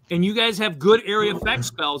kill, and you guys have good area effect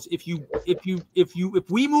spells. If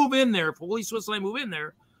we move in there, if HolySwiss and I move in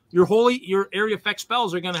there, your area effect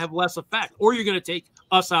spells are going to have less effect, or you're going to take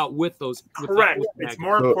us out with those. Correct. It's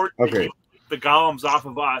more important to keep the golems off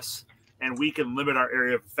of us, and we can limit our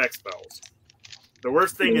area of effect spells. The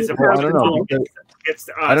worst thing is if I don't know. gets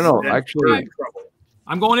to us. I don't know. then Actually, we're in trouble.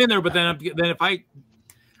 I'm going in there, but then if I've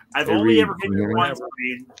Hey, only Reed, ever hit can you you hear me? once,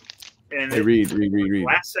 Reed. And Hey, Reed.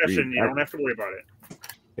 last session, Reed. you don't have to worry about it.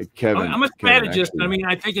 Hey, Kevin. I'm a strategist. Kevin, I mean,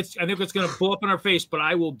 I think it's going to blow up in our face, but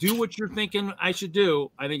I will do what you're thinking I should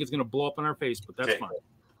do. I think it's going to blow up in our face, but that's fine.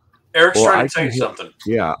 Eric's Well, trying I to tell you can hit- something.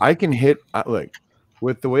 Yeah, I can hit. Look,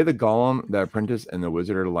 with the way the golem, the apprentice, and the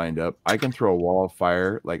wizard are lined up, I can throw a wall of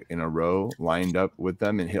fire like in a row, lined up with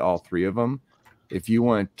them, and hit all 3 of them. If you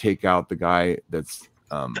want to take out the guy that's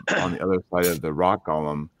on the other side of the rock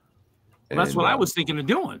golem, That's what I was thinking of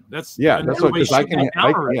doing. That's that's what, because I can,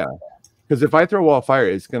 because if I throw a wall of fire,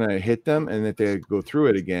 it's gonna hit them, and if they go through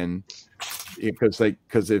it again, because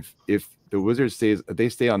if the wizard stays, if they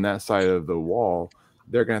stay on that side of the wall,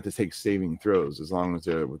 they're gonna have to take saving throws as long as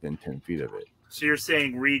they're within 10 feet of it. So you're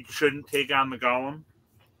saying Reed shouldn't take on the golem?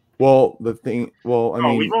 Well, I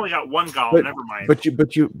mean, we've only got one golem. but, Never mind.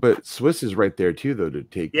 But Swiss is right there too, though, to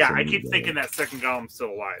take. Yeah, some I of keep the- thinking that second golem's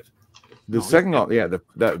still alive. The second golem,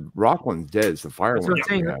 that rock one's dead. It's the fire That's one. what I'm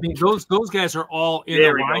saying. Yeah. I mean, those guys are all in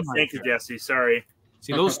There the we line. go. right Thank you, there. Jesse. Sorry.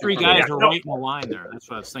 See, those 3 guys Yeah, are no. right in the line there. That's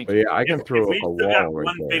what I was But thinking. yeah, I can throw If we a still wall got right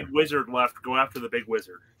one there. big wizard left, go after the big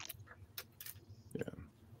wizard. Yeah.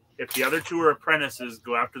 If the other 2 are apprentices,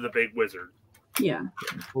 go after the big wizard. Yeah.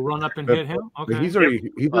 We'll run up and But- hit him. But Okay. he's already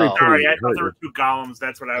Well, Sorry, I pretty thought there hurt. were 2 golems.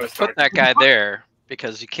 That's what I was Put talking that guy there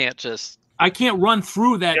because you can't just. I can't run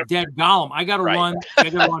through that Yep. dead golem. I got to Right. run. I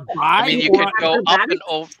got to run by. I mean, you or could go up and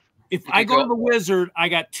over. If you I could go go- to the wizard, I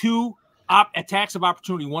got 2 attacks of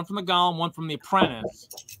opportunity. One from the golem, one from the apprentice.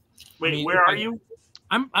 Wait, I mean, where are you?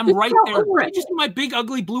 I'm Just right go there. over it. Just my big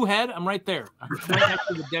ugly blue head. I'm right there. I'm right next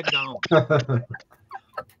to the dead golem.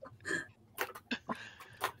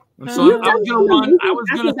 And so You've I done was gonna run. I was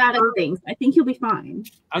gonna acrobatic skirt, things. I think you'll be fine.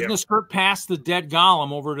 I was gonna skirt past the dead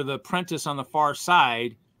golem over to the apprentice on the far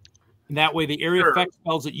side, And that way, the area Sure. effect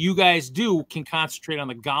spells that you guys do can concentrate on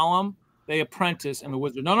the golem, the apprentice, and the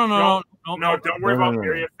wizard. No. No, don't worry about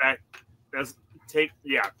area effect.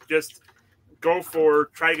 Just go for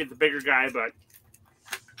try to get the bigger guy, but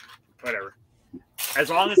whatever. As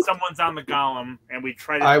long as someone's on the golem and we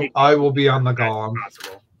try to I will be on the golem.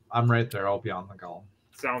 Possible. I'm right there. I'll be on the golem.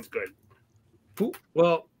 Sounds good.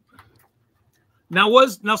 Well, now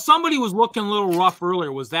somebody was looking a little rough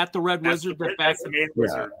earlier. Was that the red wizard? That's the main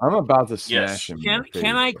wizard. I'm about to smash him.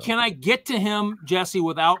 Can I get to him, Jesse,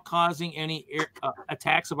 without causing any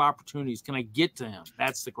attacks of opportunities? Can I get to him?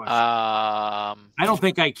 That's the question. I don't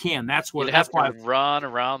think I can. That's what. You'd have to run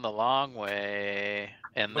around the long way,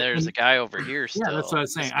 and there's a guy over here still. Yeah, that's what I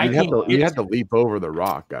was saying. You have to leap over the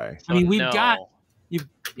rock guy. I mean, we've got.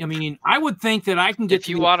 I mean, I would think that I can get. If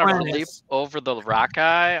you want to leap over the rock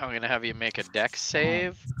guy, I'm going to have you make a dex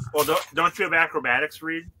save. Well, don't you have acrobatics,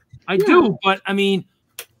 Reed? I do, but I mean,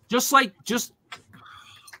 I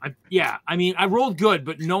mean, I rolled good,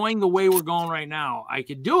 but knowing the way we're going right now, I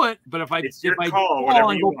could do it. But if I fall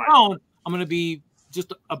and go prone, I'm going to be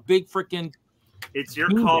just a big freaking. It's your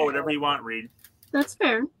call, whatever you want, Reed. That's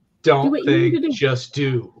fair. Don't think, just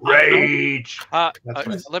do. Rage.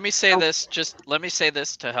 Let me say this. Let me say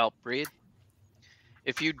this to help, Reed.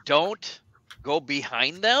 If you don't go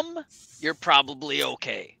behind them, you're probably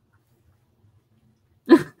okay.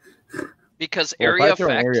 Because area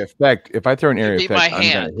effect. If I throw an area effect,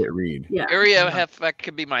 I'm gonna hit Reed. Yeah. Area effect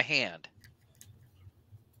could be my hand.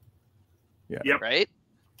 Yeah. Yep. Right.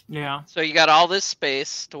 Yeah. So you got all this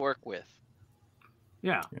space to work with.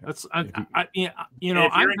 Yeah, that's I'm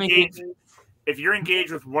thinking if you're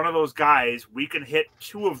engaged with one of those guys, we can hit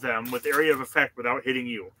two of them with area of effect without hitting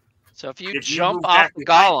you. So if you jump off the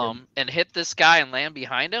golem and hit this guy and land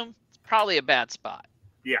behind him, it's probably a bad spot.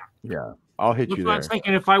 Yeah. Yeah, I'll hit you there. I was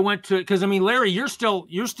thinking if I went to, because I mean, Larry, you're still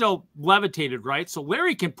levitated, right? So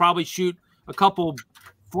Larry can probably shoot a couple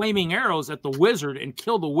flaming arrows at the wizard and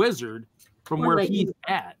kill the wizard from where he's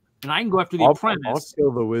at. And I can go after the apprentice. I'll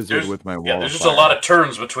kill the wizard with my wall. Yeah, there's just a lot of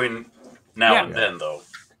turns between now and then, though.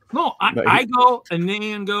 No, I go, and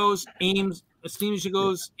Nan goes, Ames, Esteemisha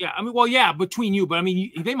goes. Yeah, I mean, well, yeah, between you, but I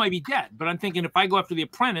mean, they might be dead. But I'm thinking if I go after the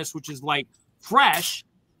apprentice, which is like fresh,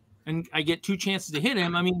 and I get 2 chances to hit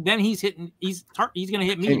him, I mean, then he's going to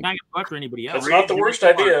hit me, not going to go after anybody else. That's not the worst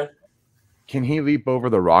idea. Can he leap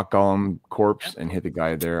over the rock golem corpse and hit the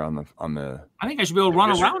guy there on the? I think I should be able to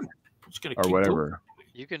run around or whatever.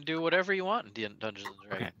 You can do whatever you want in Dungeons and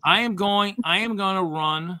Dragons. Okay. I am going to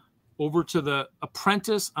run over to the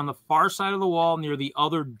apprentice on the far side of the wall near the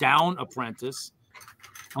other down apprentice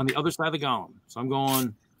on the other side of the golem. So I'm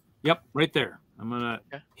going, yep, right there. I'm going to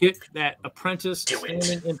hit that apprentice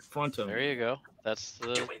standing in front of me. There you go. That's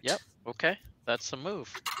the, yep, okay. That's the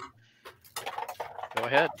move. Go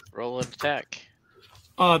ahead, roll an attack.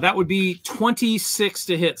 That would be 26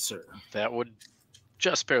 to hit, sir. That would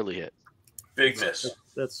just barely hit. Big miss.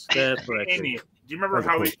 That's what I Amy, do you remember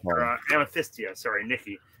how we Amethysia, sorry,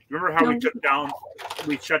 Nikki. Do you remember how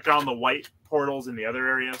we shut down the white portals in the other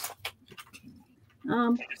areas?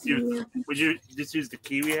 Would you just use the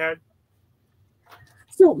key we had?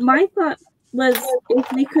 So my thought was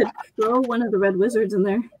if we could throw one of the red wizards in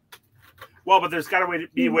there. Well, but there's got to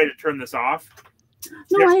be a way to turn this off.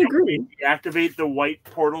 No, I agree. Activate the white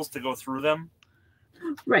portals to go through them.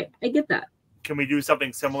 Right, I get that. Can we do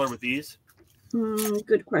something similar with these?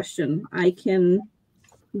 Good question. I can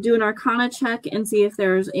do an Arcana check and see if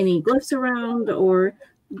there's any glyphs around, or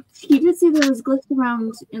he did say there was glyphs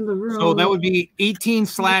around in the room. So that would be 18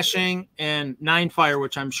 slashing and 9 fire,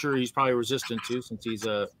 which I'm sure he's probably resistant to since he's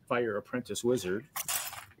a fire apprentice wizard.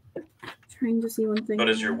 Trying to see one thing. But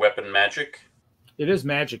is your weapon magic? It is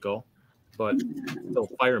magical, but still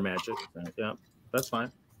fire magic. Yeah, that's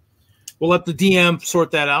fine. We'll let the DM sort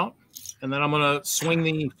that out. And then I'm going to swing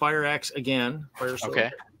the fire axe again.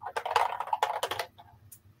 Okay.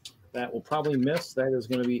 That will probably miss. That is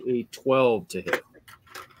going to be a 12 to hit.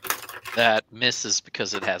 That misses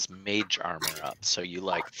because it has mage armor up. So you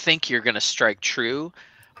think you're going to strike true,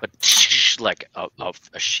 but like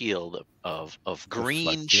a shield of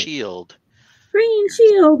green shield. Green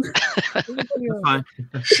shield. Fine.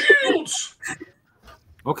 Shields.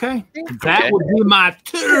 Okay. That would be my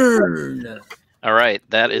turn. All right,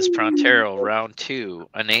 that is Pronterro, round 2.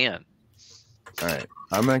 Aunaen. All right,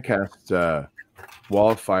 I'm gonna cast Wall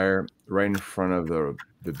of Fire right in front of the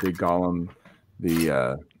big golem,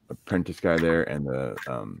 the apprentice guy there, and the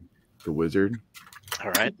wizard. All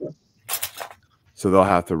right. So they'll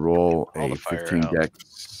have to roll All a the fire 15 out.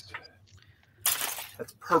 dex.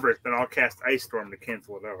 That's Perfect. Then I'll cast Ice Storm to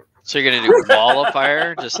cancel it out. So you're gonna do Wall of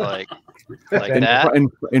Fire, just like that?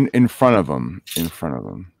 In front of them. In front of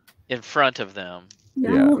them. In front of them.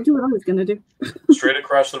 Yeah, I won't do what I was gonna do. Straight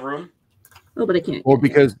across the room? Oh, but I can't. Well,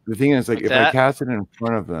 because the thing is, like, Like if that? I cast it in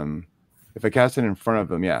front of them, yeah. If I cast it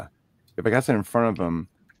in front of them,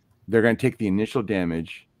 they're going to take the initial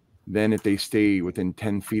damage. Then if they stay within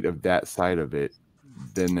 10 feet of that side of it,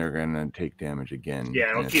 then they're going to take damage again. Yeah,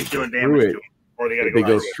 it'll And keep if they doing go damage through to it, them. Or they gotta if they go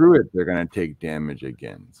go out. through it, they're going to take damage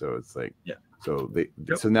again. So it's like, yeah. So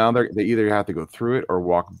so now they either have to go through it or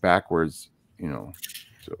walk backwards, you know.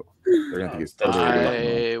 So they're going to have to get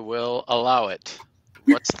I will allow it.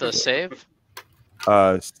 What's the save?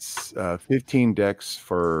 15 dex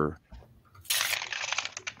for.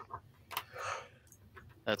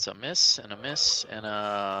 That's a miss and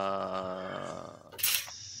a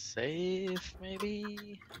save,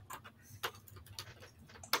 maybe.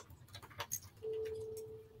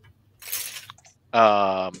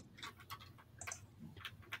 I'm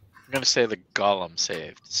gonna say the golem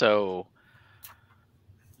saved. So,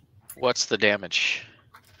 what's the damage?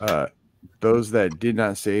 Those that did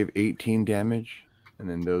not save 18 damage, and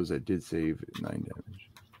then those that did save 9 damage.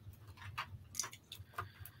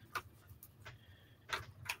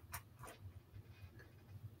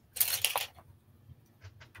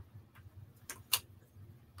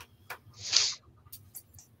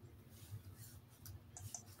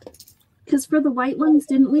 Because for the white ones,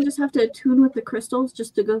 didn't we just have to attune with the crystals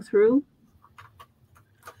just to go through?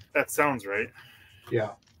 That sounds right.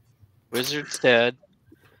 Yeah. Wizard's dead.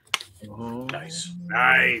 Oh, Nice.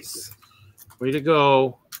 Nice. way to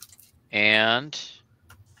go. And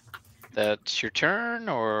that's your turn,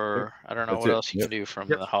 or I don't know That's what it. else you can do from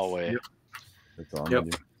the hallway. That's all I'm Yep.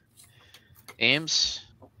 gonna do. Ames.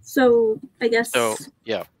 So I guess. So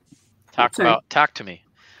yeah, talk Sorry. to me.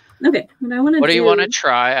 Okay, what I want to do. What do you want to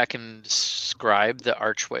try? I can describe the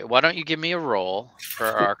archway. Why don't you give me a roll for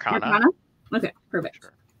Arcana? Okay, perfect.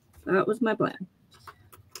 Sure. That was my plan.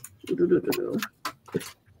 Well,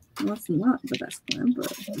 that's not the best plan,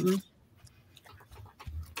 but it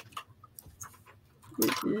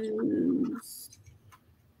is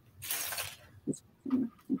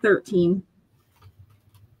 13.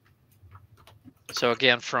 So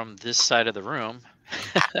again, from this side of the room,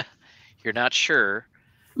 you're not sure,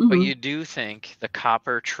 but Mhm. you do think the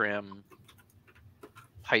copper trim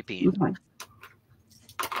piping Okay.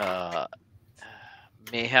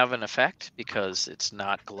 may have an effect because it's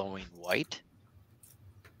not glowing white.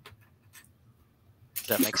 Does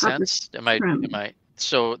that make Copper sense? trim.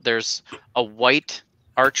 So there's a white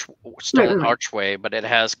stone Right. archway, but it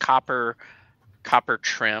has copper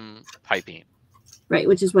trim piping. Right,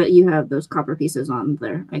 which is what you have those copper pieces on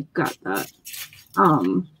there. I got that.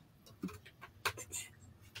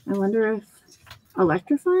 I wonder if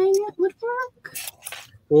electrifying it would work.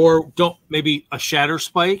 Or don't maybe a shatter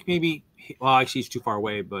spike? Maybe. Well, actually, he's too far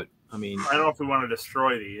away. But I mean, I don't know if we want to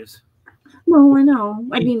destroy these. No, I know.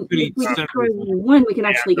 I mean, Could he if we send- destroy one, we can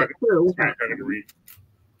actually get through. It's not going to reach.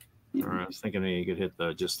 all right, I was thinking maybe you could hit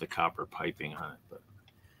just the copper piping on it. But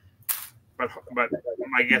But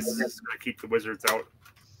my guess is it's going to keep the wizards out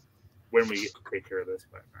when we take care of this.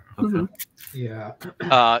 But Mhm. Yeah.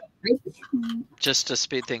 Just to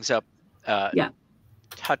speed things up,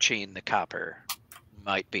 touching the copper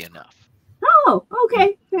might be enough. Oh,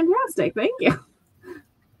 okay. Fantastic. Thank you.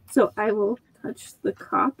 So I will touch the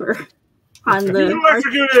copper on the.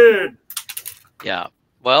 electrocuted. Yeah.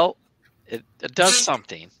 Well, it does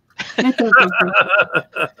something. Ever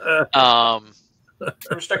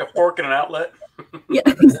stuck a fork in an outlet? Yeah.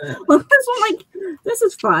 Well, this one, like, this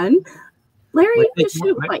is fun. Larry, Might take just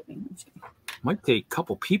shoot more- lightning. might take a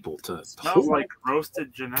couple people to. Smells like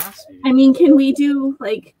roasted Genasi. I mean, can we do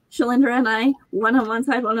like Shalindra and I, one on one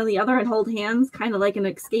side, one on the other, and hold hands, kind of like an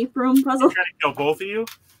escape room puzzle? Trying to kill both of you?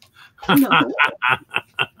 No.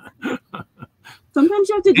 Sometimes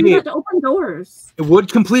you have to do Hey. that to open doors. It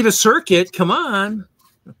would complete a circuit. Come on.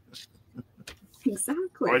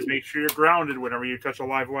 Exactly. Always make sure you're grounded whenever you touch a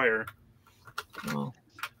live wire. Well,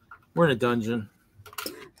 we're in a dungeon.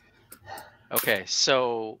 Okay,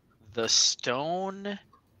 so the stone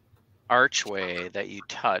archway that you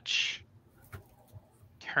touch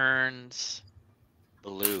turns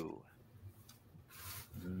blue.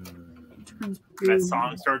 And that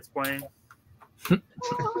song starts playing.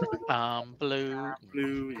 Blue.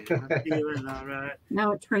 Blue, yeah, I'm feeling all right.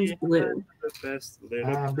 Now it turns blue. The best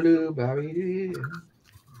little I'm blue, Bobby.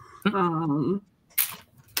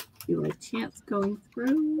 Do a chance going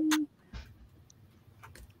through.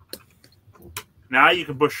 Now you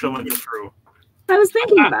can push Shalindra through. I was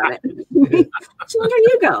thinking about it. Shalindra,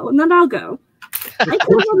 you go, and then I'll go. I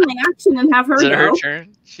could have my action and have her Is it go. her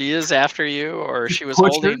turn? She is after you, or she was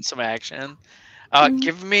Push her. holding some action.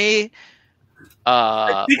 Give me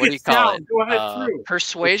I think what do you it's call down. it? Go ahead through.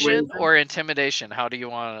 Persuasion Persuasion. or intimidation? How do you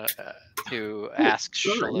want to ask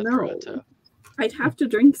Shalindra no. to? I'd have to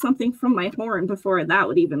drink something from my horn before that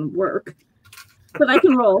would even work. But I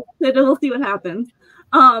can roll. We'll see what happens.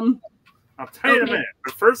 I'll tell you in a Okay. minute.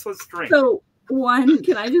 But first, let's drink. So one,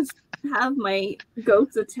 can I just have my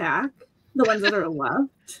goats attack the ones that are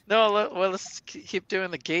left? No, let's keep doing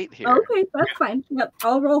the gate here. Okay, that's fine. Yep,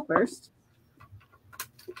 I'll roll first.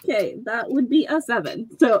 Okay, that would be a 7.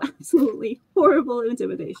 So absolutely horrible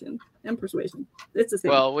intimidation and persuasion. It's the same.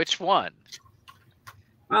 Well, which one?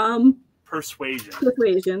 Persuasion.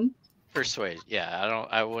 Persuasion. Persuasion. Yeah,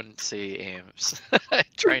 I wouldn't see Ames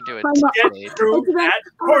trying to I'm not- intimidate. Through It's that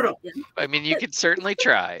portal. I mean, you could certainly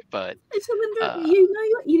try, but Shalindra, you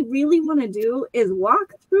know what you really want to do is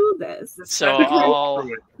walk through this. so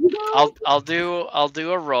You know? I'll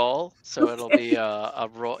do a roll. So it'll be a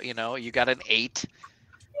roll. You know, you got an 8.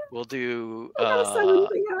 We'll do I got a 7,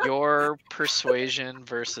 but yeah. your persuasion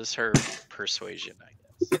versus her persuasion. I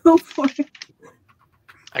guess Go for it.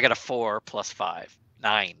 I got a 4 plus 5,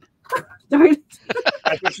 9. Darn.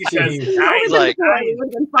 That's what she says. It Nice. would've like, been 4, it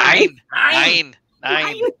would've been 5. 9.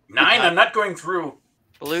 9. I'm not going through.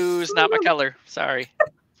 Blue's not my color. Sorry.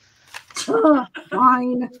 Ugh,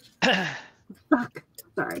 fine. Fuck.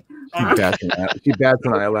 Sorry. She bats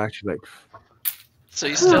an eyelash. She's like, So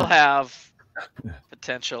you still have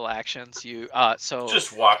potential actions. You so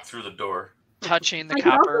Just walk through the door. touching the I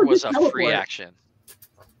can copper also was just a free teleport. action.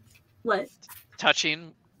 What?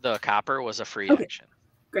 Touching the copper was a free Okay. action.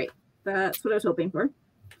 That's what I was hoping for.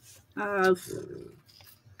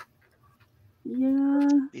 Yeah.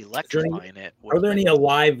 Electrifying it. Are there any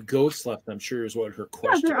alive ghosts left? I'm sure is what her Yeah,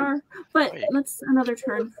 question. there are. But Wait. that's another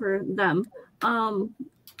turn for them.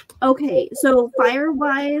 Okay, so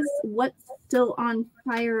fire-wise, what's still on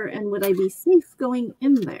fire, and would I be safe going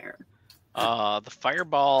in there? The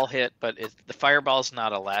fireball hit, but the fireball's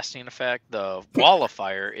not a lasting effect. The wall of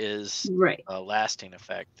fire is Right. a lasting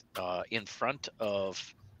effect. In front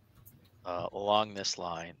of, along this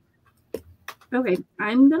line. Okay,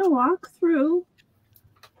 I'm gonna walk through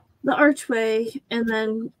the archway and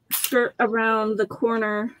then skirt around the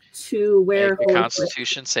corner to where. Make a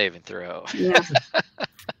Constitution saving throw. Yeah,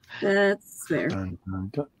 that's fair. dun, dun,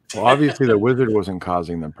 dun. Well, obviously the wizard wasn't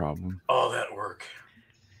causing the problem. All that work.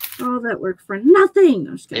 Oh, that worked for nothing.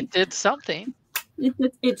 I'm just kidding. It did something.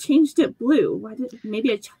 It changed it blue. Why did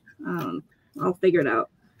maybe I'll figure it out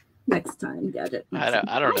next time. Get it?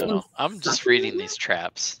 I don't know. I'm just reading these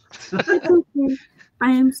traps. It's okay.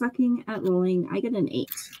 I am sucking at rolling. I get an 8.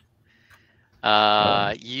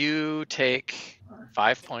 You take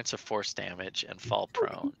 5 points of force damage and fall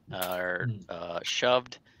prone. Are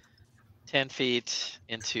shoved 10 feet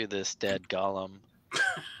into this dead golem.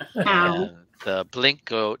 Ow. And the blink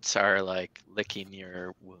goats are like licking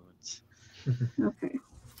your wounds. Okay.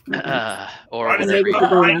 Or What is whatever it maybe you- the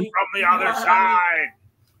golem. behind from the other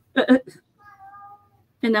side?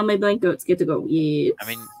 And now my blank goats get to go. Yes. I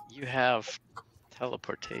mean, you have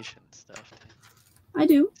teleportation stuff. I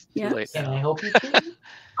do. It's too Yeah. late Can now. I help you? Please?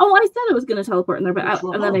 Oh, I said I was going to teleport in there, but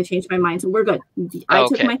and then I changed my mind, so we're good. I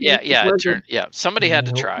took Okay. my Yeah. we're It turned, good. yeah. Somebody had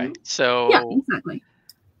to Nope. try. So Yeah, exactly.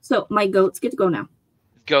 So my goats get to go now.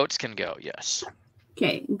 goats can go. Yes.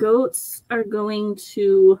 Okay, goats are going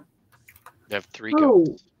to. You have 3 Oh,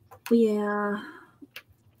 goats. yeah.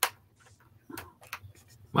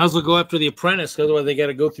 Might as well go after the apprentice, otherwise they got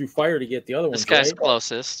to go through fire to get the other one. This guy's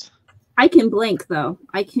closest. I can blink though.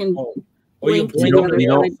 I can Oh, you blink blink to the don't- other you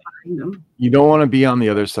side don't- behind them. You don't want to be on the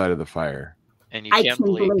other side of the fire. And you I can't can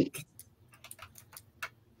blink. blink.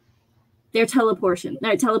 They're teleportation.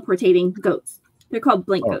 They're teleportating goats. They're called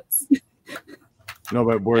blink Oh. goats. No,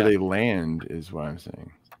 but where Yeah. they land is what I'm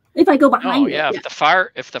saying. If I go behind Oh it, yeah,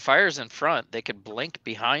 if the fire's in front, they could blink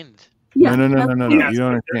behind. yeah, No. that's- Yeah, You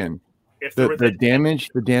don't understand. If there The, was the a-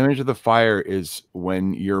 damage of the fire is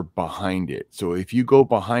when you're behind it. So if you go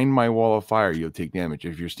behind my wall of fire, you'll take damage.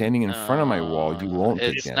 If you're standing in front of my wall, you won't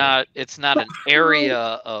take It's damage. It's not an area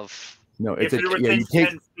of. No, if it's you're yeah, within you take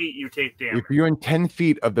 10 feet, you take damage. if you're in 10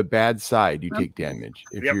 feet of the bad side, you Yep. take damage.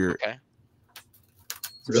 If Yep. you're Okay.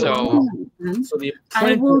 Really? So Then So the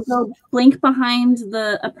I will apprentice, go blink behind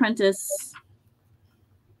the apprentice.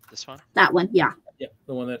 this one. That one, yeah. yeah,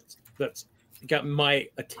 the one that's got my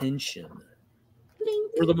attention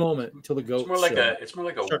Blink, for the moment until the goats. It's more like show. it's more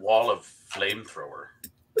like a Sure. wall of flamethrower.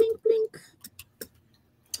 blink, blink.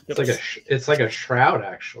 It's like a shroud,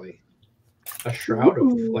 actually. A shroud of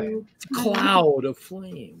flame. Ooh. cloud of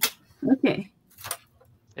flame. Okay.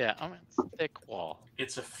 Yeah, I mean, it's a thick wall.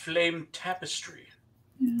 It's a flame tapestry.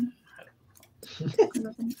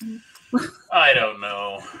 I don't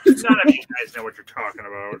know. None of you guys know what you're talking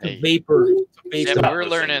about. Hey. Vapor. Yeah, Stop we're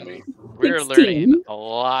listening to learning. me. We're 16. learning a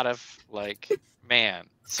lot of man,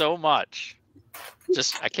 so much.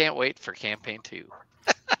 Just I can't wait for campaign 2.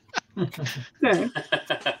 Okay.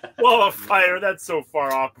 Wall of fire, that's so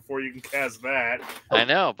far off before you can cast that. I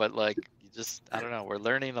know, but I don't know. We're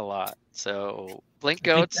learning a lot. So blink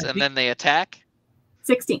goats, and then they attack.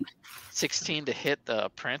 16. 16 to hit the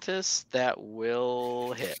apprentice. That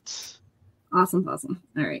will hit. Awesome. All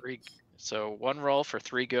right. So 1 roll for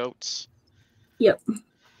 3 goats. Yep.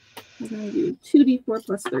 We're going to do 2d4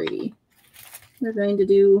 plus 3. We're going to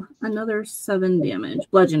do another 7 damage,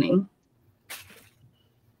 bludgeoning.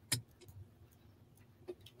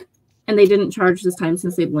 And they didn't charge this time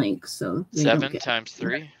since they blink, so they 7 times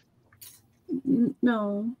 3.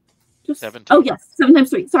 No, just 7. Oh yes, 7 times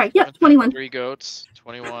 3. Sorry, yeah, 21. 3 goats,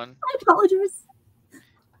 21. I apologize.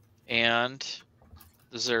 And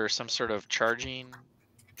is there some sort of charging?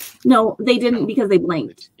 No, they didn't because they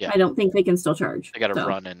blinked. Yeah. I don't think they can still charge. They got to so.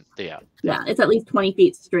 run and Yeah, it's at least 20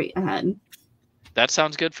 feet straight ahead. That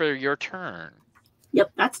sounds good for your turn.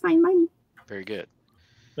 Yep, that's fine. Mine. Very good.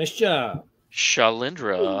 Nice job.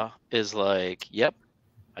 Shalindra is like, yep,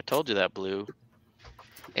 I told you that, Blue.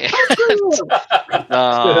 And,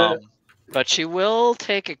 but she will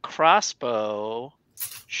take a crossbow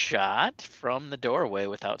shot from the doorway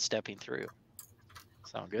without stepping through.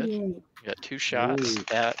 Sound good? Yeah. You got 2 shots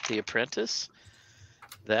at the apprentice.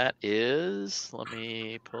 That is, let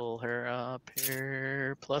me pull her up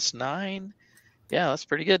here, +9. Yeah, that's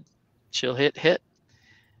pretty good. She'll hit.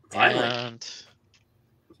 Finally. And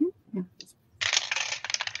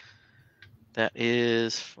that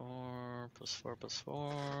is 4 + 4 +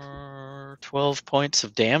 4, 12 points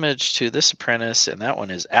of damage to this apprentice, and that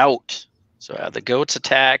one is out. So the goats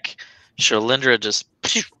attack. Shalindra just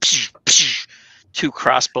 2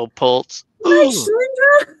 crossbow bolts. Nice,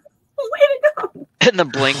 Shalindra! Way to go! And the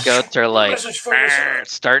blink goats are like Message for yourself.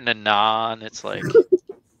 starting to gnaw, and it's like,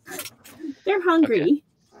 They're hungry.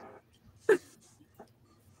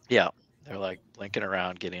 yeah, they're like blinking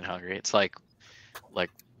around, getting hungry. It's like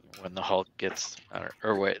when the Hulk gets,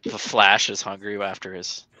 or wait, the Flash is hungry after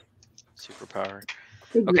his superpower.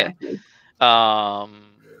 Exactly. Okay.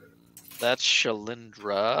 That's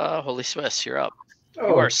Shalindra. HolySwiss, you're up. You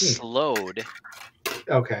are slowed,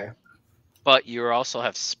 Okay. but you also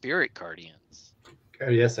have Spirit Guardians.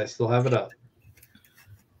 Okay. Yes, I still have it up.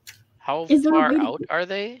 How Is there a far way to- out are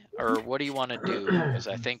they, or what do you want to do? Because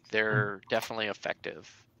I think they're definitely effective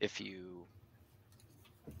if you.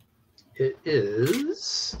 It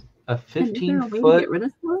is a And is there a way to 15-foot get rid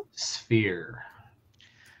of smoke? sphere.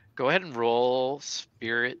 Go ahead and roll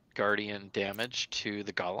Spirit Guardian damage to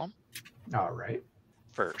the golem All right.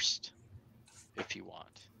 first, if you want.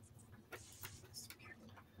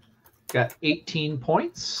 Got 18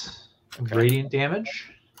 points of Okay. radiant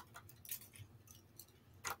damage.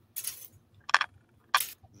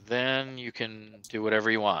 Then you can do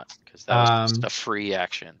whatever you want, because that was just a free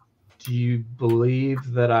action. Do you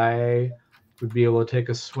believe that I would be able to take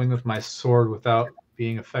a swing with my sword without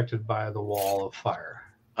being affected by the wall of fire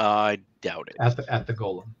I doubt it. at the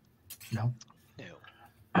golem? No. No,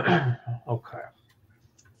 Okay.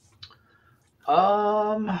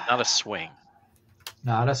 not a swing.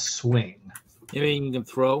 Not a swing. Anything you can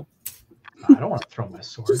throw? I don't want to throw my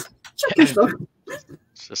sword. Check your sword.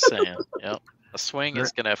 Just saying. Yep, a swing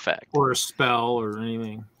is going to affect. Or a spell or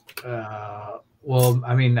anything? Well,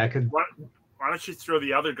 I mean, I could. Why don't you throw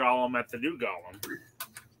the other golem at the new golem?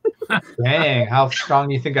 Dang, how strong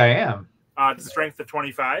do you think I am? Strength of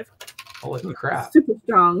 25. Holy crap! Super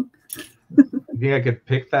strong. You think I could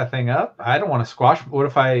pick that thing up? I don't want to squash. What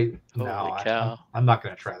if I? No, Holy cow. I'm not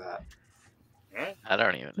going to try that. I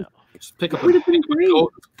don't even know. Just pick up Would have been great.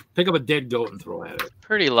 pick up a dead goat and throw at it.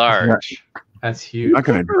 Pretty large. That's You're huge. not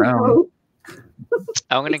going to drown.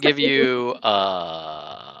 I'm going to give you.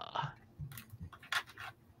 I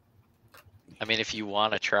mean, if you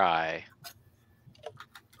want to try,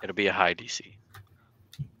 it'll be a high DC.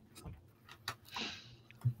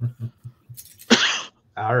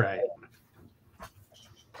 All right.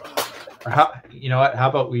 How, you know what? How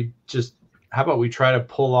about we try to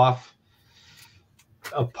pull off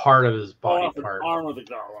a part of his body Off the part? arm of the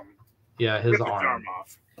golem. Yeah, his Rip its arm.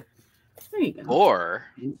 off. There you go. Or,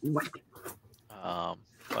 Whack.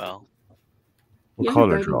 well, We'll Yeah,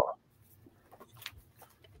 call it a right. draw.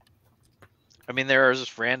 I mean, there are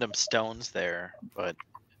just random stones there, but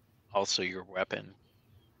also your weapon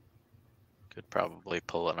could probably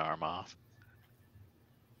pull an arm off.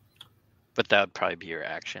 But that would probably be your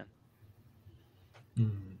action.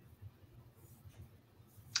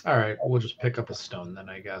 All right, we'll just pick up a stone then,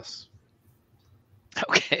 I guess.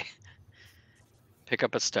 Okay. Pick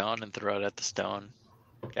up a stone and throw it at the stone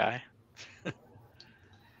guy.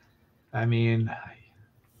 I mean,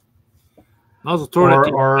 Might as well throw it at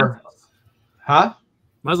the apprentice. Huh?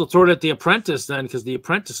 Might as well throw it at the apprentice then, because the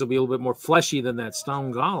apprentice will be a little bit more fleshy than that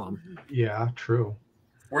stone golem. Yeah, true.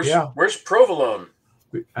 Where's Provolone?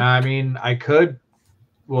 I mean, I could.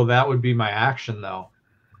 Well, that would be my action though,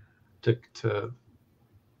 to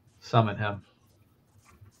summon him.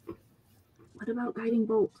 What about Guiding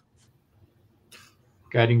Bolt?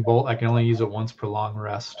 Guiding Bolt, I can only use it once per long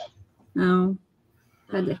rest. No.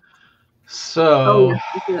 Bad. So,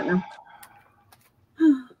 I see that now.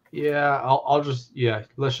 yeah, I'll just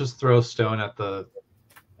let's just throw stone at the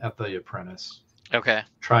apprentice. Okay.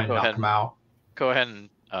 Try and knock him out. Go ahead and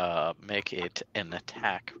make it an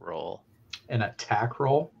attack roll. An attack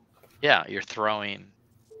roll? Yeah, you're throwing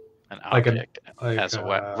an Like object as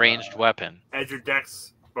a ranged weapon. Add your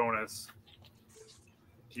dex bonus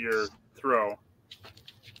to your throw.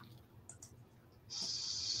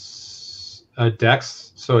 A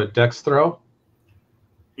dex? So a dex throw?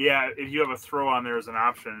 Yeah, if you have a throw on there as an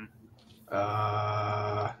option.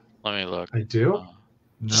 Let me look. I do?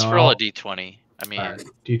 Just roll a d20. I mean, right,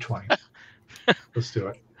 d20. Let's do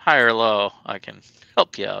it. High or low, I can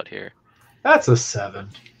help you out here. That's a 7.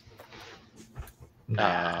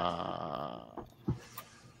 Nah.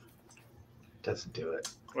 Doesn't do it.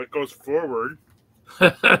 Well, it goes forward.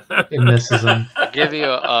 It misses him. I'll give you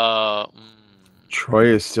a. Troy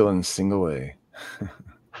is still in single A.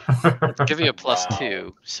 I'll give you a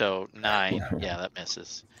 +2, so 9. Yeah, that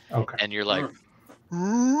misses. Okay. And you're like,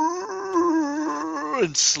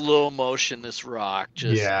 in slow motion, this rock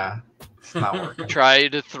just it's not working. try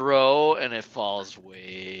to throw, and it falls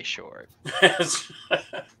way short. As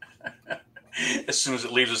soon as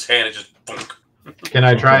it leaves his hand, it just boink. Can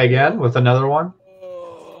I try again with another one?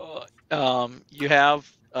 You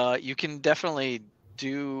have you can definitely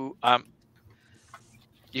do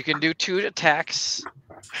you can do 2 attacks.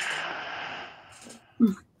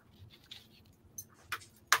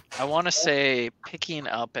 I want to say picking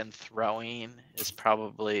up and throwing is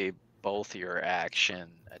probably both your action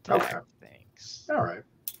attack things. All right.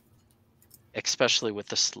 Especially with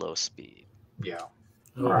the slow speed. Yeah.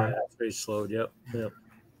 All right. Pretty slow. Yep.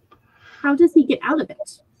 How does he get out of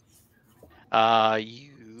it?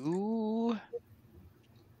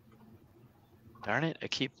 Darn it! I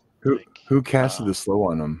keep. Who casted the slow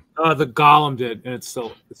on him? The golem did, and it's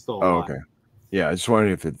still alive. Oh, okay. Yeah, I just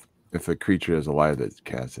wondered if a creature is alive that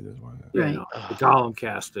casted as well. Right. The golem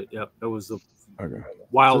cast it. Yep. That was the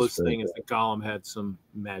wildest thing is the golem had some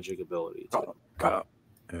magic ability. Yeah,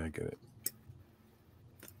 I get it.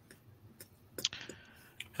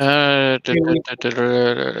 We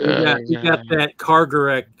got that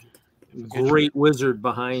Kargarek great wizard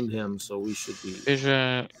behind him, so we should be.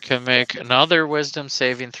 Can make another wisdom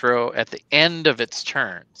saving throw at the end of its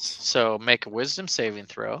turns. So make a wisdom saving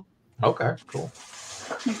throw. Okay, cool.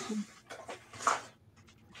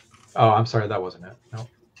 Oh, I'm sorry, that wasn't it. No.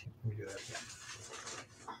 Let me do that again.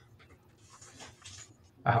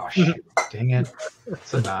 Oh, shoot. Dang it.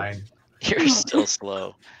 It's a 9. You're still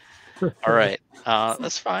slow. All right.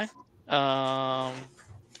 That's fine.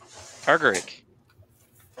 Kargarek.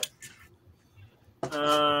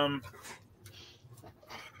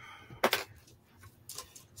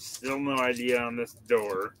 Still no idea on this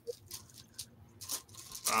door.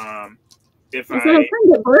 If I turned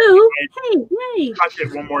it blue. Hey, yay! Touch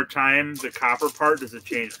it one more time, the copper part, does it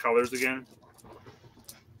change colors again?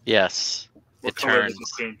 Yes. What color does it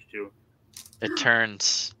change to? It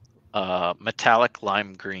turns metallic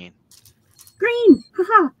lime green. Green!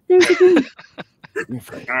 Haha! There's the green.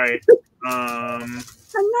 Alright. I'm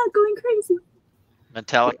not going crazy.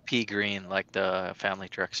 Metallic pea green, like the family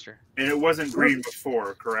drugster. And it wasn't green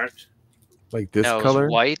before, correct? Like this no, it color?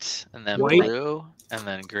 was white, and then blue, and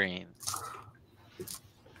then green.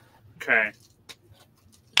 Okay.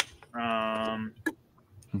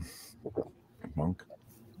 Monk.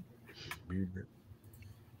 Weird.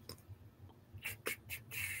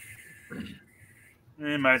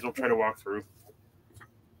 Might as well try to walk through.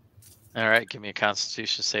 All right, give me a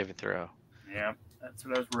Constitution saving throw. Yeah, that's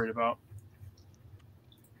what I was worried about.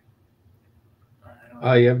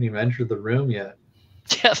 Oh, you haven't even entered the room yet.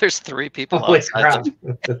 Yeah, there's 3 people Holy outside.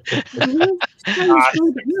 crap.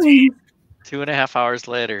 2.5 hours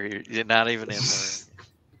later, you're not even in the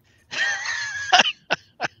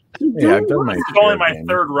room. Yeah, I've done my It's only my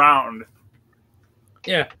 3rd round.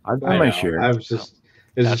 Yeah. I've done my share. I was just,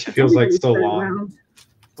 it just feels like so long.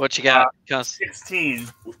 What you got? 16.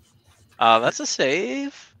 That's a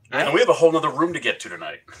save. And Yeah. we have a whole nother room to get to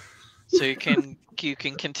tonight. So you can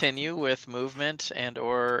continue with movement and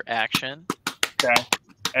or action. Okay.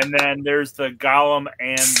 And then there's the golem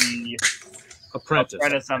and the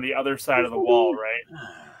Apprentice. on the other side of the wall, right?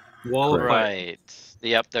 Wall of fire. Right.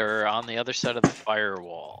 Yep, they're on the other side of the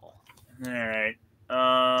firewall. All right.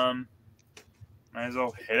 Might as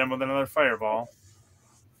well hit him with another fireball.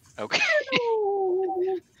 Okay.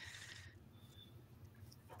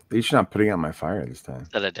 At least you're not putting out my fire this time. Is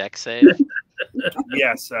that a deck save?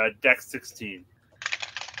 Yes, dex 16.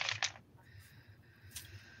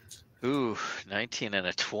 Ooh, 19 and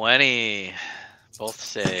a 20. Both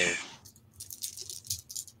save.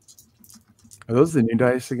 Are those the new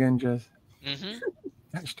dice again, Jess? Mm-hmm.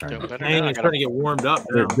 Gosh darn it. Dang, it's starting to get warmed up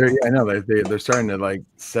now. I know they're starting to like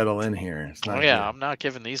settle in here. It's not Oh yeah, good. I'm not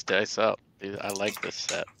giving these dice up. I like this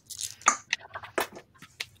set.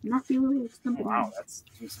 Wow, that's a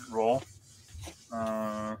decent roll.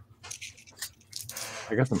 I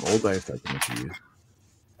got some old dice I can use.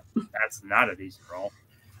 That's not a decent roll.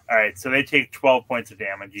 All right, so they take 12 points of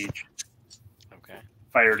damage each. Okay.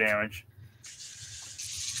 Fire damage.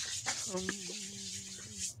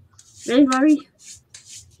 Hey, Lah-Ree.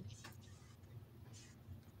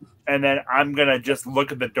 And then I'm going to just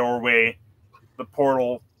look at the doorway, the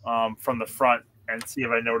portal from the front, and see if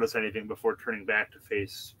I notice anything before turning back to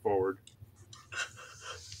face forward.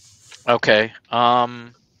 Okay. Why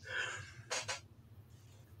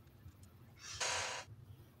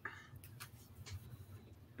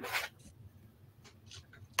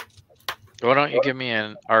don't you give me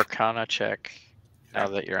an Arcana check now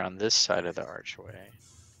that you're on this side of the archway?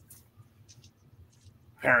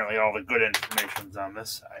 Apparently all the good information's on this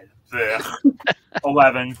side. Blech.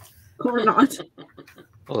 11. Or not.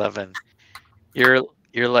 11. You're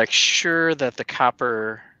like sure that the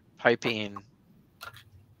copper piping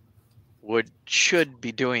should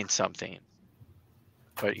be doing something,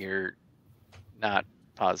 but you're not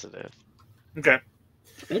positive. Okay.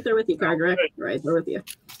 Right there with you, Kargarek. Right there with you.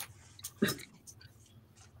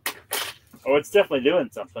 Oh, it's definitely doing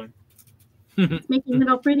something. It's making it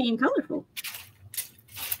all pretty and colorful.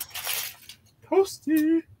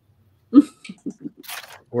 Toasty.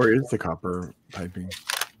 Where is the copper piping?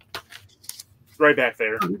 Right back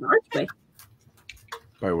there. On the archway.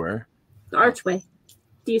 By where? The archway.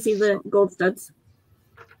 Do you see the gold studs?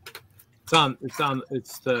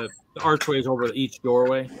 It's the archways over each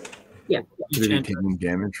doorway. Yeah. Could it be taking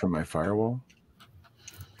damage from my firewall?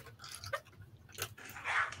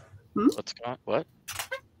 What's going? What?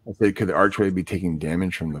 I said, could the archway be taking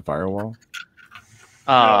damage from the firewall?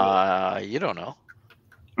 You don't know.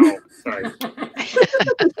 Oh, sorry.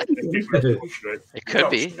 It could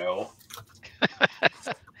be. No.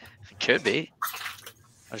 It could be.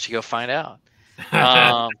 Why don't you go find out?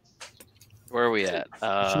 Where are we at?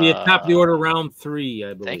 Should be at top of the order, round 3,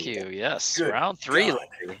 I believe. Thank you. Yes, Good round 3.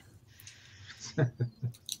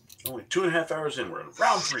 Only 2.5 hours in. We're in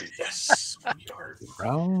round 3. Yes. We are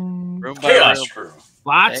Round Room by chaos room. crew.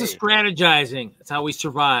 Lots of Hey. strategizing. That's how we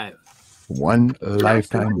survive. one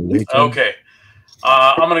lifetime later. Okay.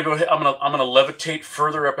 I'm gonna go ahead. I'm gonna levitate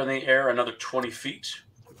further up in the air, another 20 feet.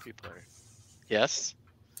 Yes.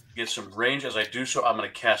 Get some range. As I do so, I'm gonna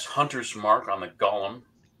cast Hunter's Mark on the golem.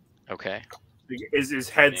 Okay. Is his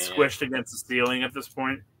head Yeah. squished against the ceiling at this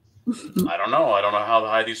point? I don't know. I don't know how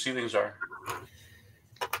high these ceilings are.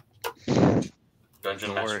 Dungeon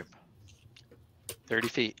Don't Master. worry. 30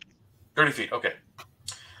 feet. 30 feet. Okay.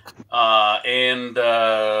 And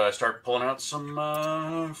start pulling out some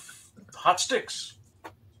hot sticks.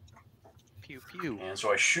 Pew pew. And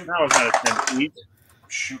so I shoot. That was not a 10 feet.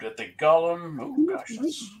 Shoot at the golem. Oh gosh,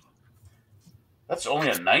 that's only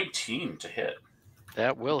a 19 to hit.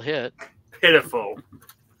 That will hit. Pitiful.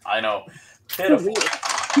 I know. Pitiful.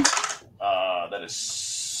 That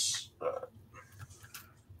is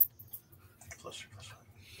plus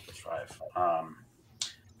 5.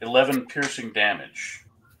 11 piercing damage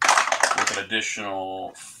with an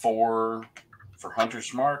additional 4 for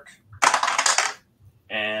Hunter's Mark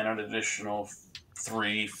and an additional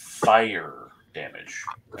 3 fire damage.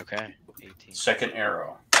 Okay. 18. Second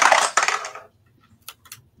arrow.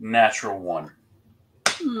 Natural 1.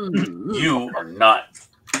 You are not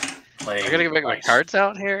playing. I gotta get my dice. cards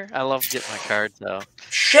out here. I love getting my cards out.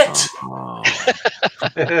 Shit!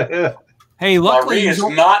 Hey, luckily, Lah-Ree is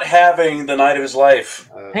not having the night of his life.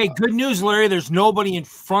 hey, good news, Larry. There's nobody in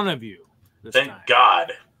front of you this Thank time.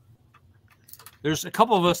 God. There's a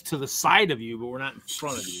couple of us to the side of you, but we're not in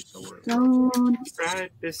front of you. So we're Don't.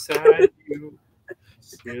 Right beside you.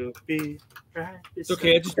 to be right. It's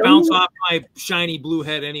okay. It just bounce off my shiny blue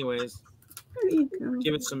head, anyways. There you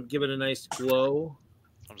go. Give it a nice glow.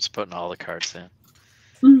 I'm just putting all the cards in.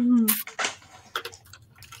 Mhm.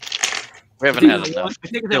 We haven't had enough I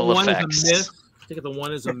think that ill one effects. is a miss. I think the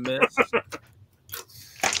one is a miss.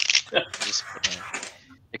 Just putting in-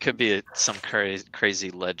 It could be some crazy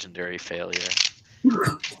legendary failure.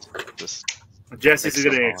 Just Jesse's Mix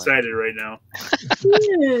getting them all in. excited right now.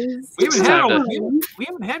 Yes. We It's haven't, had time a, to- we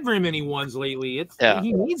haven't had very many ones lately. Yeah.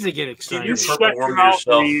 He needs to get Keep excited. your Shut purple worm your to mouth,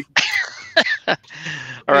 yourself. Reed.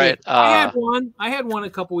 all right. I had one a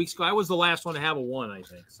couple weeks ago. I was the last one to have a one, I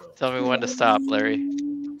think. So Tell me when to stop, Larry.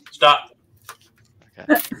 Stop.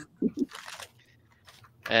 Okay.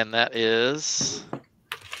 And that is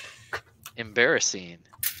embarrassing.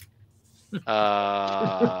 Which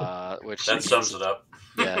That sums it up.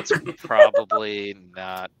 Yeah, it's probably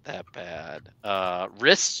not that bad.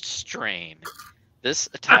 Wrist strain. This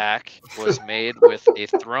attack was made with a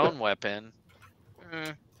thrown weapon.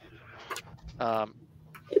 It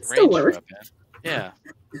still Range works. weapon. Yeah.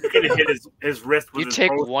 He could have hit his wrist with You his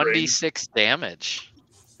take bow string. 1d6 damage.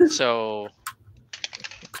 So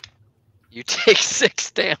you take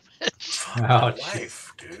 6 damage. Ouch.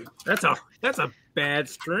 Life, dude. that's a bad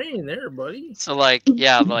strain there, buddy. So like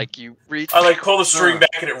you reach. I like pull the string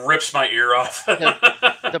back and it rips my ear off.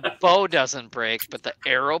 The bow doesn't break, but the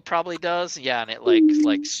arrow probably does. Yeah, and it like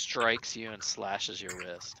strikes you and slashes your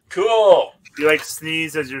wrist. Cool. You like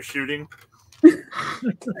sneeze as you're shooting.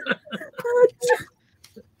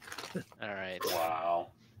 All right. Wow.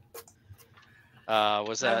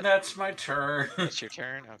 Was And that that's my turn. it's your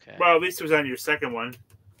turn? Okay. Well, at least it was on your second one.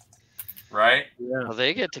 Right? Yeah. Well,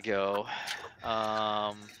 they get to go.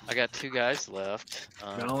 I got 2 guys left.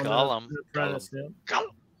 Golem.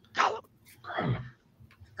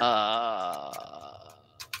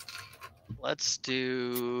 Let's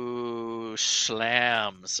do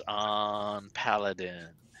slams on Paladin.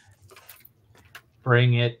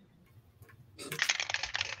 Bring it.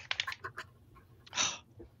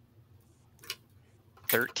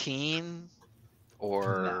 $13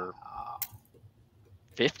 or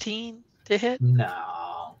 15 to hit.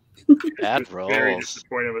 No. Bad Very rolls.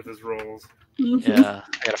 disappointed with his rolls. Yeah,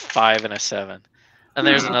 I got a 5 and a 7. And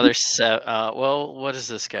there's another 7. Well, what is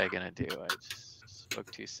this guy gonna do? I just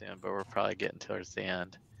spoke too soon, but we're probably getting towards the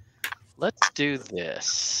end. Let's do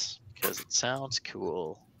this because it sounds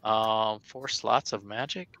cool. 4 slots of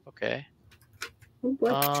magic. Okay.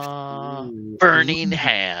 What? Burning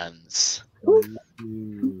hands.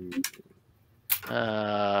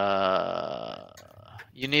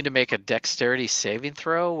 You need to make a dexterity saving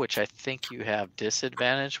throw, which I think you have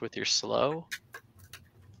disadvantage with your slow.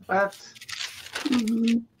 What?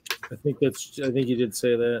 Mhm. I think you did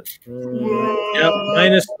say that. Yep.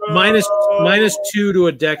 Minus 2 to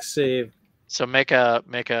a dex save. So make a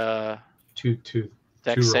Two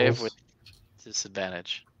dex save rolls. with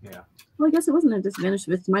disadvantage. Yeah. Well, I guess it wasn't a disadvantage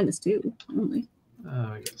if it's -2 only. We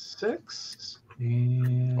got 6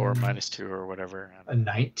 and Or -2 or whatever. a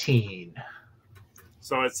 19.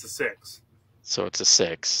 So it's a 6. So it's a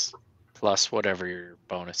 6 plus whatever your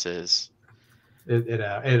bonus is. It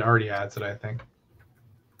already adds it, I think.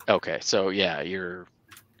 Okay, so yeah, you're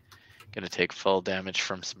gonna take full damage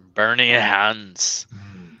from some burning hands.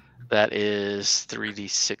 That is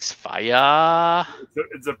 3d6 fire.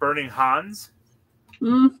 It's a burning Hans.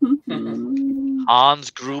 Mm-hmm. Hans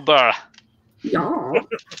Gruber. Yeah.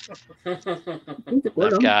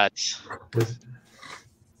 I've got Was-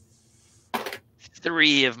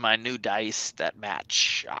 3 of my new dice that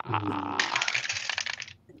match.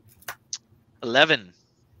 11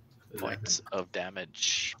 points of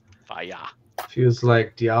damage. Fire. Feels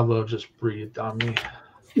like Diablo just breathed on me.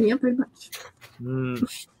 Yeah, pretty much.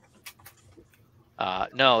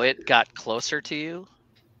 No, it got closer to you.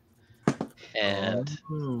 And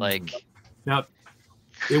like Now,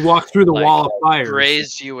 it walked through the like, wall of fire.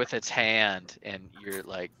 grazed you with its hand, and you're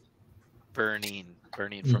like burning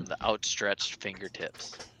from the outstretched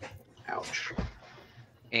fingertips. Ouch.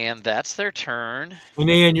 And that's their turn. And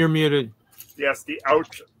Ian, you're muted. Yes, the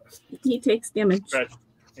ouch He takes damage. stretch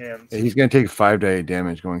hands. Yeah, he's going to take 5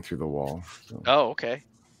 damage going through the wall. So. Oh, okay.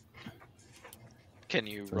 Can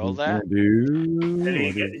you roll He's that? gonna do- And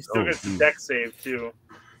he still gets the deck save too.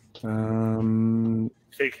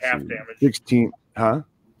 Take half damage. 16. Huh?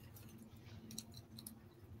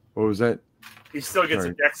 What was that? He still gets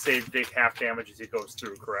Sorry. a deck save to take half damage as he goes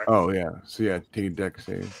through, correct? Oh, yeah. So, yeah, take a deck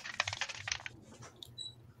save.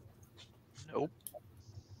 Nope.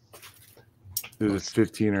 Is it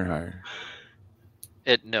 15 or higher?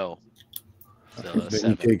 No. So Then he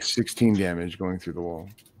 7. takes 16 damage going through the wall.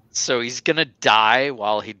 So he's gonna die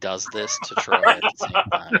while he does this to Troy at the same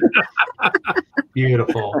time.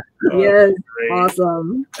 Beautiful. Yes, Great.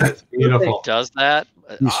 awesome. That's beautiful. He does that.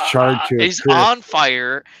 He's charged to a He's crit. on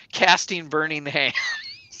fire, casting burning hands.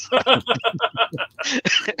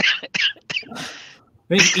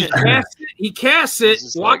 He casts it, This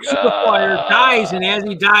is walks like, through the fire, dies, and as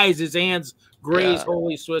he dies, his hands graze Yeah.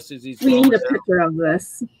 HolySwiss as he's We falling need a down. picture of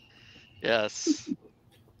this. Yes.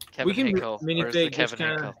 Kevin We can Hinkle. minifig Where's the just Kevin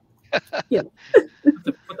kinda- Hinkle?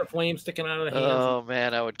 Put the flame sticking out of the hands. Oh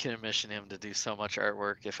man, I would commission him to do so much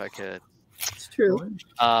artwork if I could. It's true.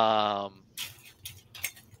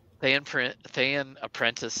 Thayan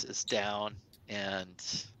Apprentice is down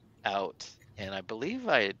and out, and I believe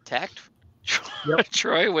I attacked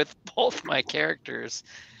Troy with both my characters.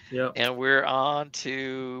 Yep. And we're on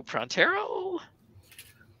to Pronterro.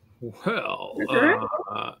 Well,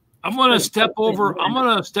 I'm gonna step over. I'm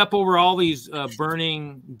gonna step over all these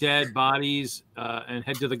burning dead bodies and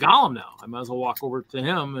head to the golem now. I might as well walk over to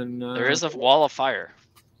him and. There is a wall of fire.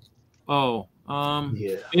 Oh,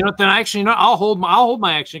 Yeah. you know what? Then actually, I'll hold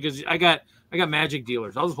my action because I got magic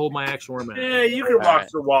dealers. I'll just hold my action where I'm at. Yeah, you can walk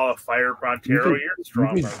Alright. through wall of fire, Pronterro. You're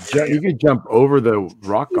strong. You could jump over the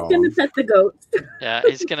rock He's gonna golem. pet the goats. Yeah,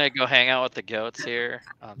 he's gonna go hang out with the goats here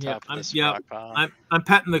on Yeah, top of this yeah, rock pile. I'm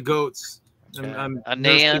petting the goats. Okay. I'm Aunaen,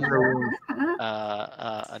 nursing their wound.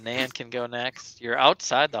 Aunaen can go next. You're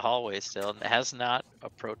outside the hallway still and has not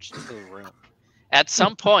approached the room. At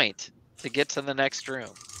some point, to get to the next room,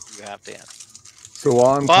 you have to enter. So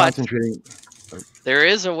while I'm But- concentrating, There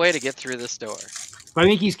is a way to get through this door. But I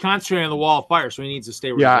think he's concentrating on the wall of fire, so he needs to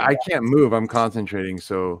stay. Where yeah, he's I can't move. I'm concentrating.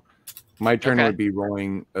 So my turn Okay. would be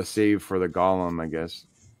rolling a save for the golem, I guess.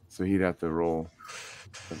 So he'd have to roll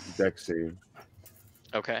a dex save.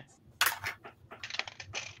 Okay.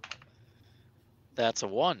 That's a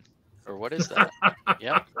 1. Or what is that?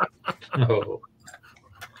 Yep. Oh.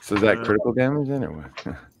 So is that critical damage then, or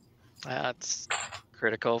what? That's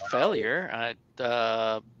critical failure.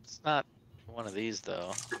 It's not one of these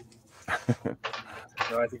though.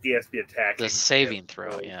 No, I think he has to be attacking. The saving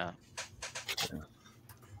throw, yeah.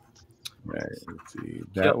 Right. Let's see.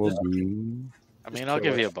 That will be. I mean, I'll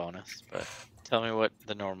give you a bonus, but tell me what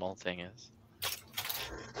the normal thing is.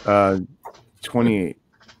 28.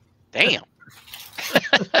 Damn.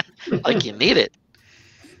 Like you need it.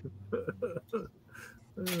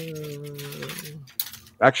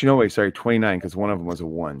 Actually, no, wait, sorry, 29, because one of them was a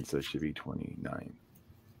 1, so it should be 29.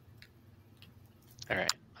 All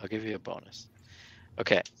right, I'll give you a bonus.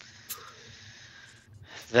 Okay.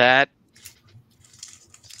 That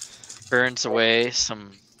burns away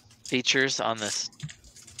some features on this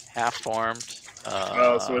half-formed.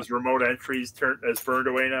 So his remote entries has burned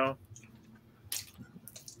away now.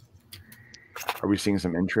 Are we seeing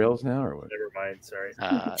some entrails now, or what? Never mind. Sorry.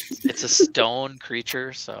 It's a stone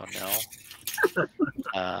creature, so no.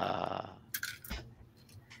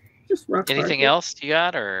 Just rock Anything hard. else you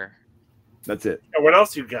got, or That's it. And what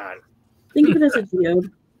else you got? Think of it as a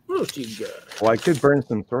geode. What you got? Well, I could burn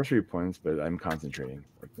some sorcery points, but I'm concentrating.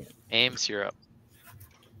 I can't. Ames, you're up.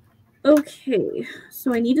 Okay,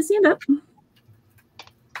 so I need to stand up.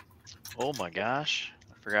 Oh my gosh,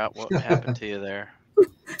 I forgot what happened to you there.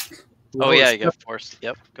 Oh yeah, you got forced.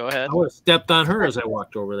 Yep, go ahead. I would have stepped on her as I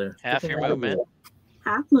walked over there. Half your movement.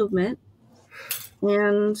 Half movement.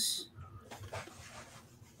 And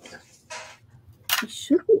I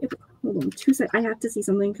should be able, hold on 2 seconds. I have to see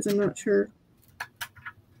something because I'm not sure.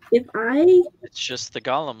 If It's just the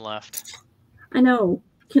golem left. I know,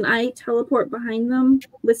 can I teleport behind them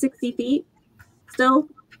with 60 feet still?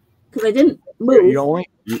 Because I didn't move.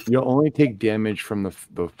 You'll only take damage from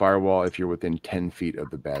the firewall if you're within 10 feet of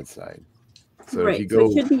the bad side. So Right, if you so I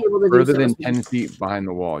go should be able to do further so. than 10 feet behind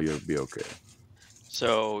the wall, you'll be okay.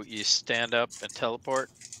 So you stand up and teleport,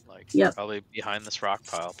 like Yep. probably behind this rock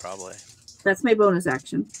pile, probably. That's my bonus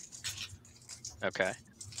action. Okay.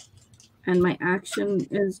 And my action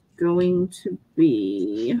is going to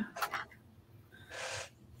be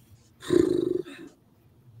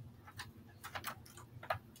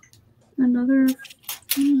another.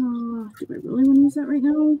 Do I really want to use that right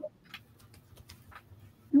now?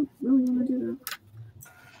 I don't really want to do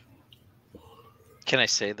that. Can I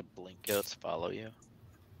say the blink goats follow you?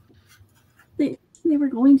 They were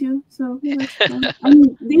going to, so yeah, that's fine. I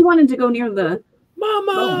mean, they wanted to go near the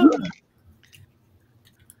Mama.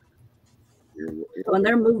 on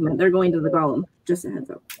their movement. They're going to the golem. Just a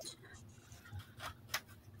heads up.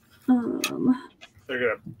 They're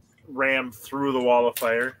gonna ram through the wall of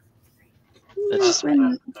fire. That's-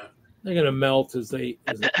 They're gonna melt as they.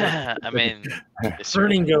 I mean, they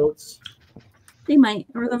Burning goats. They might,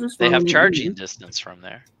 or they'll just. They follow have me. charging distance from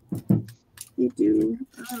there. They do.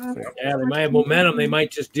 Yeah, they might have momentum. They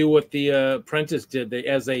might just do what the apprentice did. They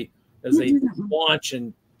as they launch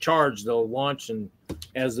and charge, they'll launch, and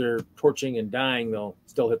as they're torching and dying, they'll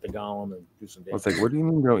still hit the golem and do some damage. It's like, what do you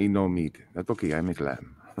mean don't eat no meat? That's okay. I make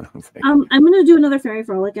lamb. I'm gonna do another fairy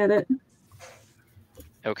frolic at it.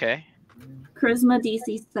 Okay. Charisma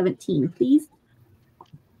DC 17, please.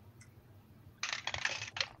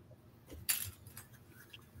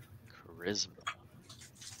 Charisma.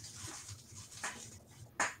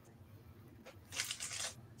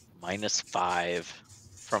 -5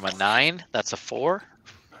 from a 9. That's a 4.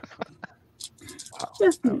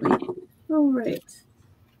 Definitely. All right.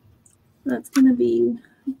 That's going to be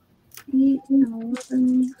 8,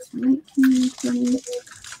 11, 19, 20.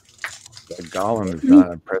 The golem is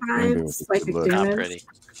not impressive. Psychic damage. Pretty.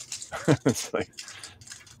 It's like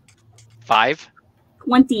 5?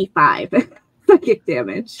 25 psychic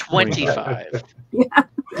damage. 25. Yeah.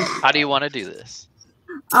 How do you want to do this?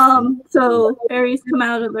 So fairies come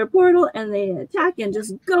out of their portal and they attack and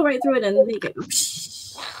just go right through it and they get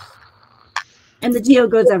and the geode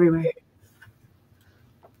goes everywhere.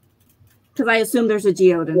 Because I assume there's a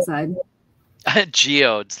geode inside.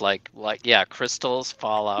 Geodes, like yeah, crystals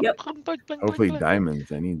fall out. Yep. hopefully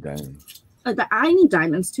diamonds. I need diamonds. I need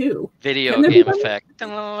diamonds too. Video game effect.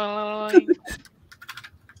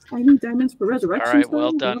 I need diamonds for resurrection. All right,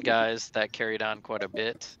 well done, guys. That carried on quite a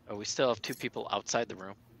bit. Oh, we still have 2 people outside the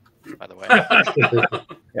room, by the way. Yeah,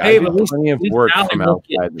 I did plenty of work from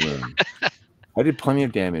outside the room. I did plenty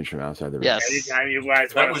of damage from outside the room. Yes. Anytime you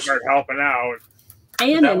guys want to start helping out.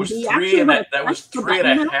 And that was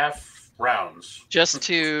 3.5 rounds. Just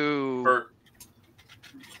to Or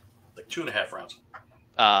like 2.5 rounds.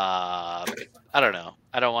 I don't know.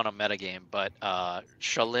 I don't want to metagame, but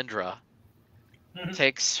Shalindra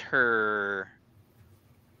takes her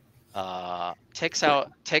takes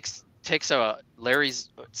out Larry's.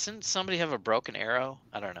 Didn't somebody have a broken arrow?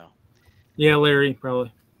 I don't know. Yeah, Larry,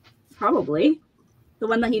 probably. Probably. The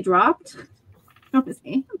one that he dropped? That was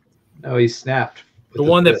him. No, he snapped. The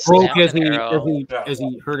one that broke as he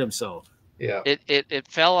hurt himself. Yeah. It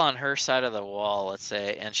fell on her side of the wall, let's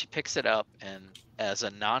say, and she picks it up and as a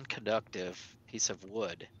non-conductive piece of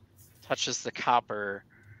wood, touches the copper,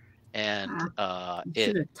 and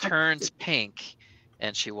it turns pink,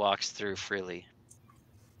 and she walks through freely.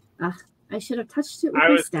 I should have touched it with I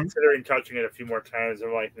my was staff. considering touching it a few more times.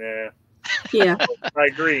 I'm like, nah. Yeah. I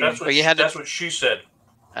agree. That's what she said.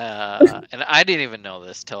 And I didn't even know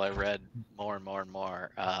this till I read more and more and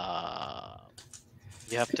more.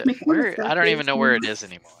 You have to I don't even know where it is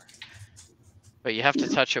anymore. But you have to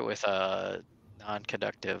touch it with a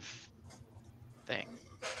non-conductive thing.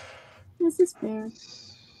 This is fair.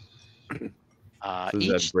 So does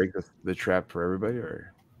that break the trap for everybody,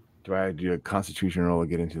 or do I do a constitution roll to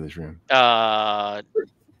get into this room?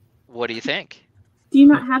 What do you think? Do you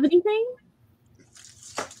not have anything?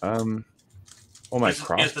 Oh, my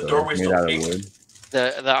crossbow is made out of wood.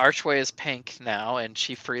 The archway is pink now, and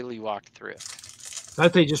she freely walked through. I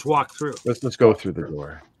thought they just walked through. Let's go through the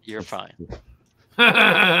door. You're fine.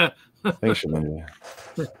 Thanks, Shalindra.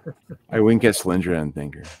 I wink at Shalindra and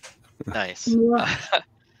thank her. Nice. She's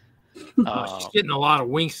getting a lot of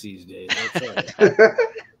winks these days. That's right.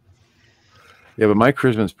 Yeah, but my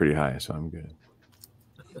charisma's pretty high, so I'm good.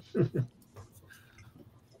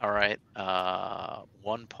 All right.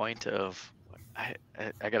 1 point of. I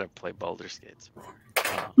gotta play Baldur's Gate some more.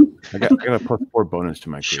 I got a +4 bonus to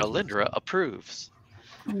my charisma. Shalindra approves.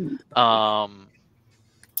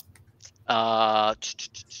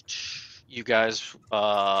 You guys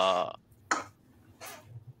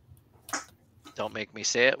don't make me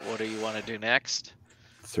say it. What do you want to do next?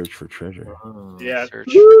 Search for treasure. Yeah.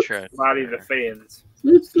 Search for treasure. Body the Thans.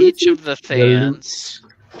 Each of the Thans.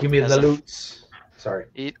 Give me the loots. Sorry.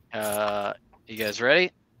 You guys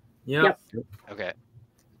ready? Yep. Okay.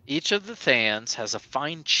 Each of the Thans has a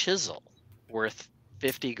fine chisel worth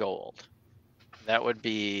 50 gold. That would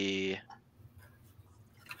be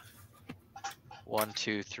 1,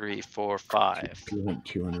 2, 3, 4, 5.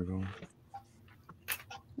 200 gold.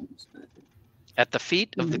 At the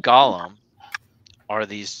feet of the golem are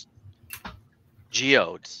these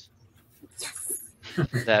geodes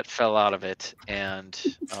that fell out of it, and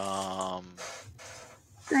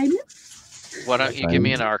why don't you give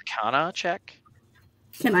me an Arcana check?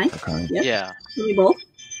 Can I? Okay. Yep. Yeah. Can we both?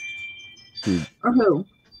 Or who?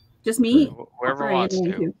 Just me? Whoever Or wants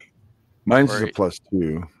Brian? to. Mine's a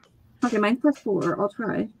 +2. Okay, mine's +4. I'll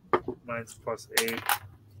try. Mine's +8.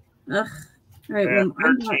 Ugh. All right. And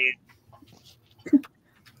Well, 13.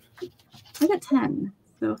 I got 10.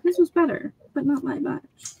 So his was better, but not my much.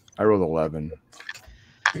 I rolled 11.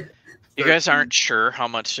 You guys aren't sure how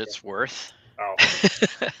much it's worth, Oh,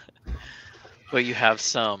 but you have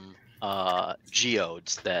some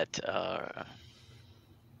geodes that are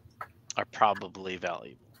probably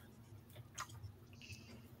valuable.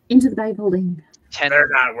 Into the bag of holding. they're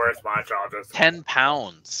not worth much. I'll just 10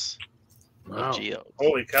 pounds Wow. of geodes.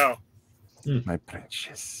 Holy cow! My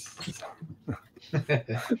precious.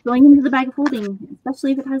 It's going into the bag of holding,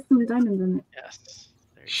 especially if it has some diamonds in it. Yes.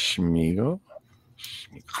 There you Schmiegel.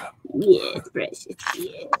 Yes, precious.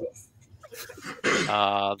 Yes.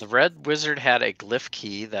 go. The red wizard had a glyph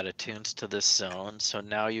key that attunes to this zone, so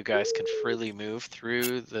now you guys can freely move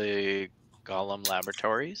through the golem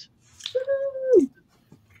laboratories. Woohoo!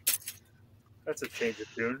 That's a change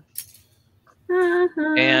of tune.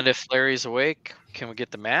 Uh-huh. And if Larry's awake, can we get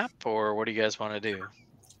the map, or what do you guys want to do?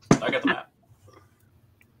 I got the map.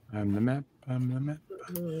 I'm the map. I'm the map.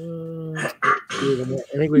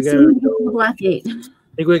 I think we It's got. going to go to the black gate.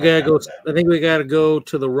 I think we gotta go. I think we gotta go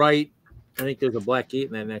to the right. I think there's a black gate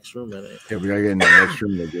in that next room. In it. Yeah, we gotta get in that next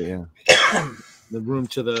room. Yeah. The room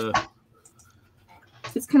to the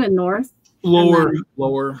It's kind of north. lower.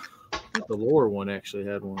 I think the lower one actually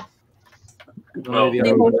had one. Well, Maybe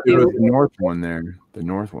They I- both There was do. the north one there. The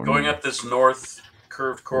north one. Going up this north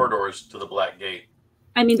curved corridors to the Black Gate.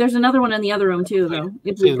 I mean, there's another one in the other room too, though.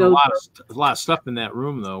 If See, we there's go, a lot of stuff in that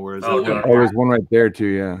room though. Whereas Oh, the yeah. Oh, there's one right there too.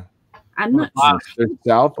 Yeah. I'm not. Ah. There's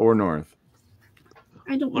south or north.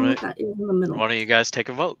 I don't know what that is in the middle. Why don't you guys take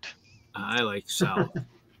a vote? I like south.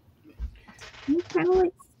 I kind of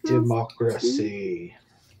like. Democracy.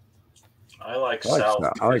 I like I like south. south.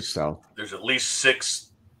 I like because south. There's at least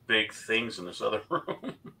 6 big things in this other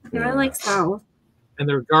room. Yeah, I like south. And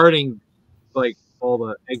they're guarding like all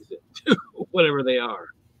the exits, whatever they are.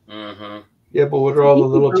 Mm-hmm. Yeah, but what are all the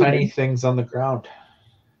little tiny things on the ground?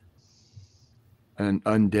 And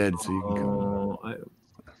undead, so you can go. Oh,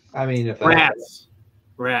 I mean, if that, rats.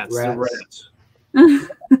 The Rats. rats.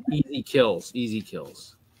 Easy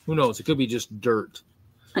kills. Who knows? It could be just dirt.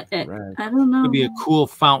 I Right. don't know. Could be a cool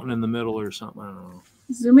fountain in the middle or something. I don't know.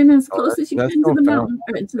 Zoom in as Oh, close as you that's can to no the fountain. mountain.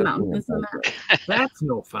 Or into the That's mountain. no Into the map. That's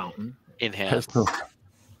no fountain. Enhance. That's no,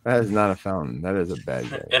 that is not a fountain. That is a bad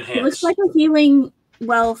guy. It looks Enhance. like a healing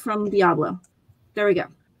well from Diablo. There we go.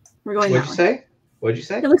 We're going what'd that you way. say? What'd you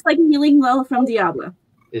say? It looks like a healing well from Diablo.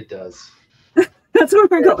 It does. That's where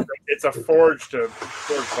we're going. It's a forge to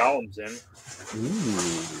forge golems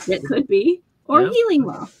in. It could be. Or Yeah. healing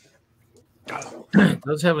well. It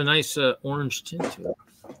does have a nice orange tint to it.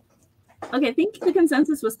 Okay, I think the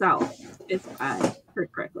consensus was south, if I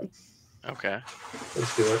heard correctly. Okay.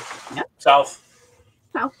 Let's do it. South.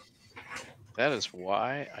 South. That is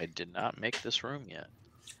why I did not make this room yet.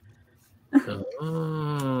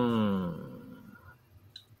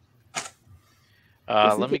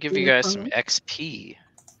 Let me give you guys some XP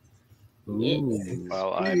Ooh.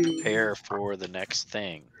 while I prepare for the next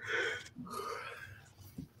thing.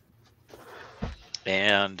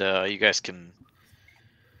 And you guys can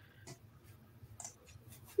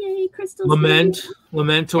Yay, crystals.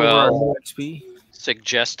 Lament over our Well- new XP.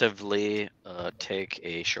 suggestively take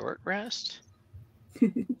a short rest.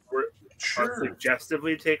 Sure.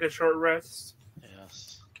 Suggestively take a short rest.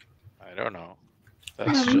 Yes. I don't know. Yeah,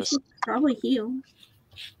 That's we just should probably heal.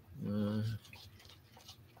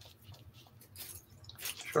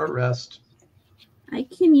 Short rest. I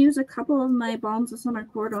can use a couple of my bombs of summer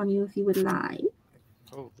cord on you if you would like.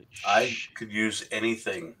 holy I sh- could use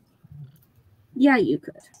anything. Yeah, you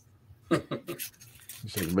could.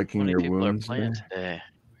 It's like How licking many your people wounds. are playing there. today?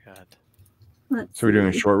 God. Let's So we're doing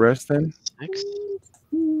a see. short rest then? 6?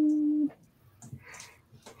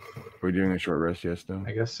 We're doing a short rest, yes, no?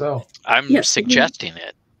 I guess so. I'm Yes, suggesting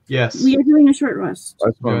it. Yes. We are doing a short rest.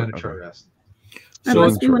 That's Doing fine. a short Okay. rest.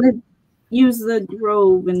 Unless So- we want to use the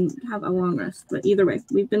robe and have a long rest. But either way,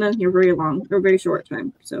 we've been in here very long or very short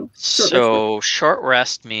time. So Short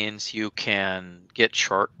rest means you can get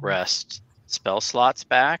short rest spell slots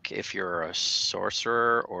back if you're a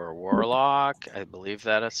sorcerer or a warlock. I believe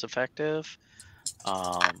that it's effective.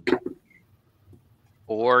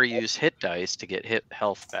 Or use hit dice to get hit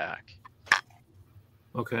health back.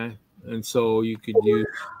 Okay. And so you could use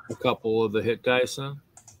a couple of the hit dice then?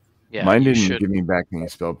 Yeah, Mine you didn't should, give me back any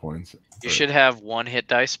spell points. you should have 1 hit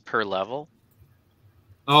dice per level,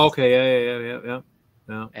 Oh, okay.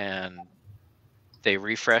 Yeah. and they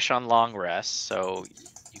refresh on long rest, so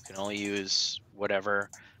you can only use whatever,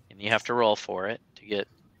 and you have to roll for it to get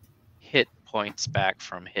hit points back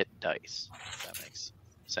from hit dice. If that makes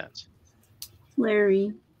sense.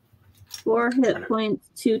 Larry, 4 hit points,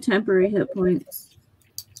 2 temporary hit points.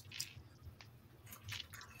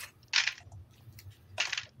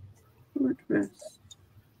 Short rest.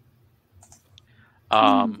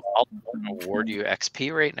 I'll award you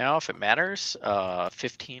XP right now if it matters.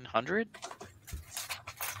 1,500.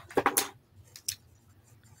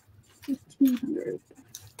 1,500.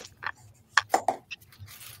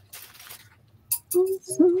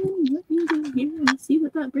 So let me go here and see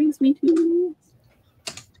what that brings me to.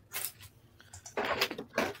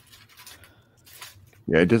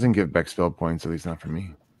 Yeah, it doesn't give back spell points, at least not for me.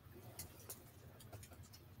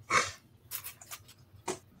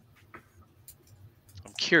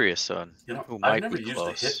 I'm curious on who I've might never be used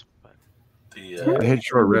close. I hit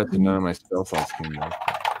short rest and none of my spell slots came back.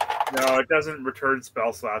 No, it doesn't return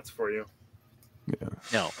spell slots for you. Yeah.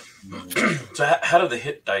 No. So how do the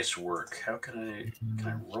hit dice work? How can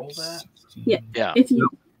I roll that? Yeah. Yeah. If you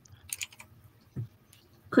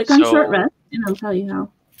click on short rest, and I'll tell you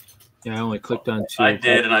how. Yeah, I only clicked on 2. I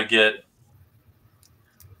did, and I get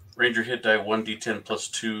Ranger hit die 1d10 plus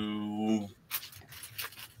 2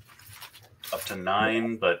 up to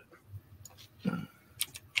 9, but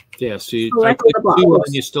yeah, so you, I clicked the 2, box.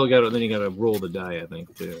 and you still got to, then you got to roll the die, I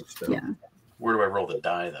think, too. So. Yeah. where do I roll the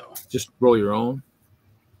die, though? Just roll your own.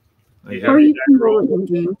 Or you can roll it in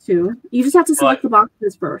game too. You just have to select the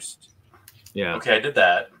boxes first. Yeah. Okay, I did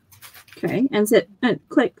that. Okay, and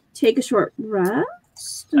click take a short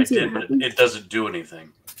rest. And I see did, what but happens. it doesn't do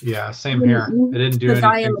anything. Yeah, same here. It didn't do The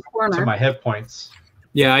die in anything the corner. to my hit points.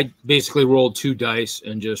 Yeah, I basically rolled 2 dice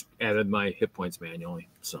and just added my hit points manually.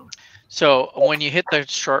 So when you hit the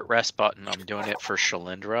short rest button, I'm doing it for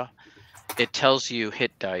Shalindra. It tells you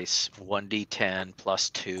hit dice 1d10 plus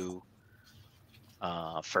 2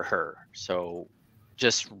 for her. So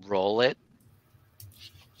just roll it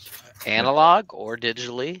analog or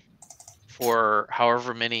digitally for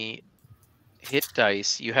however many hit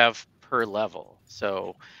dice you have per level.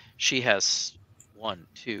 So she has 1,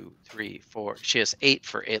 2, 3, 4. She has 8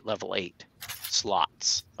 for level 8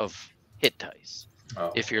 slots of hit dice.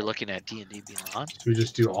 Oh. If you're looking at D&D Beyond. Should we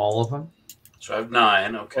just do all of them? So I have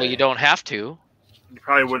 9. Okay. Well, you don't have to. You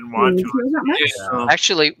probably wouldn't want to.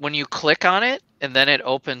 Actually, when you click on it, and then it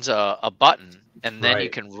opens a button, and then you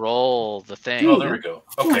can roll the thing. Oh, there we go.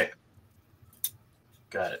 Okay.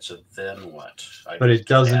 Got it. So then what? But it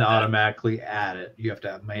doesn't automatically add it. You have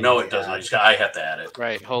to have No, it doesn't. I have to add it.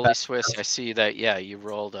 Right. HolySwiss, I see that. Yeah, you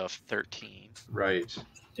rolled a 13. Right.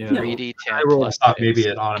 Yeah. 3d10 I plus thought 6. maybe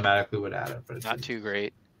it automatically would add it, but it's Not too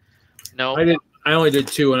great. No. I only did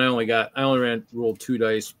 2, and I only rolled 2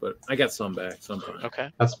 dice, but I got some back sometimes. Okay.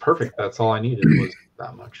 That's perfect. That's all I needed was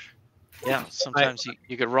that much. Yeah. Sometimes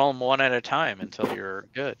you could roll them one at a time until you're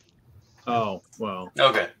good. Oh, well.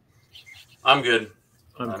 Okay. I'm good.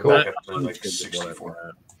 I'm back up to I'm like good with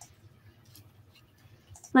 64.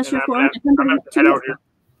 Plus your I'm 4. gonna have to head out here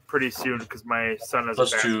pretty soon because my son has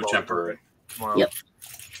Plus a 2 basketball temporary. tomorrow. Yep.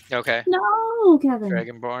 Okay. No, Kevin.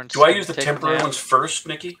 Dragonborn. Do I use the take a temporary nap. ones first,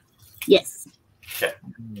 Nikki? Yes. Okay.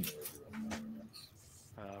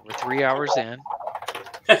 We're 3 hours in.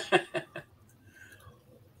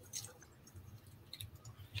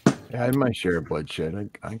 Yeah, I had my share of bloodshed.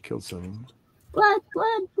 I killed some. Blood.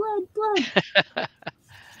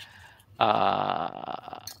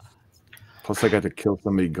 Plus, I got to kill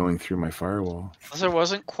somebody going through my firewall. Plus, I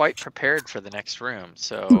wasn't quite prepared for the next room,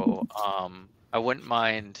 so I wouldn't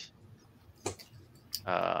mind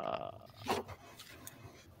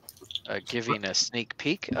giving a sneak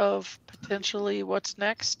peek of potentially what's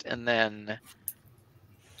next, and then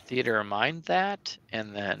theater of mind that,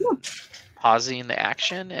 and then pausing the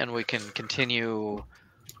action, and we can continue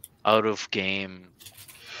out of game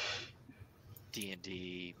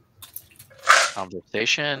D&D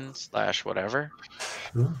conversation / whatever.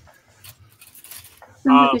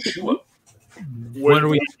 When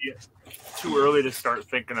we too early to start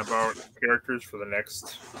thinking about characters for the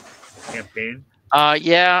next campaign?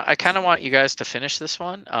 Yeah, I kind of want you guys to finish this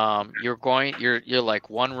one. You're like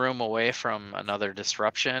one room away from another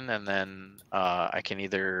disruption, and then I can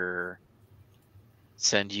either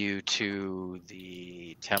send you to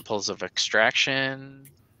the Temples of Extraction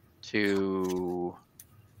to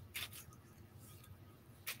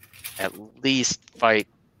at least fight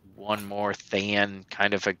one more Than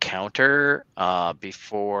kind of encounter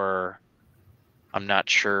before. I'm not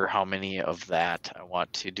sure how many of that I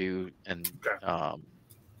want to do, and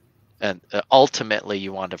ultimately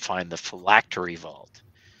you want to find the phylactery vault.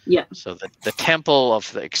 Yeah. So the Temple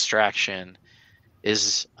of the Extraction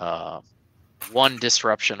is one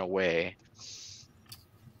disruption away,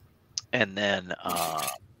 and then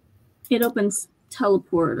it opens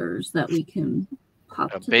teleporters that we can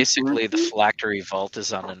pop. To basically the phylactery vault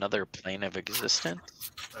is on another plane of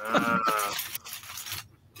existence.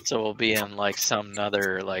 So we'll be in like some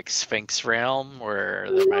other like Sphinx realm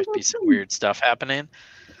where there might be some weird stuff happening.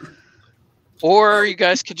 Or you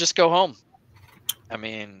guys could just go home. I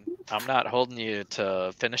mean, I'm not holding you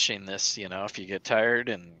to finishing this, you know, if you get tired.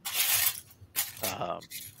 And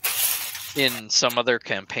in some other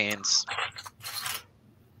campaigns,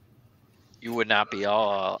 you would not be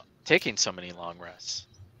all taking so many long rests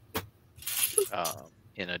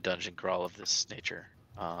in a dungeon crawl of this nature.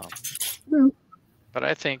 But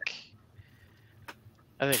I think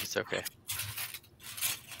it's okay.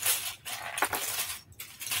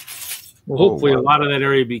 Well, hopefully a lot of that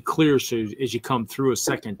area be clear, so as you come through a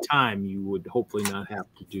second time, you would hopefully not have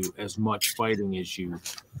to do as much fighting as you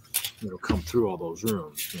come through all those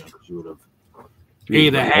rooms. Because you would have.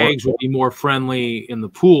 The hags would be more friendly in the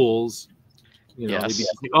pools. They'd be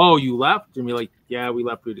like, "Oh, you left," and be like, "Yeah, we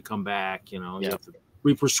left. We had to come back." You have to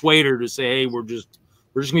re-persuade her to say, "Hey, we're just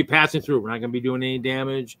gonna be passing through. We're not gonna be doing any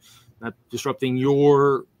damage, not disrupting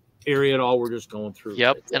your area at all. We're just going through."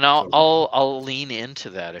 Yep, and I'll lean into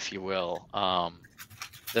that, if you will.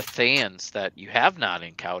 The Thans that you have not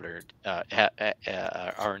encountered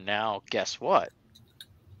are now, guess what?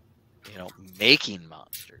 Making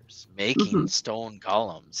monsters, making stone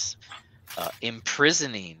golems,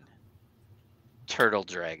 imprisoning turtle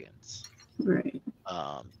dragons, right?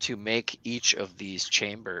 To make each of these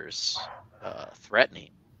chambers threatening.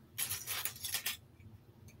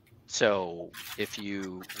 So if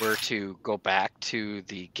you were to go back to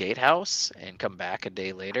the gatehouse and come back a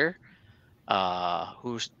day later,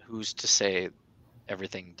 who's to say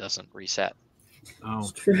everything doesn't reset? Oh,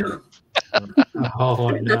 it's true. Oh,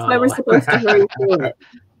 no. That's why we're supposed to hurry through it.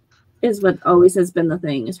 Is what always has been the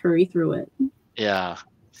thing, is hurry through it. Yeah.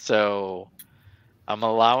 So I'm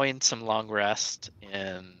allowing some long rest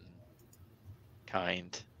in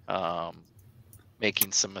kind,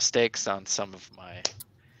 making some mistakes on some of my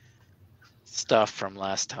stuff from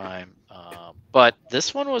last time. But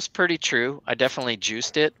this one was pretty true. I definitely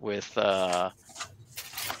juiced it with the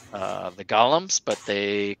golems, but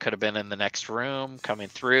they could have been in the next room coming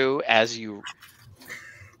through as you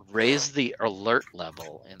raise the alert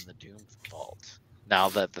level in the Doom Vault. Now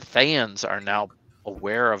that the Thans are now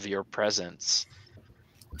aware of your presence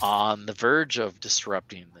on the verge of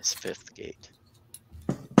disrupting this fifth gate.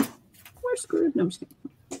 We're screwed. No, I'm just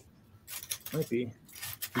kidding. Might be.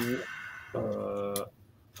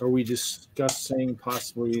 Are we discussing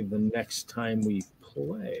possibly the next time we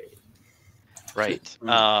play? Right.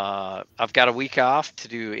 I've got a week off to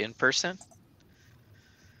do in person.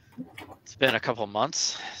 It's been a couple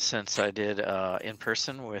months since I did in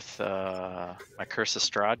person with my Curse of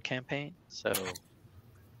Strahd campaign. So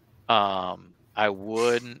I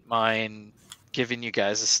wouldn't mind giving you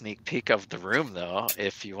guys a sneak peek of the room, though,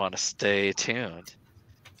 if you want to stay tuned.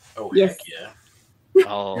 Oh, yes. Heck yeah.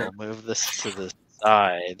 I'll move this to the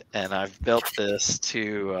side, and I've built this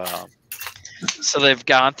to so they've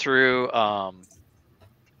gone through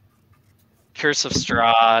Curse of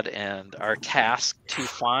Strahd and are tasked to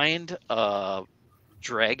find a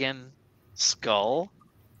dragon skull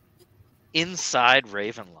inside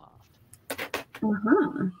Ravenloft.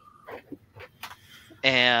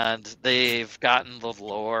 And they've gotten the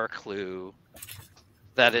lore clue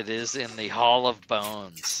that it is in the Hall of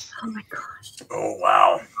Bones. Oh my gosh. Oh,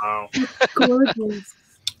 wow. Wow. Gorgeous.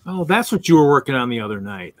 Oh, that's what you were working on the other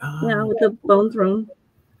night. Yeah, with the bone throne.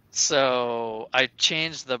 So I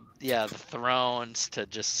changed the thrones to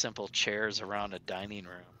just simple chairs around a dining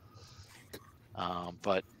room.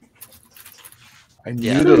 But I knew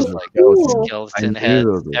yeah, those there's were like cool. skeleton I knew heads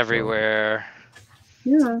those were everywhere.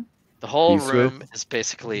 Yeah. The whole Beastmaster? room is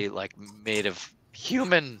basically like made of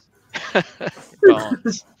human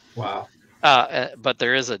bones. Wow. But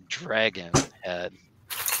there is a dragon head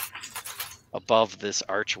above this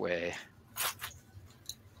archway.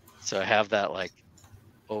 So I have that like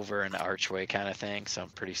over an archway kind of thing. So I'm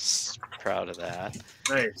pretty proud of that.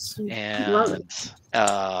 Nice. And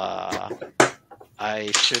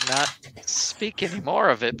I should not speak any more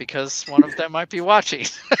of it because one of them might be watching.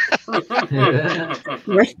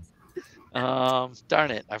 Right.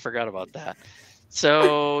 Darn it, I forgot about that.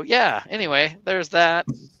 So yeah, anyway, there's that.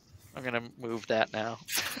 I'm gonna move that now.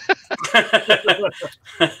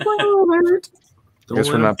 Spoiler alert. I guess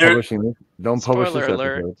we're not publishing this. Don't publish this Spoiler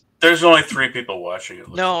alert. episode. There's only 3 people watching it.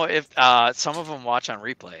 No, if some of them watch on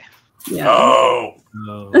replay, Yeah. Oh.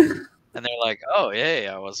 Oh. and they're like, "Oh, hey,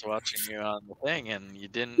 I was watching you on the thing, and you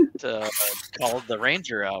didn't call the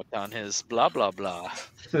ranger out on his blah blah blah."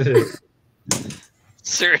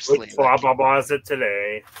 Seriously, Which blah blah blah is it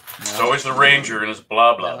today? It's always the ranger and his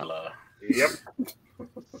blah, blah, Yeah. blah. Yep.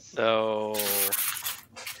 So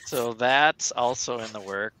So that's also in the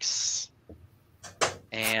works.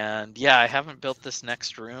 And yeah, I haven't built this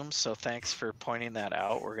next room, so thanks for pointing that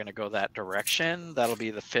out. We're gonna go that direction. That'll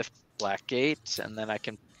be the 5th black gate, and then I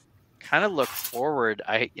can kind of look forward.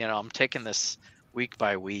 I'm taking this week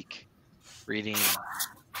by week, reading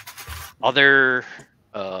other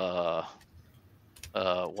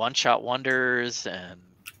one-shot wonders and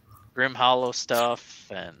Grim Hollow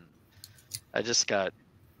stuff, and I just got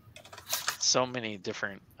so many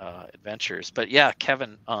different adventures. But yeah,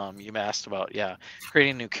 Kevin, you asked about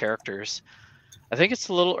creating new characters. I think it's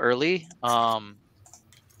a little early, but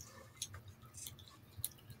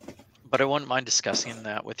I wouldn't mind discussing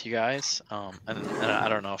that with you guys. And I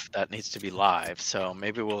don't know if that needs to be live, so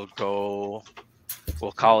maybe we'll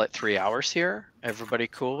call it 3 hours here. Everybody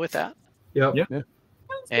cool with that? Yep. Yeah.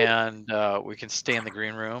 And we can stay in the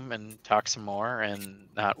green room and talk some more and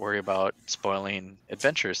not worry about spoiling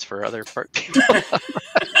adventures for other part people.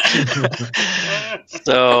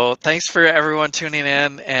 So thanks for everyone tuning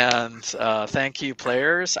in, and thank you,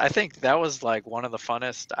 players. I think that was like one of the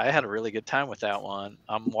funnest. I had a really good time with that one.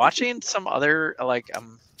 I'm watching some other, I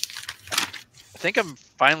think I'm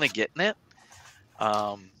finally getting it.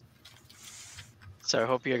 So I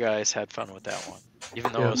hope you guys had fun with that one.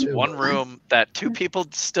 Even though it was one room that 2 people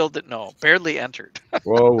still didn't know, barely entered.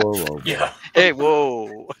 Whoa. Yeah. Hey,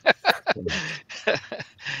 whoa.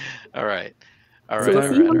 All right.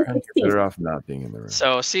 Better off not being in the room.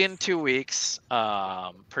 So see you in 2 weeks,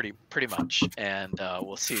 pretty much, and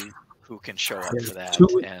we'll see who can show up for that.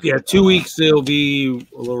 2 weeks it'll be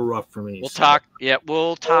a little rough for me. We'll talk. Yeah,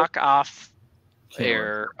 we'll talk off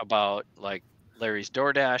air about like Larry's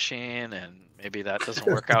door dashing, and maybe that doesn't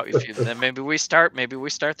work out. Then maybe we start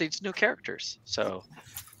these new characters. So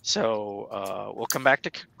we'll come back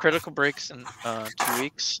to Critical Breaks in 2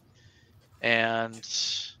 weeks, and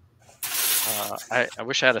I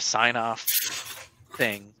wish I had a sign off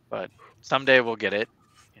thing, but someday we'll get it.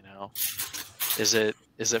 Is it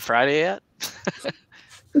Friday yet?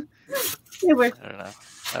 It works. I don't know.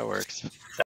 That works.